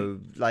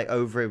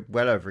promo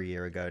well over a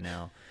year ago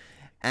now.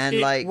 And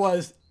it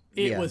was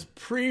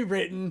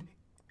pre-written.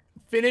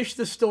 Finish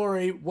the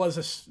story was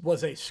a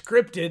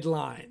scripted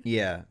line.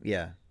 Yeah,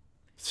 yeah.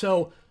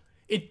 So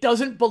it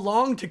doesn't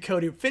belong to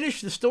Cody.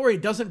 Finish the story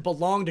doesn't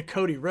belong to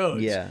Cody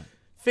Rhodes. Yeah.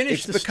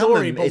 It's become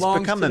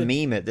a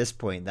meme at this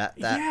point.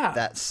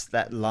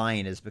 That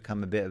line has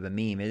become a bit of a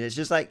meme, and it's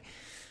just like,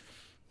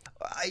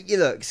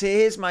 look. So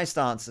here's my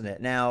stance on it.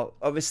 Now,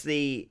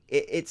 obviously,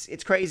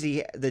 it's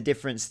crazy the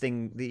difference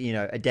thing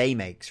a day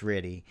makes,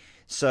 really.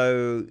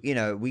 So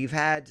we've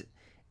had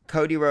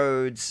Cody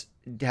Rhodes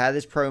had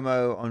this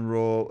promo on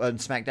Raw on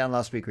SmackDown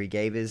last week where he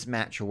gave his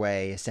match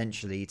away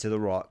essentially to The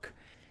Rock.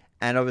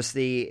 And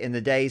obviously, in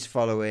the days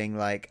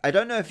following, I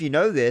don't know if you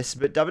know this,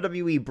 but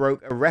WWE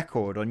broke a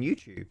record on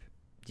YouTube.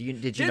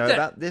 Did you know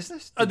about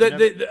this? I know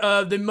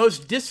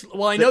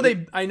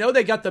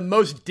they got the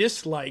most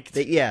disliked.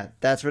 Yeah,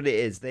 that's what it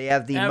is. They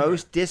have the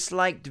most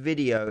disliked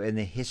video in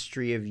the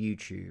history of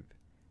YouTube.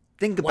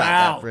 Think about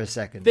that for a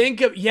second.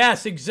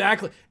 Yes,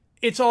 exactly.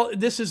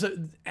 This is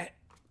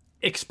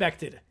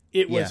expected.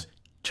 It was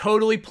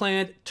totally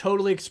planned,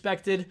 totally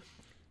expected,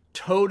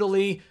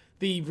 totally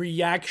the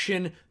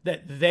reaction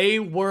that they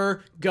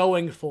were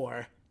going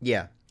for.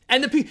 Yeah.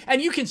 And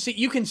you can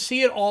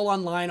see it all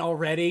online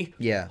already.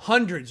 Yeah.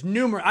 Hundreds,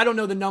 numerous, I don't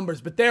know the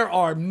numbers, but there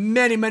are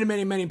many, many,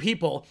 many, many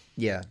people.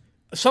 Yeah.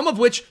 Some of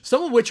which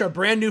are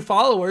brand new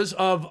followers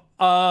of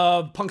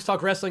Punk's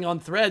Talk Wrestling on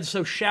Threads.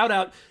 So shout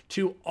out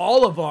to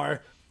all of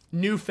our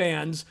new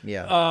fans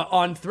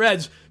on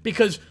Threads,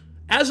 because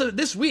as of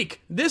this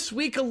week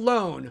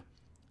alone,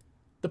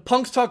 the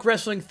Punk's Talk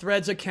Wrestling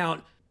Threads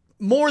account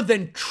more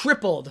than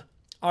tripled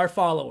our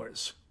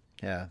followers.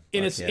 Yeah.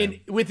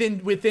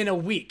 Within a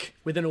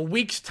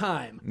week's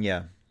time.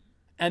 Yeah.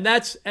 And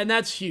that's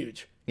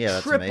huge. Yeah,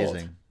 that's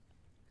tripled.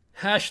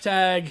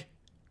 Amazing.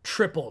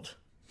 #tripled.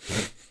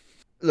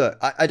 Look,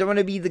 I don't want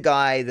to be the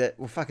guy that,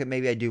 well, fuck it,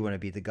 maybe I do want to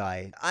be the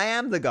guy. I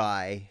am the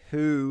guy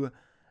who,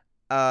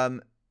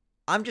 I'm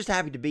just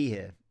happy to be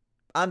here.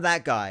 I'm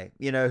that guy,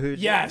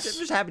 who's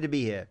just happy to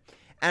be here.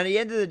 And at the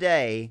end of the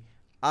day,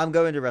 I'm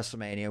going to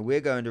WrestleMania.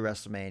 We're going to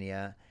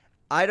WrestleMania.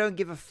 I don't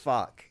give a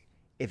fuck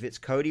if it's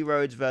Cody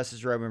Rhodes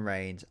versus Roman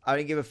Reigns. I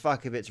don't give a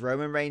fuck if it's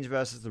Roman Reigns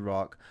versus The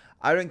Rock.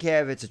 I don't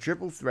care if it's a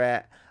triple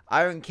threat.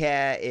 I don't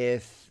care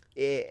if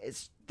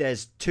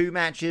there's 2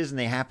 matches and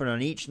they happen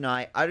on each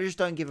night. I just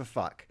don't give a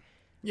fuck.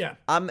 Yeah.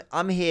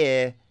 I'm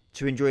here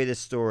to enjoy this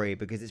story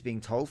because it's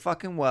being told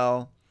fucking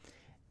well,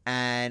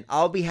 and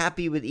I'll be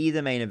happy with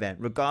either main event,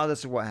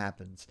 regardless of what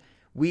happens.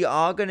 We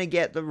are going to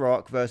get The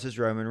Rock versus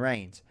Roman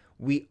Reigns.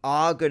 We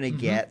are going to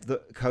get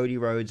the Cody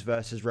Rhodes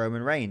versus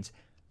Roman Reigns.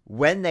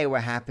 When they will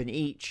happen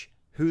each,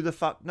 Who the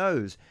fuck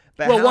knows?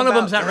 But well, one of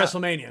them's at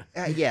WrestleMania.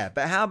 Yeah,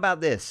 but how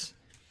about this?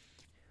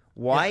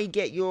 Why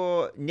get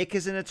your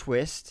knickers in a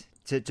twist,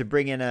 to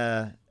bring in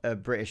a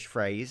British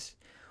phrase?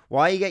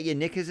 Why you get your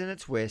knickers in a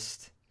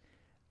twist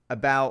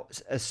about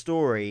a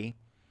story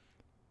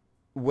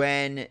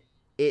when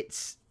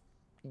it's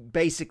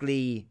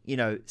basically,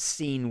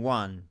 scene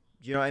one?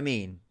 Do you know what I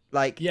mean?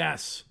 Like,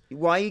 yes.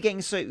 Why are you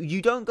getting so...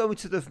 You don't go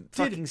to the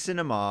fucking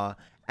cinema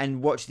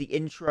and watch the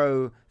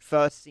intro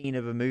first scene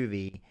of a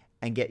movie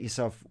and get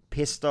yourself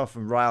pissed off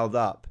and riled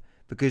up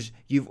because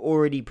you've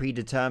already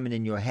predetermined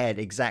in your head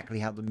exactly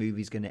how the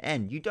movie's going to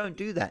end. You don't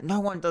do that.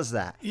 No one does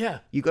that. Yeah.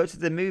 You go to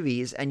the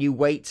movies and you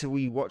wait till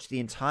you watch the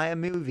entire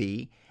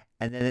movie,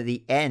 and then at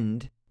the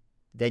end,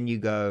 then you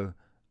go,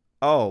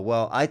 oh,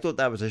 well, I thought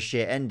that was a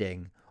shit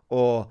ending.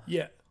 Or,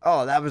 yeah,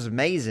 oh, that was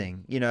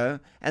amazing,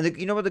 And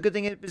you know what the good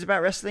thing is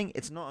about wrestling?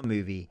 It's not a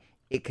movie.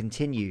 It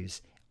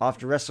continues.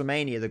 After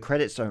WrestleMania, the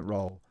credits don't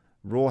roll.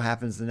 Raw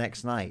happens the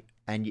next night,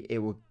 and it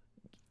will.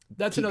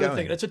 That's another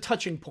thing. That's a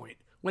touching point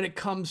when it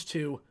comes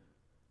to.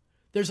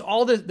 There's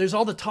all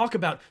the talk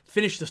about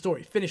finish the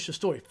story.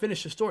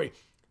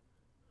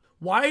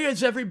 Why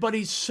is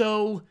everybody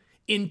so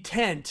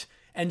intent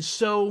and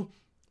so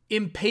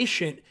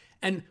impatient?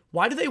 And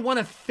why do they want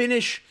to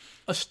finish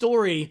a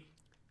story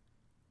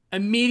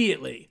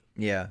immediately?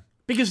 Yeah.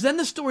 Because then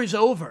the story's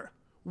over.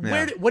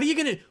 Yeah. What are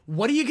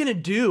you gonna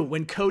do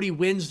when Cody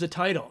wins the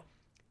title?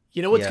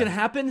 You know what's gonna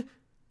happen?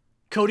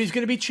 Cody's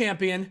gonna be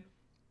champion,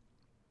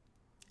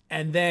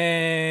 and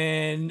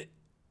then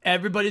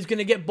everybody's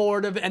gonna get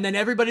bored of it, and then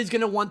everybody's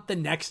gonna want the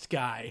next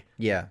guy.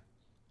 Yeah.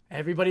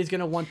 Everybody's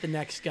gonna want the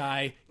next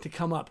guy to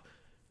come up.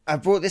 I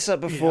brought this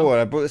up before.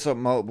 I brought this up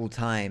multiple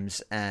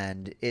times,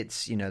 and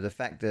it's the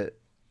fact that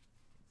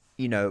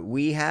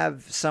we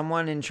have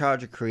someone in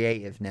charge of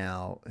creative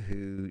now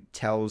who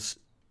tells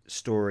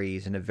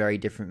stories in a very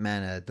different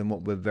manner than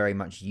what we're very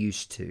much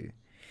used to.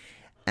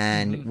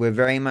 And we're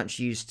very much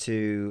used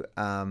to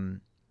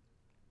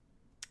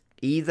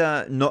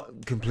either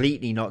not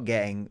completely not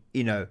getting,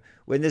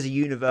 when there's a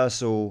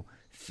universal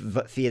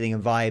feeling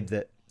and vibe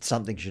that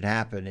something should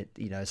happen,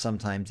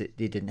 sometimes it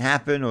didn't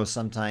happen, or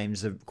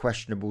sometimes a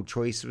questionable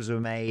choices were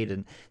made,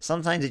 and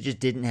sometimes it just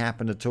didn't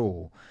happen at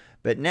all.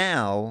 But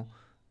now,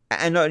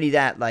 and not only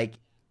that, like,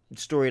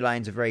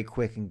 storylines are very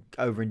quick and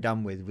over and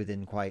done with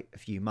within quite a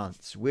few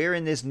months. We're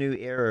in this new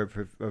era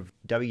of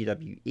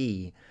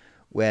WWE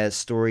where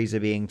stories are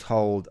being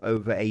told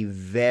over a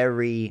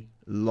very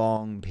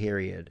long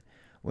period.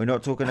 We're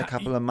not talking a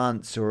couple of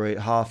months or a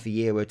half a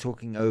year. We're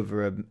talking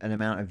over an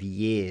amount of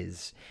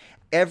years.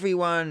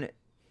 Everyone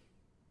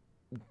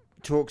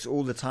talks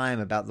all the time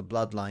about the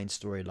Bloodline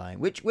storyline,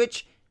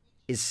 which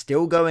is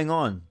still going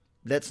on.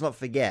 Let's not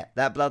forget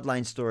that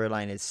Bloodline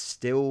storyline is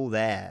still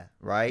there,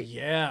 right?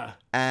 Yeah.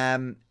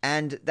 And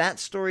that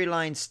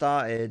storyline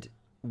started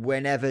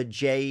whenever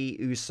Jey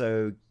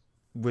Uso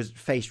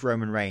faced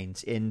Roman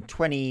Reigns in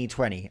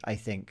 2020, I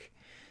think.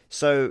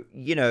 So,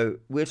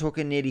 we're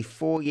talking nearly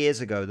 4 years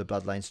ago the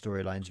Bloodline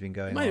storyline's been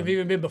going on. It might have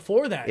even been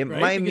before that, it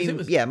right?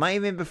 Might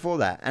have been before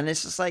that. And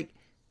it's just like,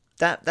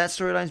 that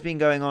storyline's been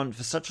going on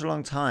for such a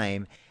long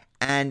time,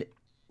 and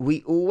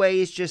we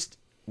always just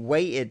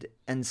waited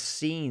and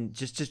seen,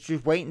 just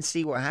wait and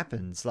see what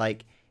happens.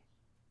 Like,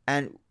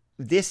 and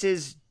this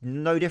is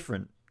no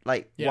different.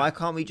 Like, why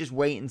can't we just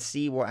wait and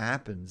see what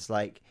happens?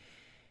 Like,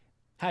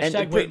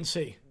 hashtag wait and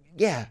see.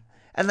 Yeah.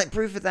 And like,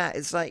 proof of that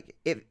is like,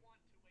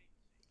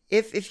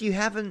 if you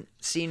haven't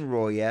seen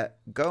Raw yet,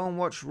 go and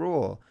watch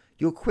Raw.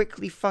 You'll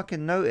quickly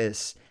fucking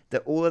notice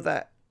that all of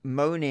that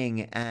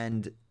moaning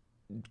and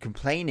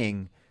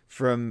complaining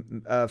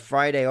from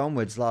Friday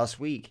onwards last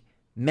week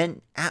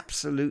meant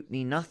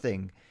absolutely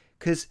nothing.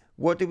 Because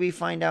what did we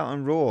find out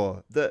on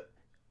Raw? That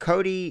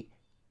Cody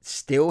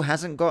still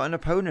hasn't got an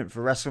opponent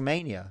for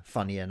WrestleMania,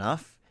 funny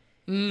enough.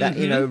 That,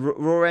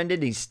 Raw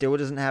ended, he still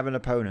doesn't have an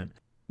opponent.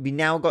 We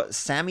now got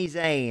Sami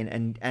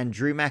Zayn and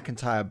Drew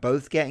McIntyre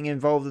both getting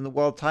involved in the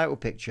world title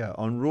picture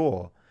on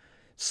Raw.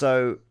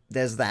 So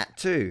there's that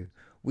too.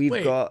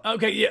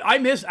 Okay, yeah, I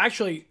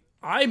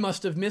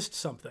must have missed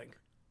something.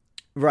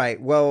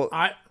 Right, well...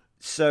 I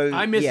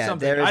missed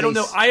something. I don't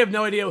know. I have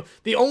no idea.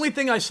 The only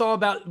thing I saw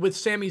with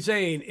Sami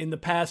Zayn in the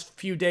past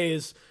few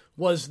days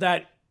was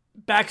that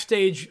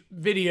backstage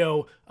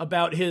video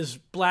about his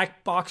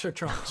black boxer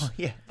trunks. Oh,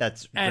 yeah,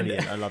 that's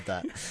brilliant. I love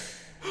that.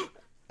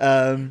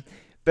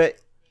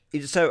 But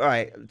so, all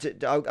right,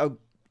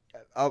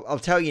 I'll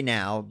tell you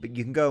now, but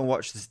you can go and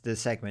watch the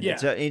segment. Yeah.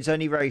 It's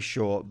only very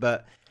short,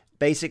 but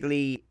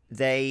basically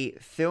they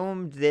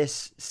filmed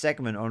this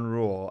segment on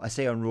Raw. I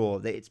say on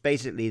Raw. It's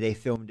basically they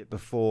filmed it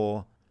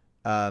before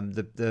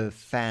the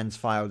fans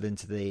filed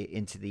into the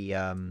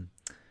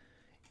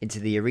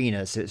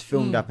arena, so it's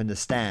filmed up in the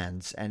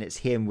stands, and it's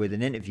him with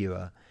an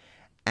interviewer,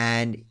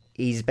 and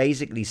he's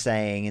basically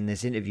saying in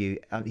this interview,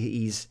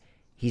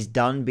 he's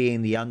done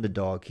being the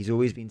underdog. He's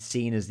always been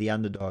seen as the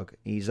underdog.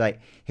 He's like,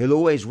 he'll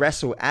always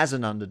wrestle as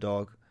an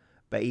underdog,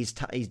 but he's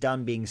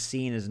done being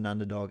seen as an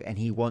underdog, and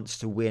he wants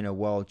to win a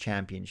world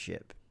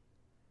championship.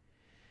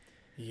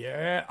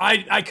 Yeah,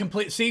 I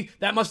completely see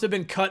that must have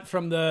been cut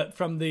from the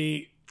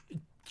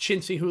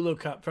Chintzy Hulu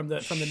cut from the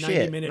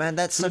 90-minute. Man,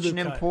 that's Hulu such an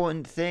cut.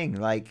 important thing.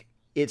 Like,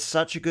 it's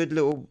such a good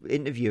little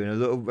interview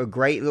and a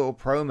great little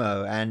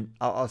promo, and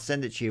I'll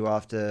send it to you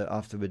after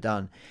we're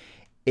done.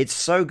 It's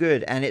so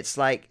good, and it's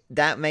like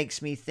that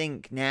makes me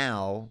think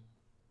now.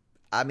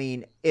 I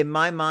mean, in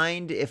my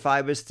mind, if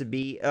I was to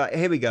be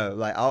here we go.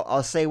 Like,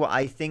 I'll say what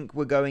I think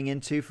we're going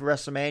into for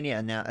WrestleMania,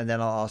 and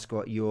then I'll ask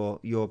what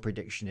your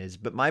prediction is.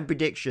 But my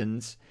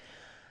predictions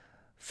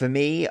for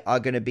me are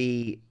going to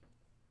be.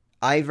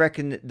 I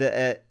reckon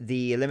that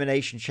the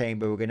Elimination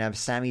Chamber, we're going to have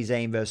Sami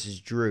Zayn versus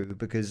Drew,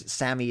 because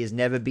Sami has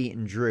never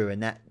beaten Drew,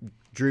 and that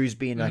Drew's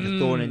been like a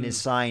thorn in his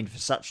side for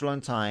such a long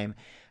time.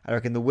 I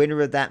reckon the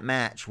winner of that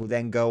match will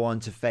then go on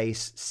to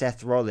face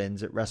Seth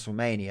Rollins at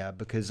WrestleMania,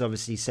 because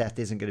obviously Seth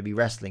isn't going to be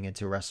wrestling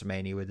until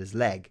WrestleMania with his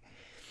leg.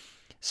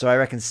 So I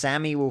reckon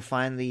Sami will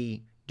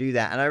finally do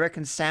that, and I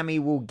reckon Sami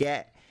will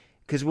get,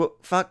 because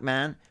fuck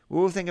man,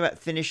 we're all thinking about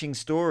finishing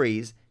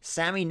stories.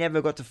 Sami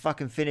never got to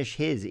fucking finish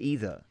his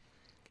either.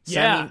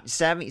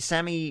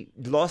 Sami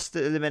lost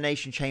the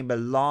Elimination Chamber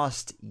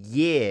last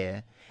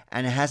year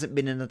and hasn't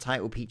been in the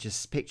title picture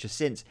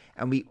since.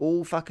 And we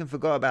all fucking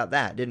forgot about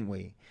that, didn't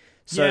we?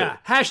 So, yeah.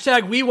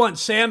 Hashtag we want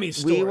Sami's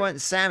story. We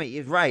want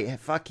Sami. Right.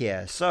 Fuck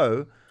yeah.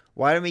 So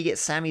why don't we get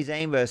Sami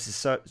Zayn versus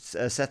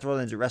Seth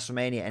Rollins at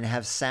WrestleMania and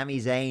have Sami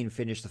Zayn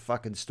finish the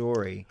fucking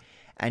story?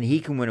 And he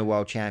can win a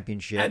world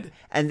championship.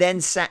 And then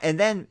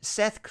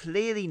Seth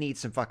clearly needs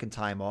some fucking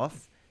time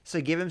off.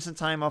 So give him some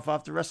time off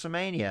after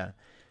WrestleMania.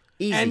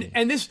 Easy.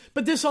 And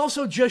this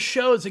also just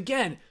shows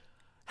again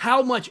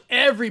how much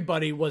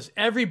everybody was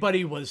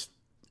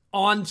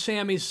on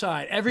Sami's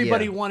side.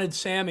 Everybody wanted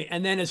Sami,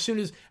 and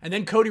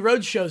then Cody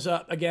Rhodes shows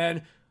up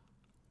again,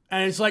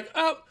 and it's like,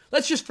 oh,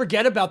 let's just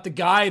forget about the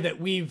guy that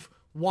we've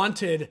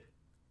wanted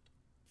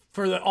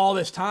for all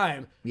this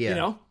time. Yeah. You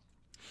know,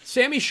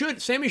 Sami should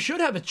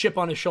have a chip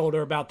on his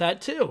shoulder about that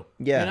too.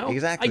 Yeah, you know?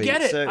 exactly. I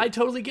get it. So, I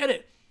totally get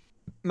it.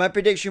 My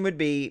prediction would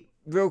be.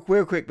 Real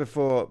quick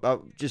before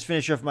I'll just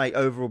finish off my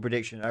overall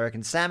prediction. I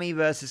reckon Sami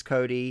versus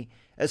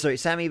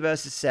Sami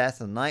versus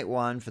Seth on night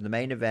 1 for the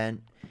main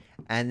event,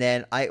 and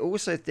then I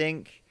also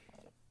think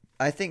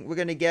we're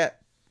gonna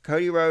get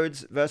Cody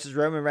Rhodes versus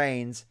Roman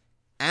Reigns,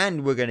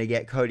 and we're gonna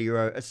get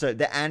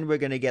we're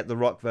gonna get The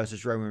Rock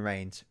versus Roman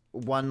Reigns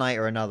one night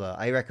or another.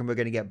 I reckon we're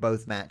gonna get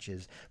both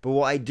matches. But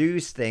what I do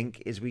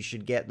think is we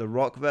should get The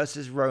Rock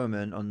versus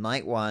Roman on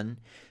night 1,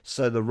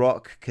 so The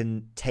Rock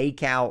can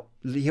take out.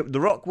 The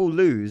Rock will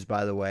lose,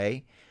 by the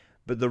way,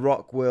 but The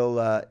Rock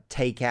will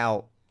take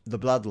out the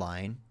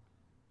Bloodline,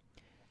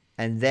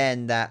 and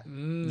then that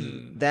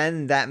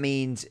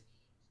means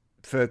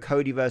for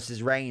Cody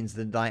versus Reigns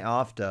the night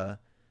after,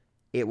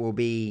 it will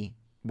be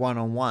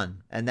 1-on-1,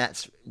 and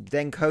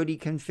then Cody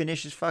can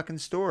finish his fucking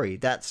story.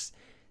 That's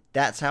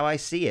how I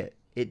see it.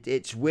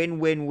 It's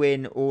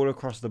win-win-win all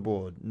across the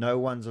board. No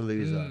one's a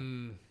loser.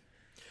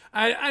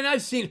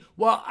 I've seen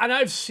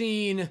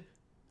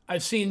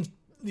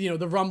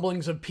the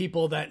rumblings of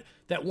people that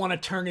want to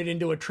turn it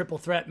into a triple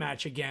threat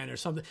match again or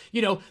something.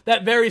 You know,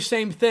 that very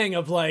same thing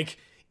of like,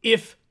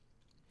 if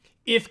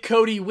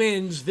Cody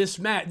wins this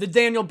match, the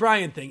Daniel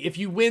Bryan thing, if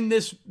you win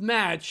this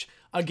match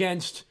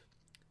against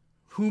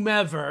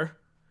whomever,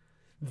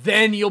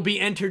 then you'll be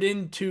entered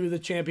into the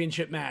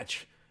championship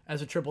match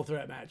as a triple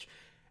threat match.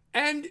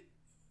 And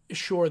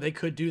sure, they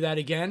could do that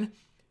again.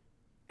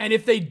 And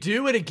if they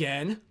do it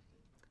again,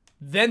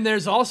 then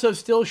there's also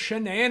still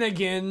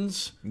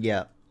shenanigans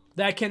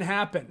that can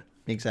happen.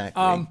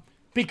 Exactly.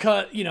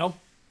 Because, you know,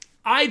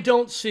 I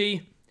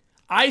see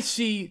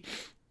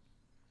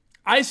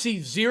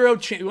zero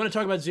chance. We want to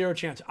talk about zero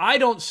chance. I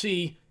don't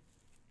see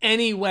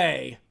any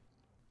way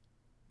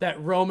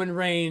that Roman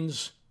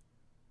Reigns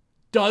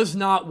does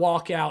not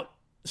walk out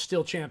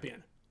still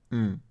champion.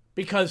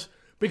 Because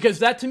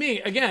that, to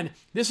me, again,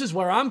 this is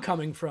where I'm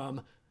coming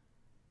from.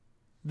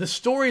 The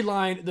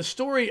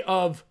story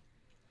of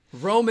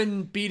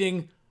Roman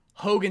beating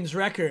Hogan's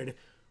record,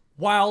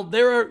 while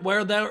there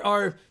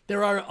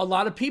are a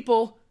lot of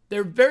people,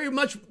 there very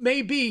much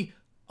may be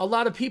a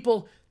lot of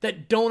people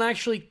that don't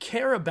actually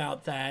care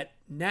about that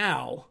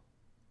now.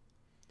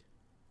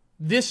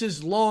 This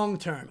is long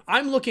term.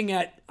 I'm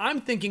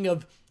thinking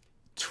of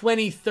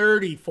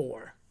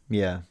 2034.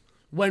 Yeah.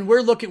 When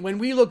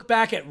we look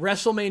back at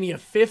WrestleMania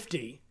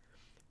 50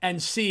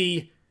 and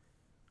see,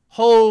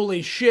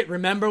 holy shit,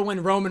 remember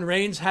when Roman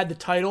Reigns had the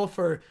title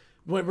for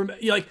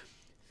like,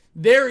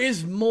 there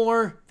is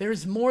more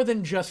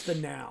than just the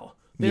now.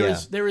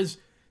 There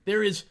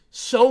is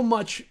so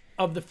much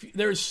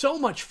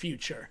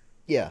future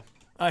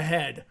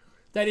ahead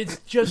that it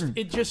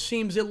just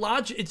seems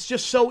illogical. It's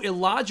just so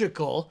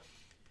illogical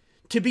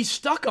to be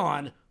stuck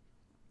on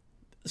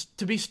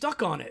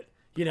it,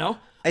 you know?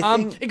 I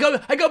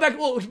go back.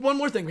 Well, one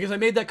more thing, because I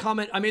made the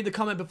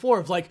comment before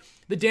of like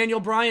the Daniel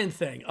Bryan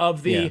thing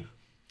of the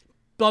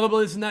blah blah blah,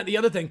 this and that, the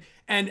other thing,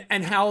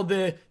 and how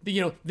the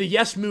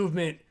Yes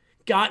movement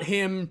got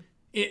him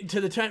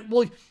to the time.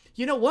 Well,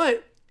 you know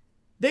what?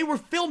 They were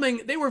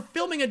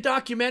filming a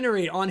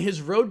documentary on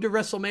his road to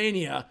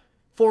WrestleMania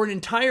for an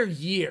entire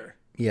year.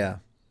 Yeah.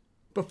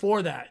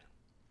 Before that.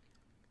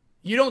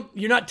 You're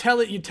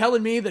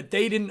telling me that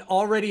they didn't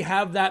already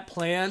have that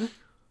plan?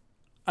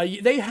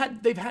 They've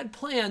had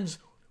plans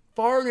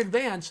far in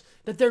advance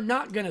that they're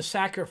not going to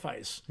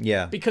sacrifice.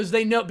 Yeah. Because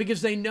they know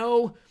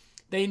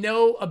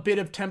a bit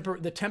of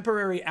the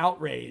temporary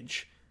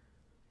outrage,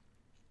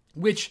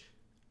 which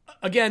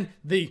again,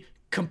 the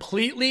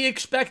completely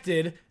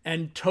expected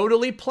and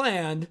totally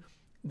planned.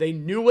 They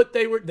knew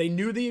they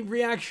knew the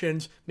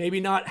reactions, maybe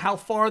not how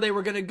far they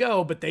were going to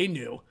go, but they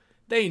knew.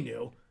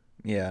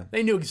 Yeah.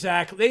 They knew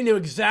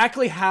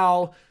exactly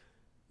how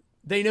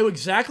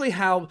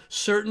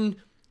certain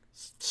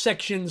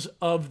sections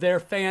of their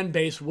fan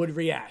base would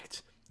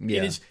react.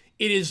 Yeah.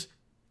 It is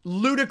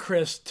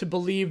ludicrous to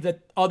believe that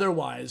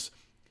otherwise,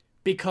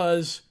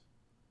 because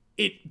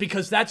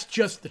that's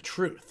just the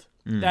truth.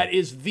 That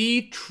is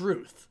the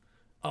truth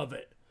of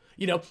it.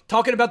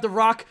 Talking about The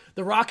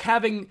Rock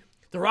having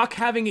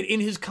it in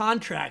his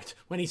contract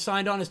when he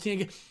signed on his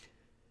team.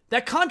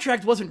 That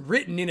contract wasn't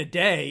written in a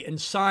day and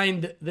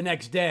signed the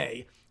next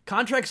day.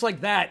 Contracts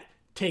like that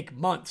take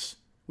months,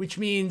 which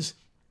means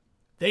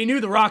they knew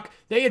The Rock.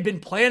 They had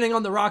been planning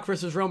on The Rock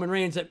versus Roman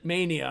Reigns at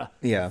Mania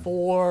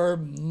for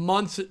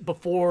months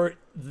before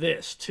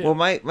this too. Well,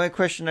 my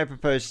question I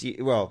propose to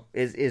you,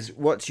 is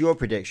what's your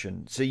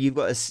prediction? So you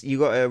got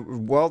a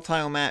world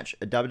title match,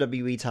 a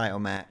WWE title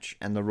match,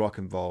 and The Rock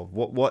involved.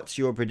 What's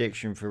your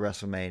prediction for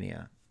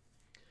WrestleMania?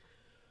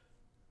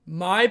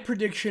 My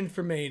prediction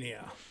for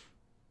Mania.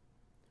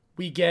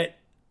 We get.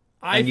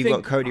 You've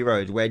got Cody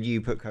Rhodes. Where do you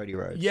put Cody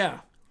Rhodes? Yeah.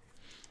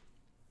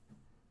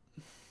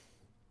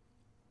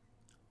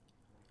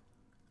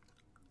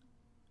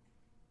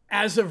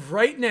 As of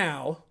right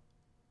now,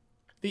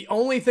 the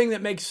only thing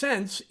that makes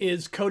sense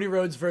is Cody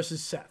Rhodes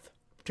versus Seth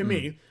to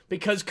me,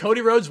 because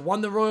Cody Rhodes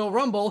won the Royal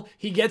Rumble.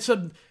 He gets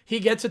a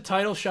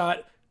title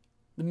shot,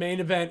 the main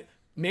event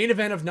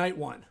of night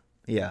one.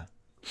 Yeah.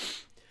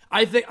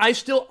 I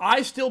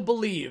still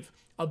believe,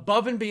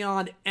 above and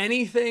beyond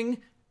anything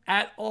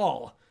at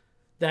all,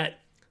 that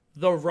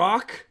The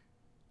Rock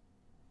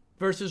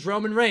versus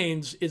Roman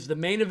Reigns is the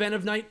main event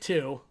of night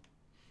two.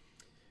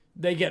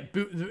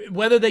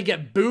 Whether they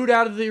get booed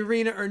out of the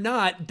arena or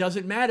not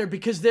doesn't matter,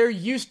 because they're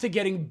used to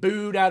getting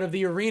booed out of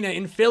the arena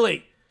in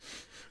Philly.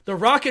 The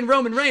Rock and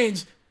Roman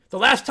Reigns, the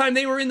last time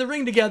they were in the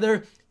ring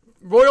together,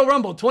 Royal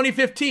Rumble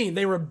 2015,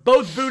 they were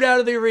both booed out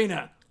of the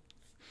arena.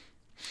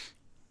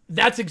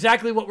 That's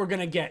exactly what we're going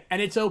to get,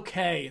 and it's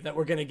okay that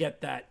we're going to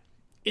get that.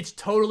 It's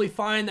totally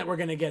fine that we're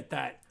going to get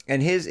that.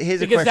 And here's a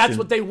question. Because that's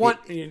what they want.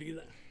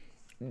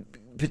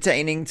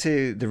 Pertaining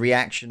to the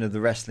reaction of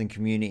the wrestling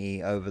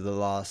community over the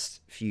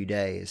last few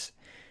days,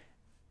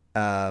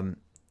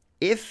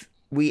 if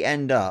we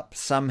end up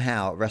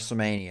somehow at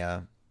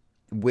WrestleMania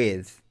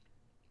with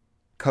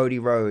Cody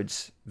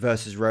Rhodes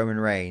versus Roman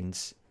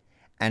Reigns,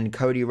 and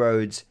Cody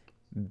Rhodes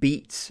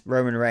beats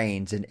Roman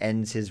Reigns and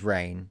ends his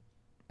reign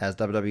as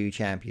WWE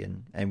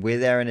champion, and we're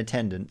there in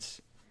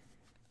attendance,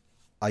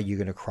 are you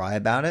going to cry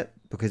about it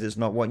because it's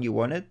not what you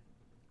wanted?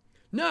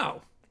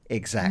 No.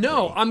 Exactly.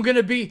 No,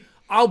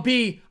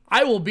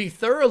 I will be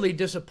thoroughly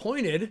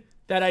disappointed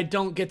that I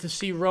don't get to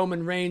see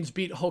Roman Reigns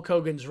beat Hulk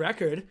Hogan's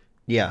record.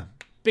 Yeah.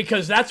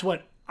 Because that's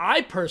what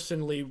I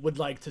personally would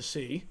like to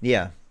see.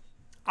 Yeah.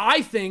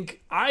 I think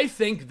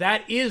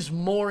that is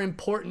more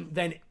important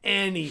than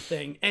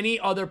anything, any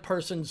other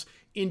person's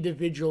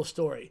individual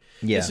story.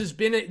 Yeah. This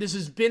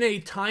has been a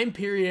time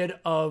period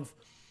of,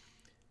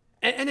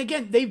 and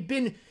again, they've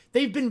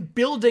been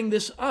building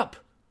this up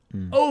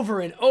over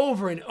and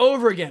over and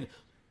over again.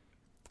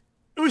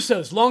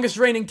 Usos, longest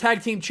reigning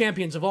tag team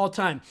champions of all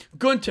time.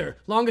 Gunther,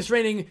 longest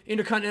reigning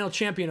Intercontinental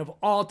champion of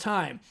all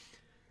time.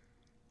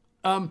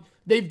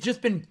 They've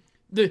just been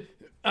the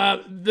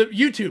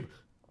YouTube,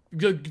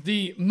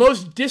 the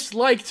most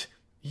disliked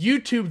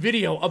YouTube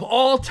video of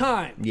all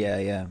time. Yeah,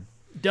 yeah.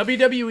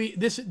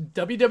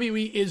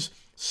 WWE is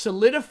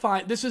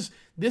solidifying. This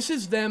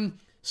is them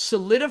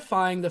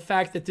solidifying the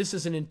fact that this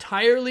is an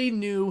entirely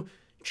new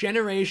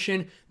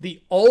generation.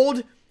 The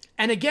old,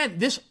 and again,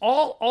 this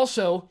all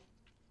also.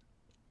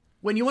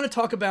 When you want to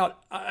talk about,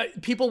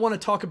 people want to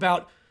talk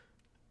about,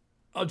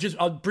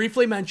 I'll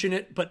briefly mention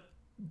it, but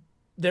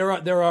there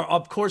are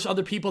of course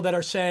other people that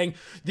are saying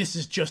this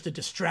is just a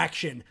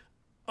distraction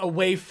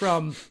away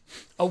from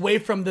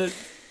the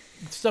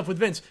stuff with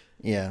Vince.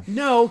 Yeah.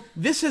 No,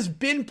 this has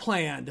been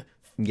planned.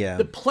 Yeah.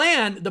 The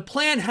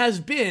plan has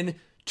been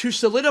to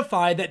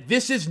solidify that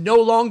this is no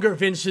longer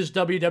Vince's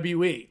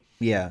WWE.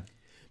 Yeah.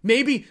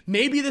 Maybe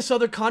this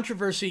other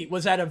controversy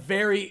was at a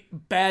very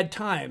bad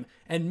time,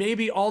 and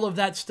maybe all of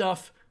that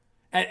stuff,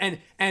 and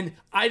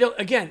I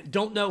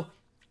don't know.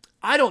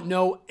 I don't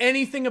know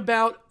anything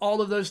about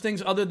all of those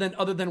things other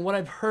than what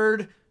I've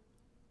heard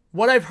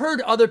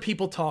other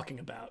people talking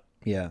about.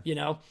 Yeah. You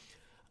know,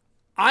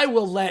 I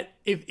will let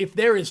if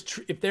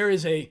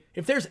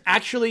there's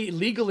actually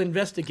legal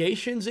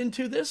investigations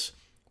into this,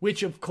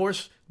 which of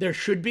course there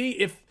should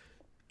be,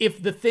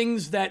 if the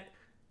things that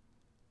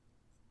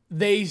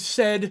they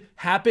said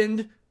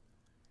happened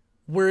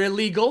were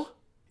illegal.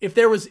 If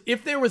there was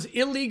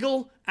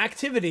illegal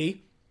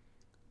activity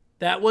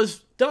that was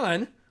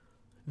done,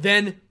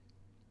 then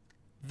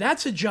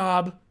that's a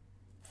job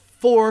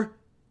for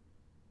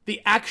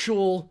the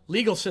actual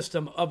legal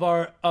system of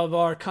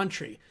our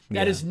country.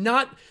 That is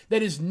not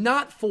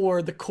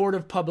for the court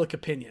of public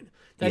opinion.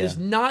 That is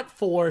not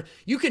for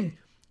you can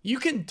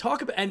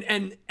talk about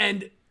and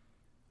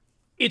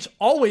it's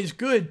always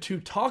good to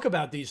talk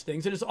about these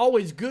things, and it's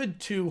always good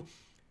to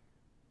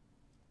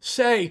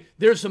say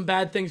there's some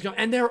bad things going.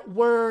 And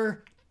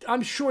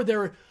I'm sure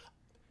there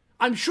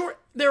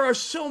are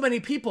so many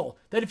people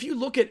that if you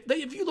look at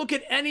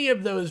any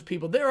of those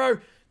people,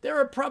 there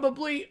are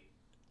probably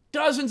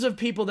dozens of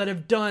people that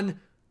have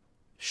done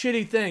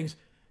shitty things.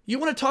 You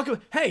want to talk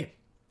about, hey,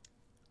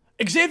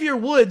 Xavier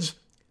Woods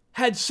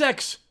had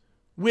sex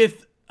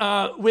with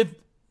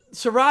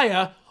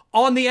Saraya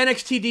on the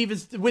NXT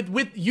Divas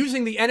with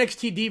using the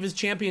NXT Divas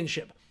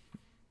Championship.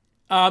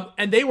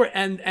 And they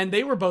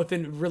were both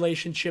in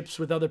relationships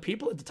with other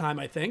people at the time,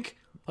 I think.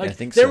 Like, I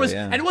think there so, was,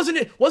 yeah. And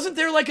wasn't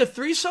there like a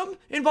threesome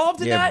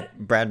involved in that?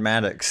 Brad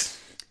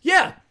Maddox.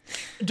 Yeah.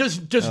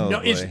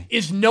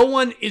 Is no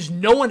one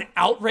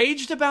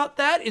outraged about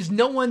that? Is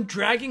no one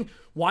dragging?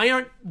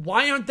 Why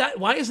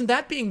isn't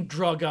that being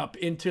drug up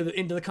into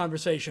the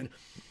conversation?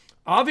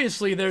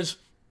 Obviously there is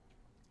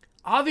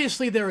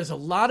a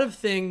lot of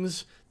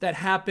things that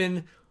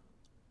happen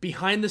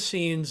behind the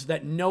scenes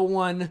that no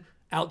one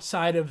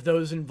outside of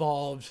those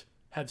involved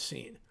have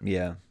seen.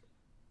 Yeah.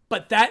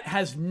 But that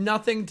has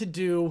nothing to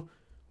do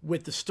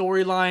with the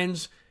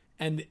storylines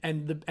and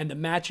the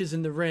matches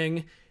in the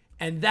ring.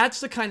 And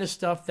that's the kind of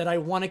stuff that I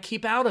want to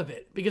keep out of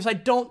it because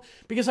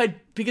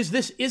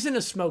this isn't a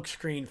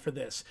smokescreen for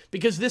this,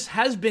 because this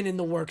has been in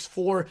the works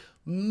for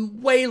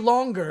way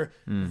longer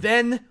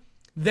than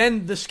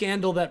the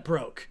scandal that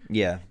broke.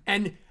 Yeah.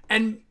 And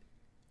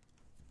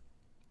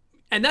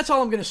that's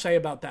all I'm going to say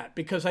about that,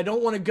 because I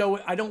don't want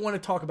to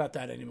talk about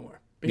that anymore,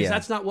 because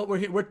that's not what we're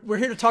here. We're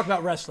here to talk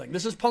about wrestling.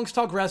 This is Punks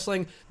Talk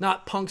Wrestling,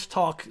 not Punks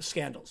Talk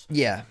Scandals.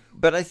 Yeah.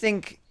 But I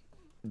think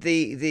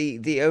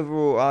the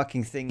overall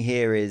arcing thing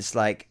here is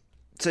like,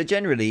 so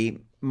generally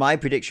my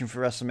prediction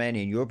for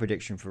WrestleMania and your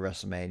prediction for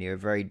WrestleMania are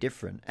very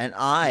different.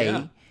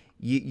 And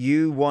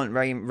you want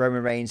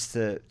Roman Reigns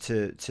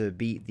to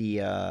beat the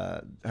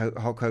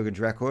Hulk Hogan's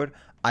record.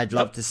 I'd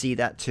love to see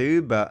that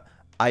too, but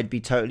I'd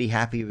be totally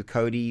happy with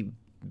Cody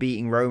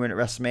beating Roman at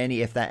WrestleMania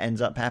if that ends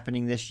up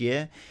happening this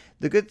year.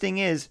 The good thing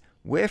is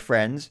we're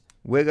friends.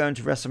 We're going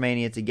to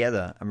WrestleMania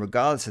together, and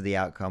regardless of the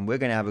outcome, we're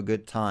going to have a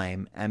good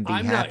time and be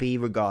happy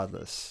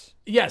regardless.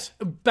 Yes,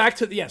 back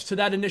to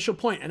that initial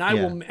point, and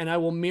I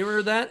will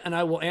mirror that, and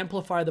I will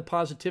amplify the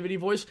positivity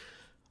voice.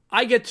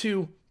 I get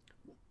to,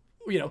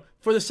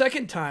 for the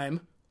second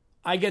time,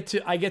 I get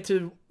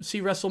to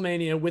see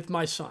WrestleMania with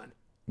my son.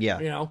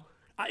 Yeah,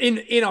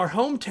 in our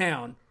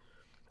hometown,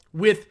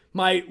 with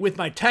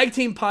my tag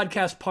team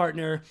podcast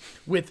partner,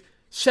 with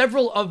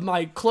several of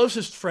my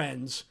closest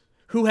friends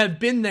who have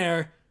been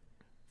there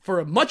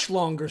for much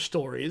longer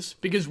stories,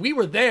 because we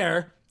were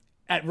there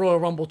at Royal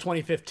Rumble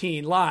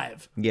 2015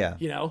 live. Yeah.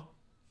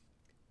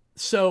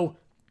 So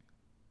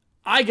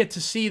I get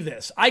to see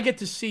this. I get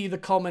to see the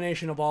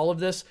culmination of all of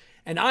this,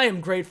 and I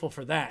am grateful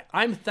for that.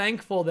 I'm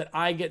thankful that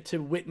I get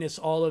to witness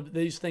all of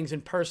these things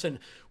in person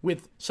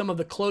with some of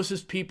the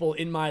closest people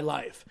in my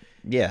life.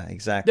 Yeah,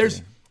 exactly.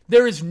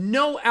 There is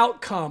no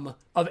outcome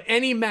of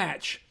any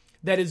match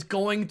that is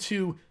going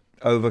to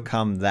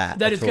overcome that.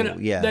 That is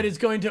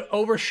going to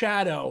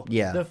overshadow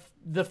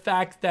the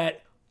fact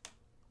that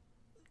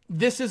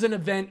this is an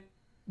event.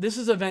 This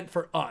is an event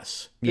for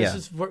us. This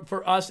is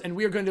for us, and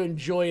we are going to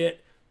enjoy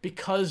it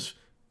because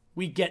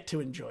we get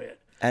to enjoy it.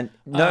 And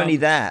not only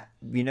that,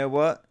 you know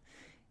what?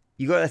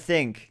 You got to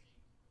think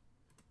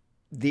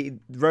the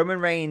Roman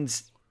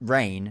Reigns'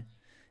 reign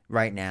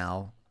right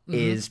now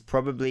is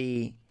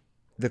probably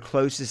the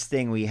closest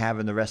thing we have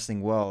in the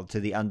wrestling world to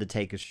the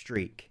Undertaker's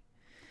streak.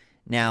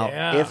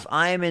 Now, if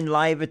I'm in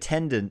live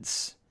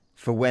attendance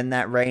for when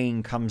that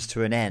reign comes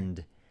to an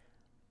end,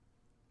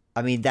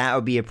 I mean, that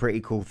would be a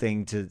pretty cool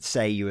thing to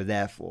say you were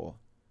there for.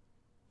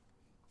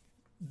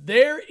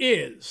 There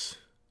is.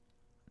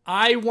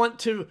 I want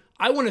to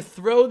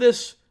throw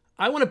this.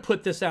 I want to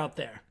put this out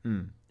there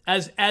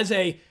as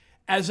a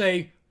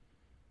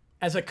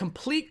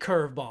complete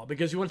curveball,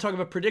 because you want to talk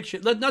about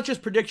prediction, not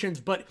just predictions,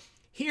 but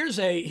here's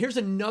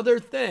another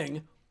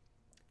thing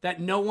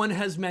that no one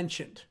has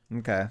mentioned.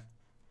 Okay.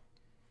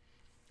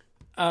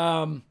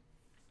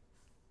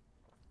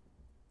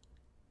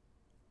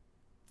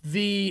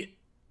 The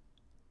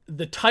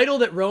title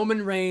that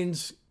Roman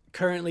Reigns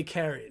currently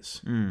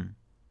carries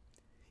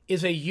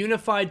is a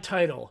unified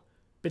title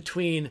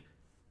between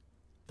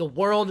the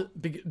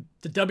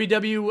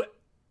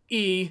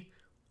WWE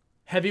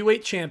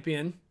Heavyweight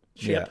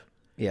Championship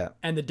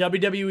and the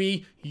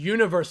WWE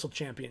Universal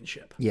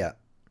Championship. Yeah.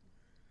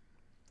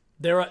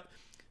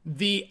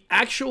 The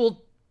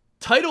actual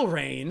title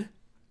reign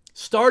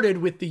started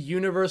with the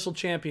Universal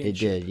Championship. It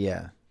did,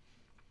 yeah.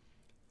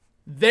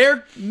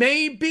 there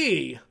may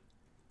be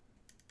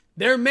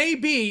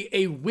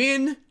a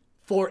win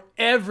for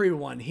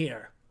everyone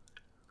here.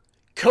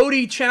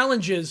 Cody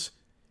challenges,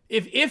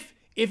 if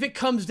it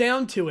comes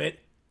down to it,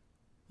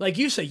 like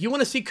you say, you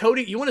want to see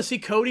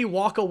Cody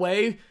walk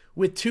away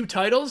with 2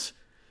 titles?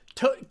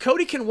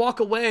 Cody can walk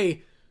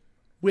away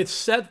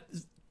with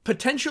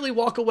potentially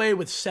walk away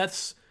with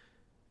Seth's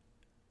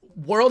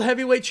World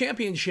Heavyweight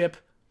Championship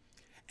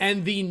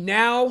and the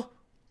now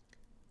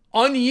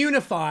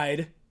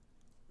ununified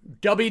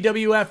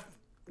WWF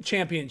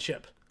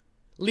Championship,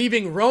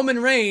 leaving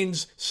Roman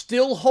Reigns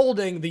still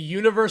holding the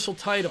Universal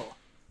title.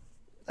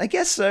 I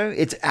guess so.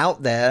 It's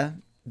out there.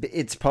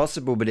 It's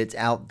possible, but it's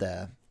out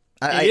there.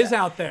 It is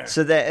out there.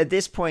 So that at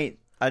this point,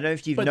 I don't know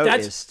if you've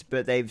noticed,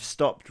 but they've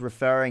stopped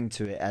referring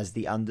to it as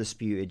the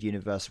Undisputed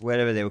Universe,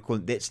 whatever they were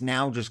called. It's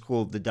now just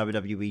called the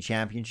WWE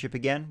Championship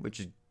again, which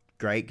is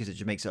great because it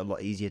just makes it a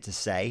lot easier to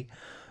say.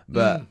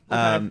 But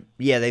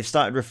yeah, they've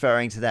started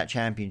referring to that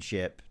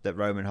championship that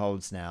Roman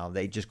holds now.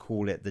 They just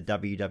call it the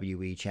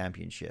WWE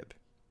Championship.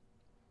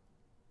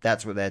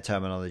 That's what their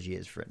terminology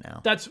is for it now.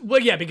 Because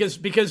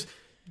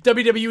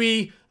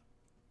WWE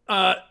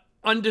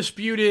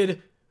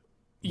Undisputed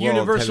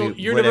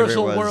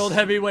Universal World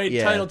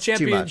Heavyweight Title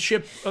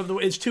Championship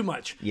is too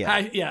much.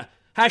 Yeah.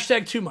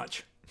 Hashtag too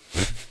much.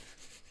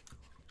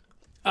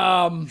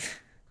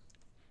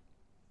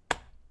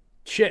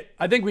 Shit.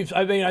 I think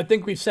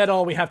we've said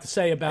all we have to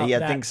say about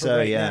that. I think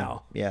so.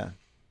 Now. Yeah.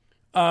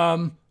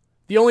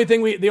 The only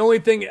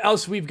thing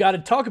else we've got to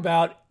talk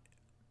about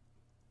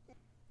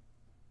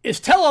is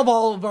tell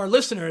all of our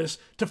listeners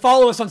to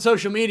follow us on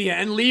social media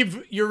and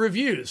leave your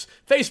reviews.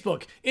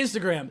 Facebook,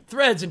 Instagram,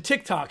 Threads, and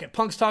TikTok at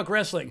Punks Talk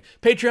Wrestling.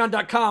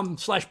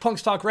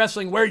 Patreon.com/Punks Talk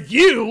Wrestling, where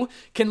you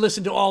can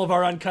listen to all of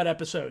our uncut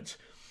episodes.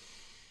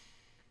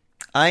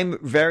 I'm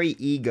very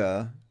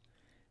eager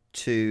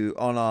to,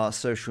 on our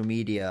social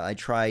media, I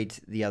tried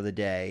the other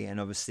day,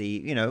 and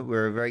obviously,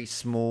 we're a very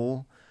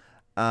small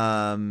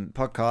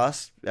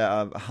podcast,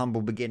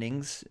 humble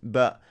beginnings,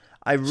 but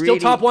I really... Still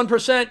top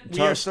 1%.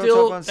 We are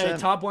still a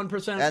top 1%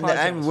 podcast.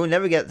 And we'll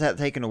never get that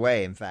taken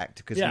away, in fact,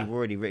 because we've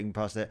already written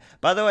past it.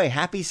 By the way,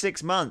 happy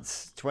 6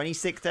 months.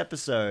 26th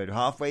episode,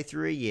 halfway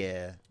through a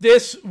year.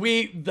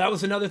 That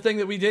was another thing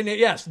that we didn't...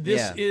 Yes,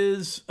 this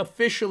is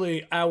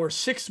officially our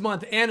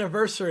 6-month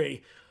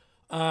anniversary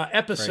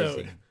episode.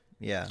 Crazy.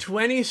 Yeah.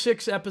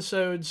 26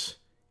 episodes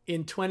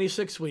in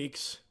 26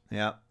 weeks.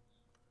 Yeah.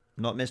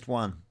 Not missed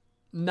one.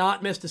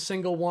 Not missed a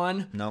single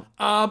one. Nope.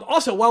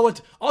 Also,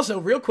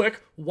 real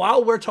quick,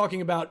 while we're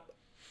talking about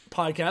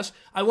podcasts,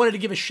 I wanted to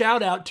give a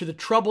shout out to the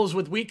Troubles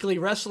with Weekly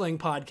Wrestling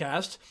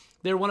podcast.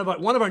 They're one of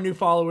our new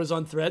followers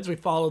on Threads. We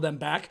follow them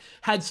back.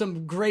 Had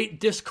some great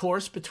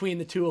discourse between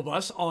the two of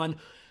us on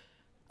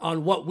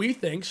what we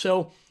think.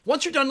 So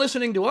once you're done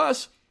listening to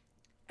us,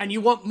 and you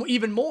want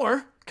even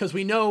more, because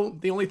we know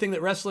the only thing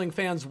that wrestling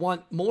fans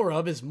want more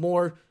of is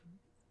more,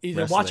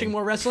 either watching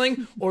more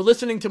wrestling or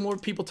listening to more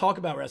people talk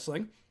about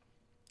wrestling.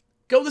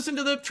 Go listen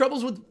to the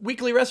Troubles with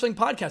Weekly Wrestling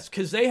podcast,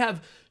 because they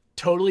have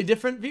totally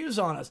different views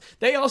on us.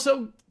 They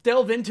also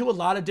delve into a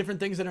lot of different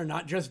things that are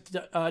not just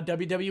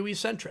WWE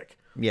centric.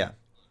 Yeah.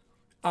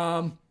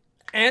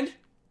 And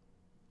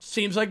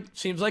seems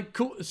like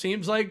cool.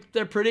 Seems like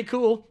they're pretty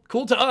cool.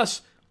 Cool to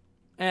us.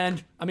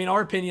 And I mean,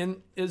 our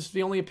opinion is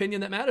the only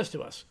opinion that matters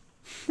to us.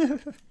 But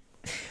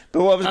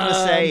what I was going to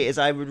say is,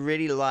 I would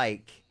really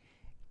like,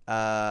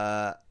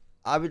 I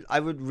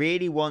would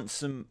really want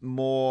some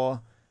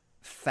more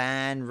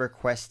fan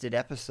requested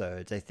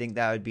episodes. I think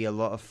that would be a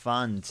lot of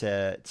fun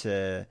to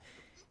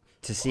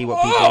see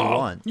what people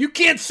want. You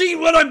can't see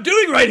what I'm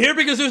doing right here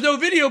because there's no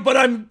video, but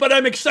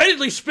I'm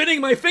excitedly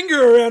spinning my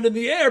finger around in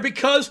the air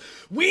because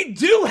we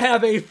do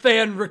have a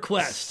fan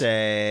request.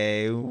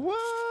 Say what?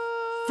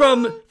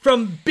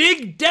 From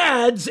Big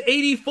Dad's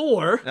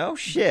 84. Oh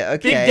shit,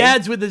 okay. Big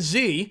Dad's with a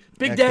Z.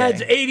 Big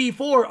Dad's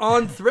 84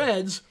 on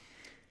Threads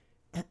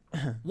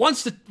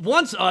wants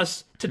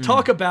us to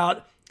talk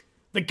about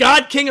the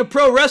God King of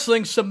Pro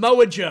Wrestling,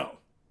 Samoa Joe.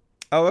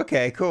 Oh,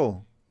 okay,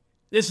 cool.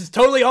 This is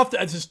totally off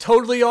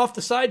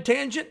the side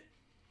tangent.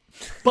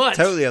 But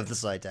totally off the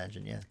side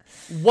tangent, yeah.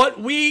 What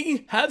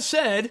we have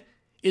said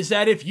is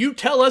that if you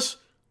tell us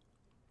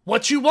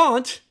what you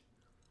want,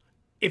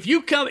 if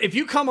you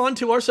come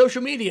onto our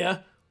social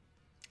media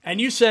and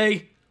you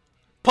say,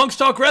 Punks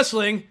Talk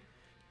Wrestling,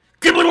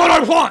 give me what I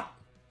want.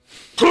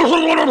 Give me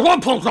what I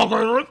want, Punks Talk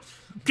Wrestling.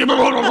 Give me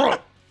what I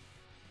want.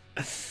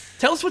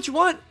 Tell us what you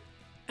want,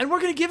 and we're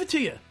going to give it to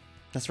you.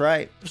 That's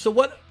right. So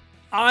what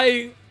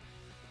I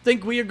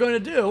think we are going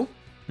to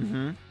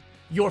do,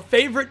 your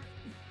favorite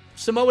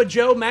Samoa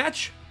Joe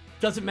match,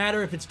 doesn't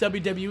matter if it's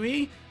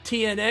WWE,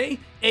 TNA,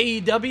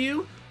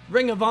 AEW,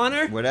 Ring of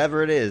Honor.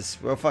 Whatever it is,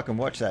 we'll fucking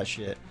watch that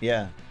shit.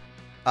 Yeah.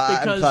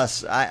 And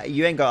plus,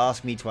 you ain't got to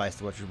ask me twice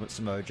to watch a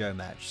Samoa Joe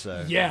match,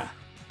 so... Yeah,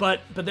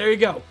 but there you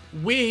go.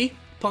 We,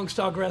 Punks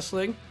Talk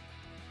Wrestling,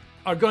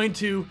 are going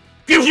to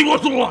give you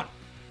what you want.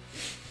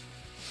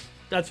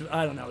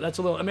 I don't know. That's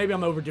a little... Maybe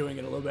I'm overdoing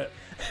it a little bit.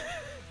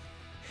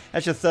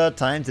 That's your third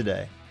time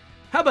today.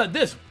 How about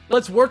this?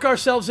 Let's work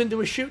ourselves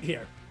into a shoot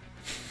here.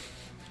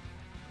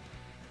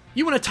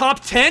 You want a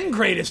top 10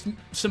 greatest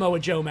Samoa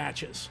Joe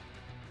matches?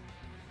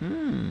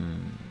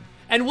 And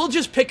we'll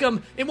just pick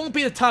them. It won't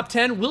be the top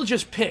 10. We'll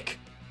just pick.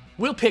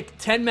 We'll pick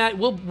 10 match.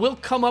 We'll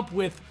come up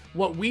with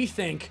what we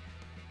think,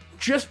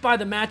 just by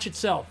the match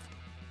itself,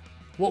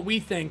 what we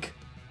think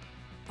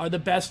are the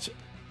best,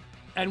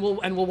 and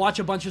we'll watch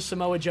a bunch of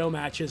Samoa Joe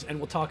matches and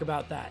we'll talk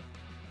about that.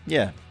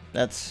 Yeah,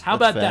 that's. How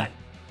that's about fair. that?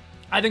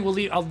 I think we'll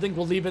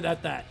leave it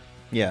at that.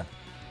 Yeah.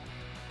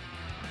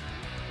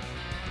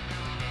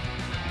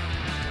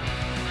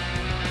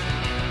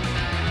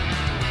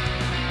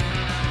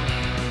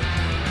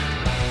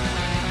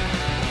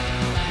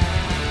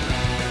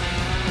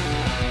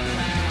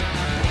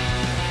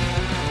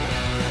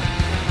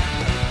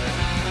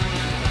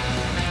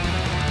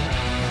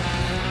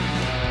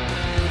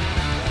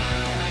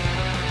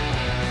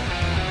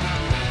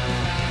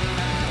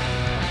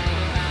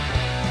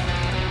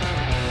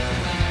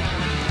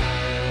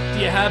 Do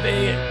you have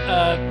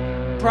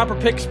a proper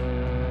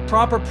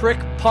prick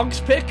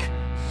punks pick?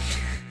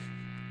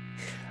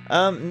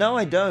 No,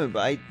 I don't. But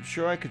I'm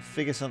sure I could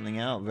figure something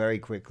out very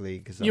quickly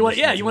because See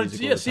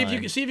if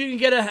you can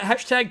get a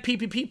hashtag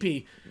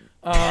PPPP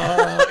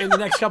in the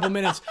next couple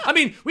minutes. I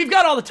mean, we've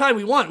got all the time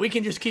we want. We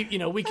can just keep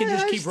rolling. We can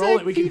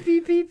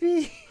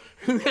PPPP.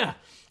 yeah.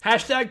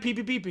 Hashtag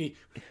PPPP.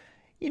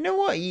 You know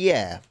what?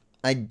 Yeah,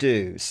 I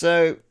do.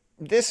 So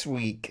this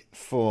week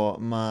for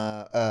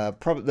my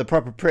the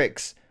proper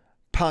pricks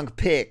punk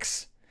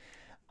picks,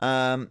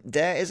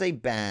 there is a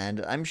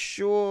band I'm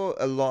sure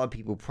a lot of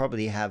people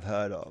probably have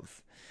heard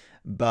of,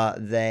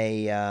 but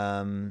they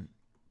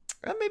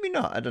maybe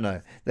not. I don't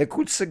know. They're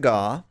called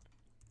Cigar.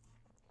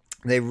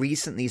 They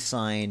recently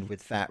signed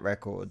with Fat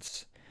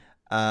Records.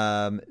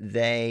 And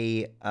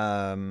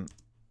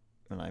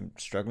I'm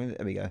struggling.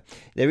 There we go.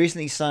 They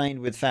recently signed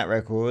with Fat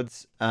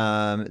Records.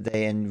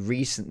 They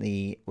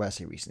recently,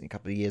 a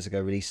couple of years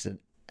ago, released an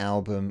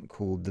album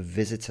called The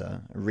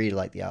Visitor. I really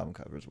like the album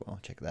cover as well.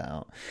 Check that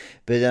out.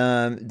 But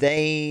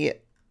they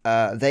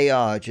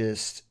are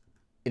just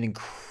an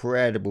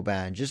incredible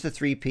band. Just a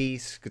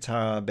 3-piece,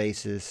 guitar,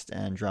 bassist,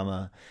 and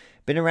drummer.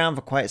 Been around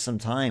for quite some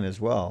time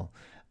as well.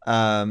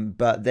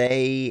 But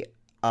they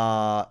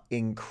are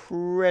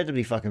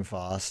incredibly fucking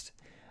fast.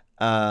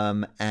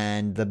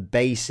 And the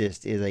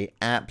bassist is a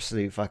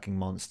absolute fucking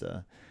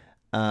monster.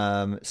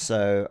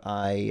 So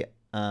I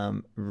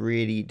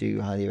really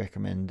do highly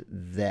recommend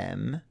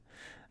them.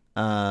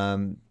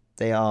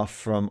 They are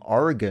from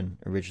Oregon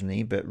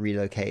originally, but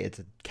relocated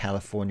to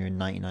California in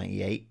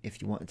 1998,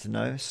 if you wanted to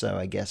know. So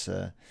I guess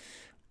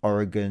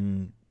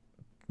Oregon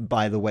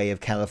by the way of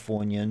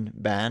Californian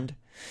band.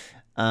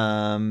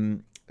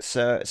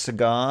 So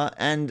Cigar,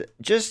 and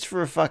just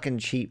for a fucking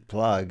cheap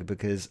plug,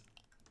 because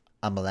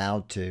I'm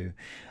allowed to.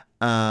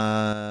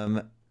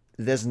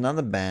 There's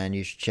another band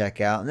you should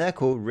check out, and they're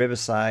called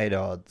Riverside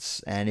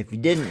Odds. And if you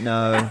didn't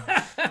know,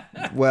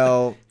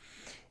 well,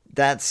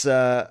 that's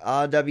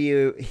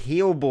R.W.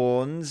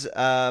 Heilborn's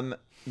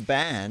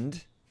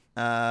band,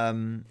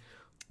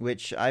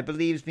 which I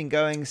believe has been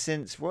going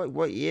since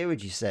what year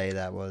would you say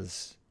that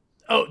was?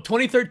 Oh,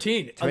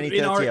 2013.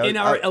 2013. In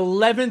our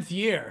 11th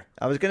year.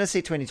 I was going to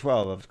say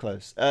 2012. I was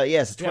close.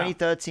 Yes,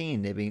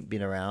 2013 they've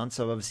been around.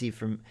 So obviously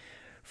from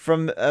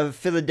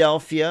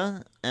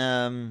Philadelphia.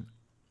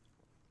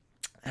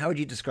 How would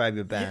you describe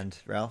your band,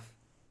 Ralph?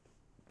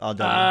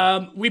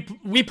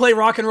 We play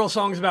rock and roll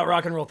songs about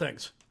rock and roll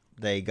things.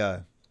 There you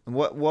go. And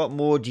what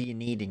more do you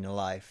need in your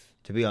life?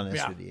 To be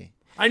honest with you,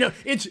 I know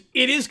it's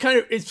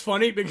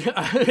funny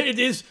because it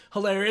is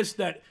hilarious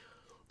that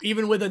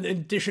even with an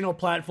additional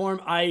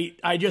platform, I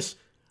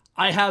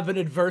have an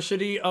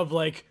adversity of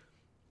like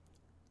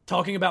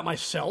talking about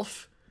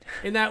myself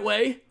in that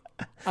way.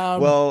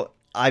 Well,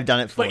 I've done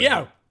it for you.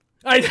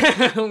 But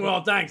yeah,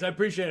 well, thanks. I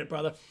appreciate it,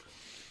 brother.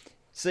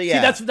 So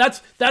yeah, see,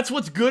 that's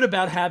what's good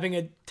about having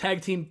a tag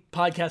team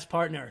podcast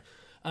partner.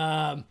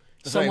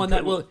 Someone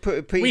that will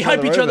we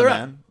hype each other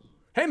up.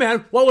 Hey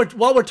man, while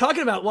we're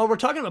talking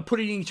about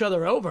putting each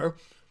other over,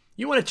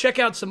 you want to check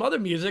out some other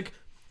music?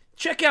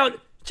 Check out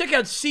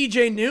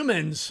CJ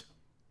Newman's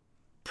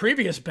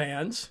previous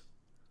bands.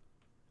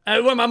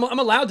 I'm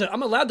allowed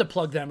to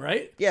plug them,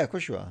 right? Yeah, of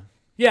course you are.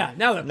 Yeah,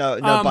 now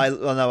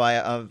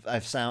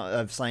I've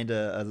signed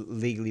a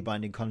legally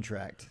binding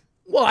contract.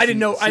 Well, I didn't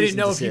know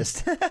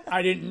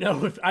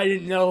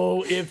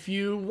if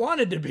you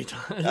wanted to be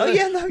done. Oh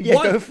yeah, no, yeah,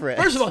 go for it.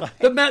 First of all,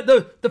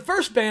 the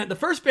first band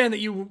that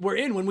you were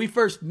in when we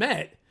first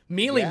met,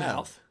 Mealy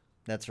Mouth.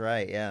 That's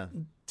right. Yeah.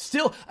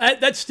 Still,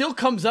 that still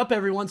comes up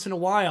every once in a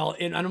while,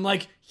 and I'm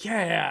like,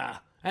 yeah,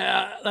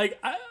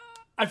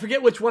 I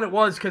forget which one it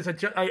was because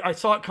I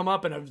saw it come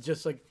up, and I was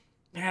just like,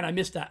 man, I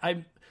missed that.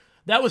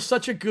 That was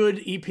such a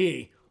good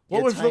EP.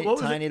 What was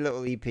tiny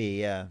little EP?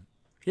 Yeah.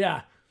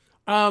 Yeah.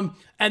 And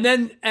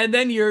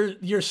then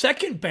your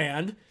second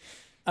band,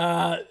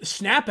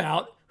 Snap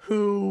Out,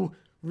 who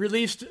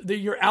released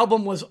your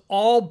album was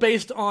all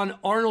based on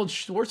Arnold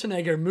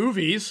Schwarzenegger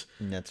movies.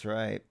 That's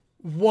right.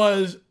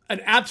 Was an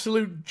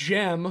absolute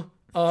gem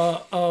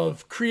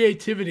of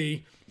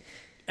creativity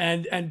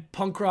and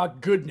punk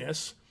rock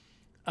goodness.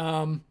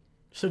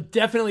 So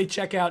definitely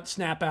check out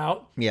Snap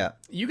Out. Yeah.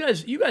 You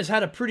guys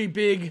had a pretty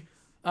big.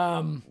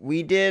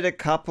 We did a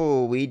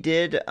couple. We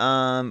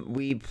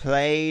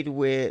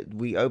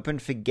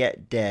opened for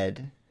Get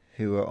Dead,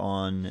 who were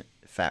on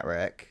Fat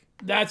Wreck.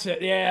 That's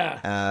it.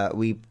 Yeah.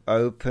 We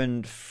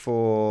opened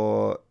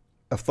for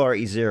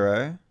Authority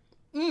Zero.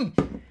 We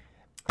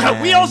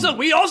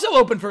also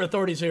opened for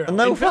Authority Zero.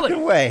 No in Philly.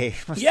 fucking way.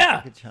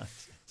 Yeah.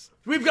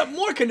 We've got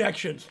more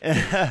connections.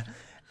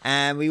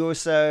 And we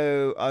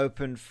also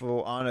opened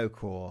for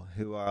Arnocore,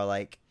 who are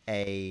like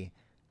a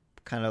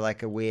kind of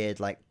like a weird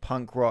like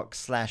punk rock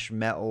 /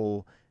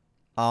 metal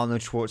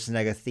Arnold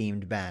Schwarzenegger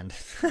themed band.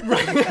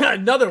 Right.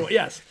 Another one,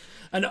 yes.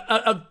 And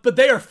but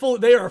they are fully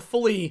Arnold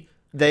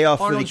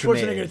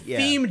Schwarzenegger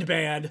themed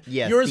band.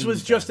 Yeah, yours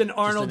was just an just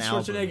Arnold an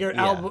Schwarzenegger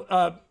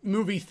album.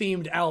 movie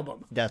themed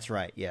album. That's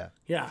right. Yeah.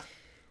 Yeah.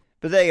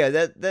 But there you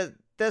go.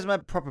 There's my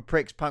proper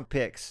pricks punk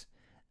picks.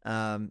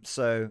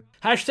 So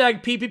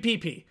hashtag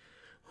PPPP.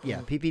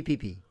 Yeah,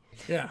 PPPP.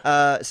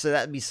 Yeah. So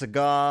that'd be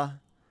Cigar,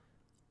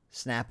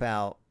 Snap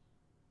Out,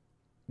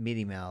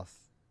 Meaty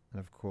Mouth, and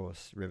of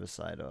course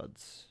Riverside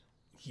Odds.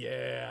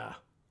 Yeah.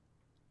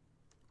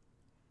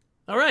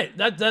 All right,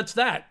 that's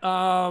that.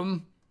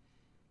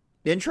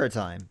 Intro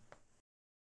time.